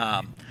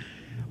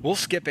 We'll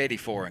skip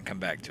 84 and come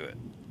back to it.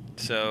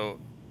 So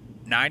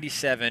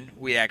 97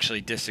 we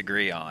actually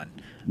disagree on.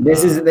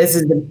 This is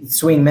the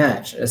swing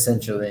match,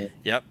 essentially.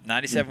 Yep,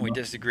 97 we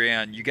disagree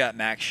on. You got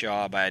Max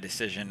Shaw by a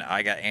decision.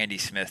 I got Andy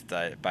Smith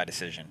by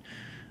decision.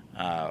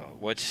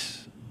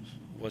 What's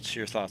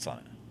your thoughts on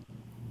it?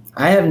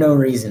 I have no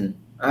reason.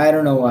 I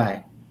don't know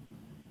why.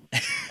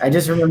 I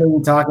just remember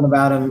you talking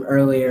about him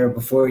earlier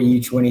before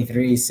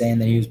U23 saying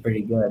that he was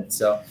pretty good.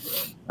 So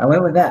I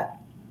went with that.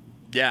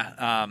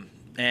 Yeah,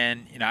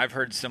 and I've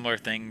heard similar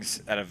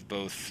things out of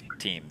both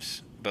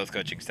teams, both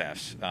coaching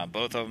staffs.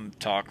 Both of them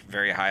talk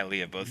very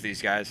highly of both of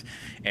these guys.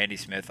 Andy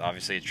Smith,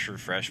 obviously a true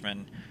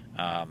freshman,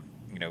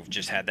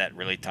 just had that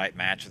really tight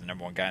match with the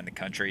number 1 guy in the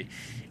country.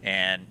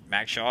 And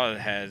Max Shaw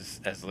has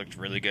looked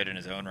really good in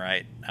his own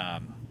right.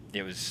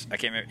 it was, I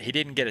can't remember. He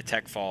didn't get a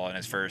tech fall in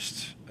his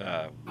first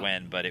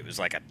win, but it was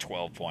like a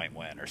 12-point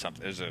win or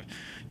something. It was a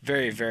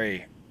very,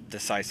 very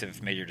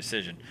decisive major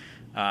decision.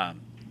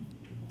 Um,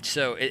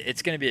 so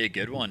it's going to be a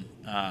good one.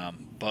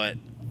 But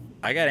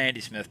I got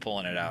Andy Smith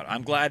pulling it out.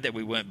 I'm glad that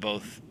we went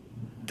both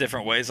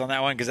different ways on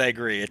that one because I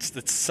agree.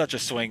 It's such a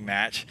swing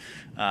match.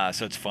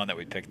 So it's fun that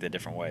we picked the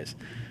different ways.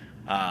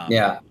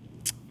 Yeah.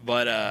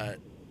 But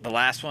the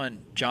last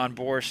one, John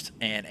Borst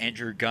and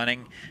Andrew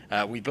Gunning.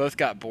 We both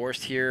got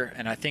Borst here,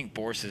 and I think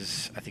Borst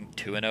is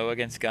 2-0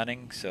 against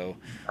Gunning. So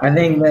I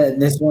think that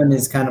this one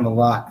is kind of a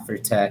lock for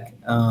Tech.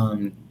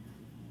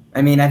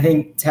 I mean, I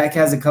think Tech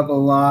has a couple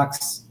of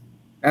locks.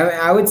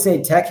 I would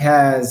say Tech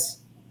has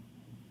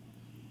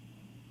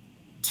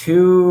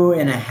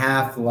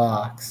 2.5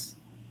 locks.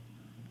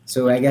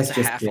 So I guess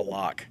just half a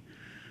lock.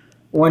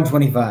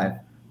 125.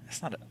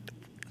 That's not what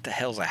the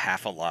hell's a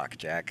half a lock,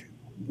 Jack?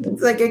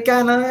 It's like it's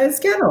kind of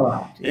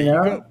locked, you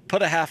know. You go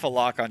put a half a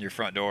lock on your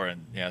front door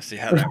and see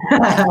how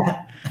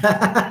that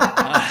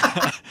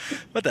works.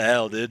 What the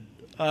hell, dude?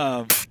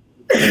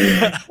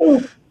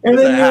 And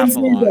then UNC's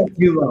got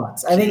 2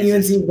 locks. I think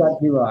UNC's got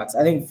 2 locks.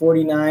 I think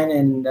 49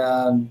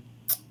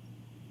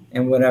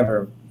 and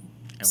whatever,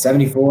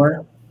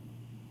 74.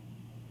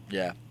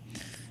 Yeah.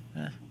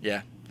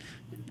 Yeah.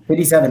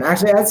 57.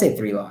 Actually, I'd say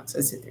 3 locks.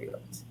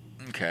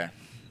 Okay.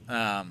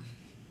 I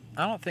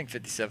don't think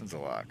 57's a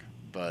lock,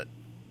 but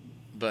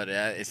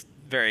it's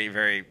very,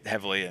 very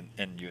heavily in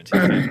UNC's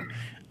favor.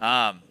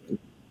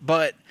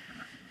 But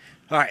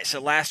all right,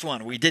 so last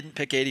one. We didn't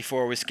pick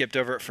 84. We skipped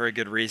over it for a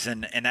good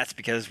reason, and that's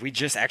because we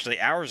just actually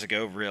hours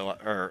ago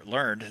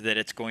learned that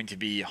it's going to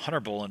be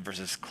Hunter Bolin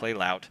versus Clay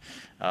Lout.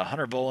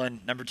 Hunter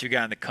Bolin, number 2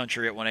 guy in the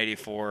country at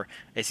 184,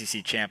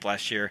 ACC champ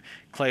last year.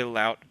 Clay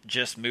Lout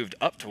just moved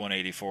up to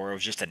 184. It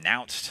was just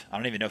announced. I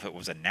don't even know if it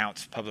was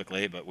announced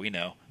publicly, but we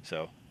know,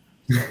 so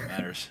it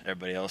matters.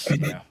 Everybody else,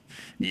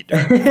 eat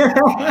dirt.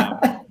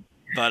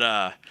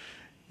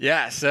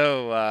 Yeah,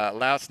 so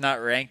Lout's not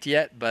ranked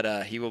yet,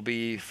 but he will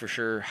be for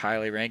sure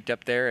highly ranked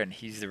up there, and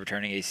he's the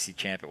returning ACC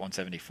champ at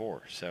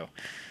 174. So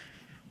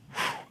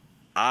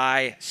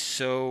I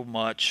didn't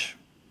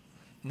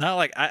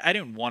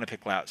want to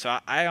pick Lout. So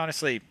I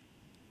honestly,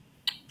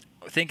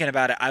 thinking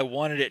about it, I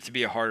wanted it to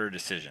be a harder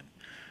decision.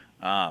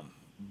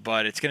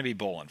 But it's going to be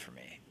Bolin for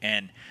me.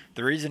 And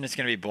the reason it's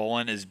going to be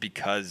Bolin is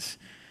because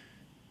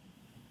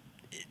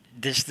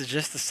just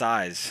the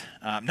size,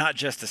 not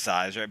just the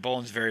size, right?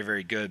 Bolin's very,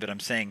 very good, but I'm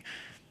saying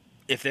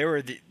if they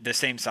were the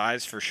same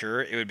size for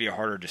sure, it would be a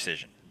harder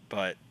decision.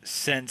 But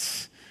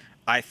since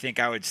I think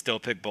I would still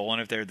pick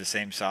Bolin if they're the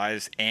same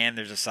size, and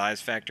there's a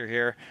size factor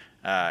here,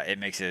 it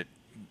makes it.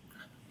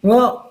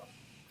 Well,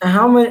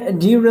 how much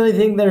do you really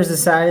think there's a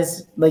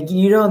size? Like,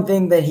 you don't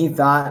think that he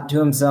thought to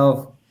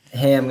himself,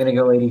 "Hey, I'm going to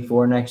go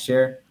 84 next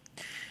year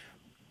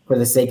for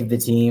the sake of the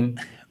team"?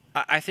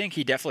 I think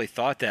he definitely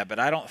thought that, but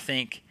I don't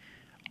think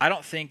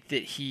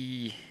that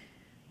he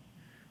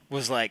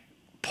was like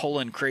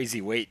pulling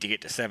crazy weight to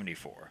get to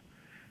 74.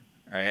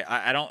 Right?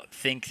 I don't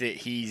think that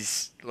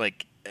he's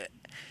like,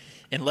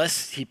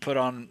 unless he put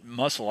on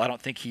muscle, I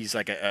don't think he's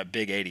like a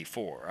big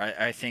 84.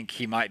 I think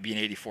he might be an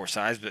 84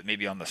 size, but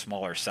maybe on the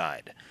smaller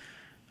side.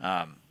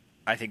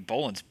 I think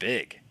Bolin's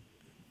big,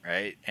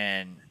 right?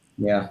 And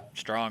yeah,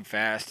 strong,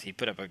 fast. He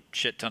put up a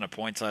shit ton of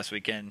points last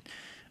weekend.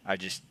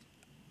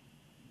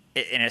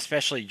 And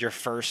especially your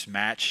first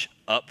match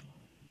up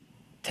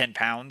 10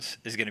 pounds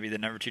is going to be the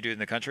number 2 dude in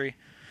the country.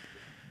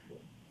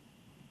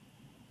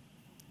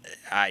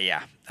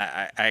 I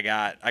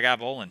got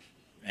Bolin.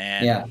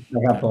 And yeah, I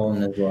got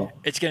Bolin as well.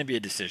 It's going to be a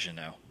decision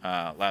though.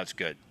 Loud's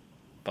good,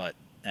 but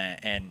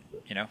and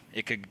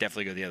it could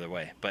definitely go the other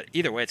way. But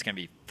either way, it's going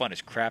to be fun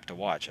as crap to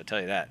watch. I'll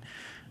tell you that.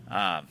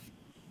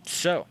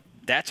 So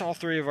that's all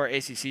 3 of our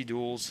ACC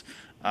duels.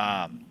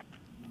 I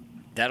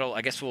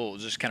guess we'll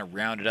just kind of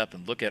round it up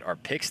and look at our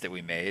picks that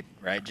we made,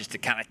 right? Just to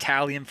kind of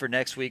tally them for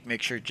next week,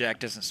 make sure Jack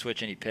doesn't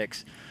switch any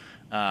picks.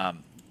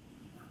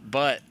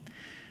 But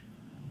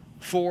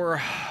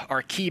for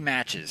our key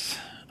matches,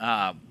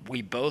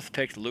 we both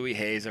picked Louis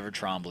Hayes over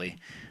Trombley.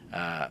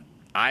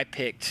 I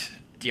picked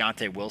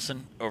Deontay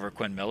Wilson over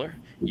Quinn Miller.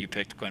 You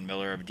picked Quinn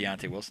Miller over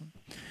Deontay Wilson.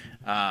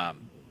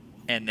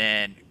 And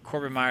then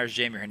Corbin Myers,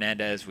 Jamie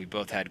Hernandez. We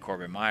both had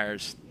Corbin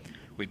Myers.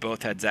 We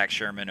both had Zach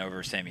Sherman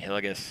over Sammy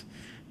Hilligus.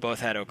 Both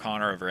had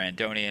O'Connor over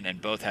Andonian,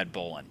 and both had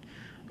Bolin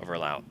over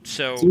Lout.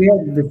 So we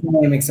had the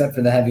same except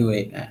for the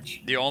heavyweight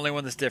match. The only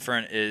one that's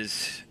different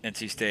is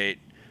NC State,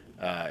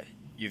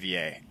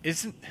 UVA.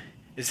 Is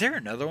there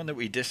another one that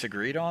we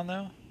disagreed on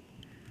though?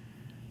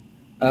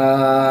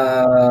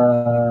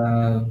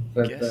 The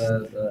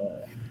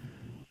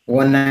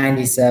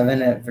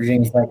 197 at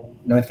Virginia Tech,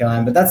 North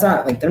Carolina, but that's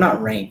not they're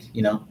not ranked,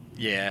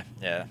 Yeah.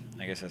 I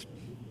guess that's.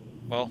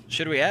 Well,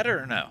 should we add it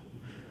or no?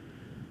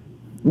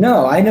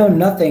 No, I know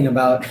nothing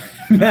about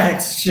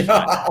Max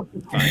Shaw.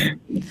 Fine.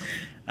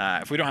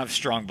 If we don't have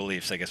strong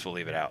beliefs, I guess we'll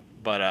leave it out.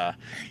 But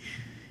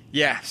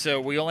yeah,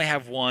 so we only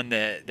have one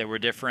that we're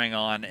differing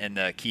on in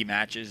the key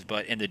matches,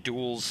 but in the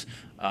duels,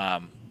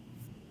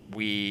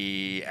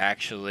 we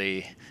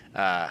actually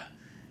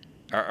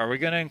are we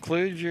going to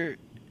include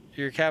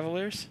your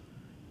Cavaliers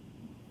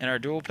in our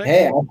dual picks?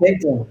 Hey, I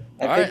picked them.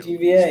 I All picked right, let's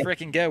UVA.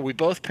 freaking go. We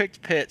both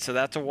picked Pitt, so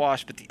that's a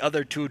wash. But the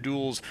other two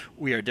duels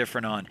we are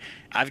different on.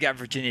 I've got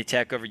Virginia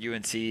Tech over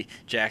UNC.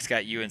 Jack's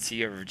got UNC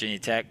over Virginia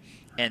Tech.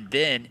 And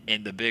then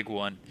in the big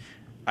one,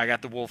 I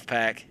got the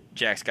Wolfpack.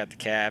 Jack's got the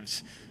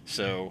Cavs.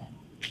 So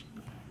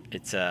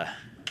it's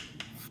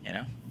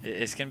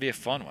it's gonna be a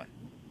fun one.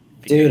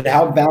 Dude,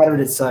 how bad would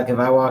it suck if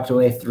I walked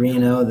away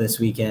 3-0 this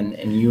weekend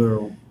and you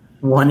were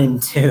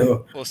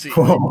 1-2? We'll see.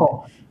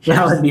 Whoa,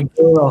 that would be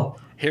brutal.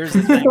 Here's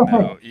the thing,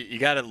 though. You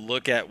got to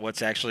look at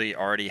what's actually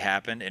already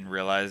happened and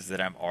realize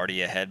that I'm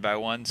already ahead by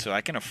one, so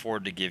I can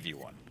afford to give you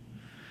one.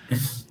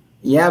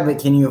 Yeah, but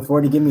can you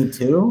afford to give me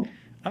 2?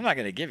 I'm not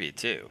going to give you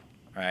 2,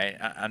 right?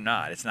 I'm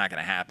not. It's not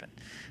going to happen.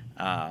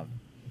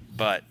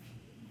 But,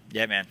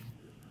 yeah, man.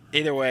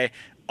 Either way,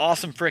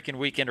 awesome freaking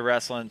weekend of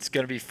wrestling. It's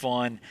going to be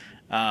fun.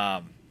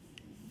 Man,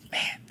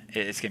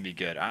 it's going to be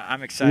good.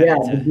 I'm excited. Yeah,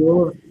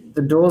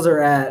 the duels are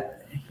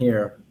at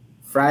here.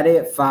 Friday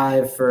at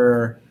 5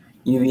 for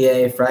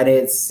UVA, Friday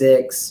at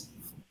 6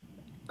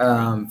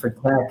 for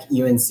Tech,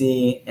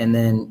 UNC, and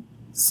then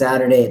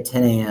Saturday at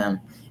 10 a.m.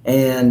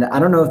 And I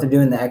don't know if they're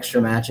doing the extra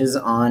matches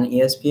on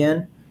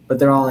ESPN, but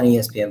they're all on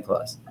ESPN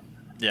Plus.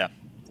 Yeah.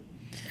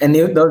 And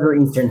those are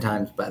Eastern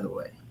times, by the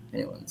way.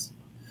 Anyone's.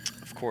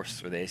 Of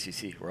course, we're the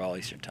ACC. We're all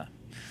Eastern time.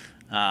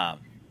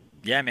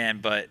 Yeah, man,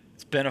 but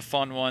it's been a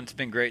fun one. It's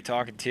been great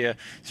talking to you.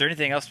 Is there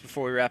anything else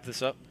before we wrap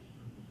this up?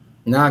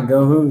 Nah,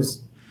 go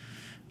Who's.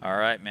 All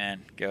right,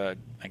 man. Go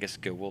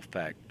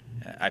Wolfpack.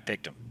 I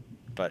picked them,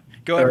 but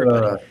go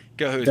everybody.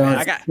 Go Who's, man.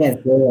 I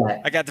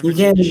got the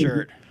Virginia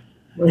shirt.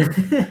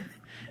 I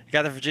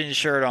got the Virginia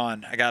shirt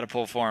on. I got to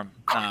pull for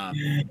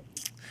them.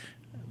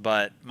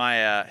 But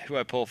my who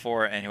I pull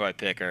for and who I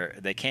pick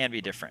they can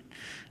be different.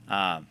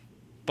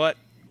 But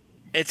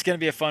it's going to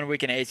be a fun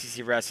week in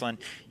ACC wrestling.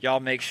 Y'all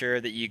make sure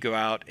that you go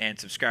out and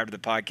subscribe to the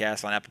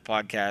podcast on Apple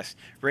Podcasts.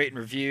 Rate and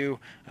review.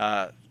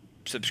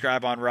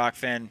 Subscribe on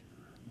Rockfin.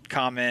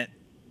 Comment.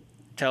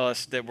 Tell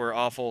us that we're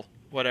awful.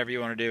 Whatever you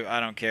want to do. I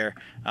don't care.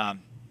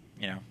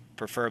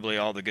 Preferably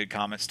all the good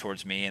comments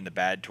towards me and the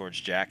bad towards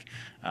Jack.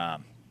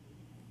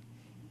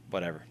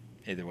 Whatever.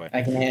 Either way.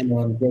 I can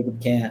handle it.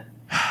 Jacob can't.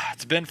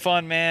 It's been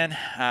fun, man.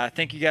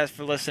 Thank you guys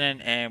for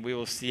listening, and we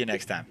will see you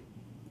next time.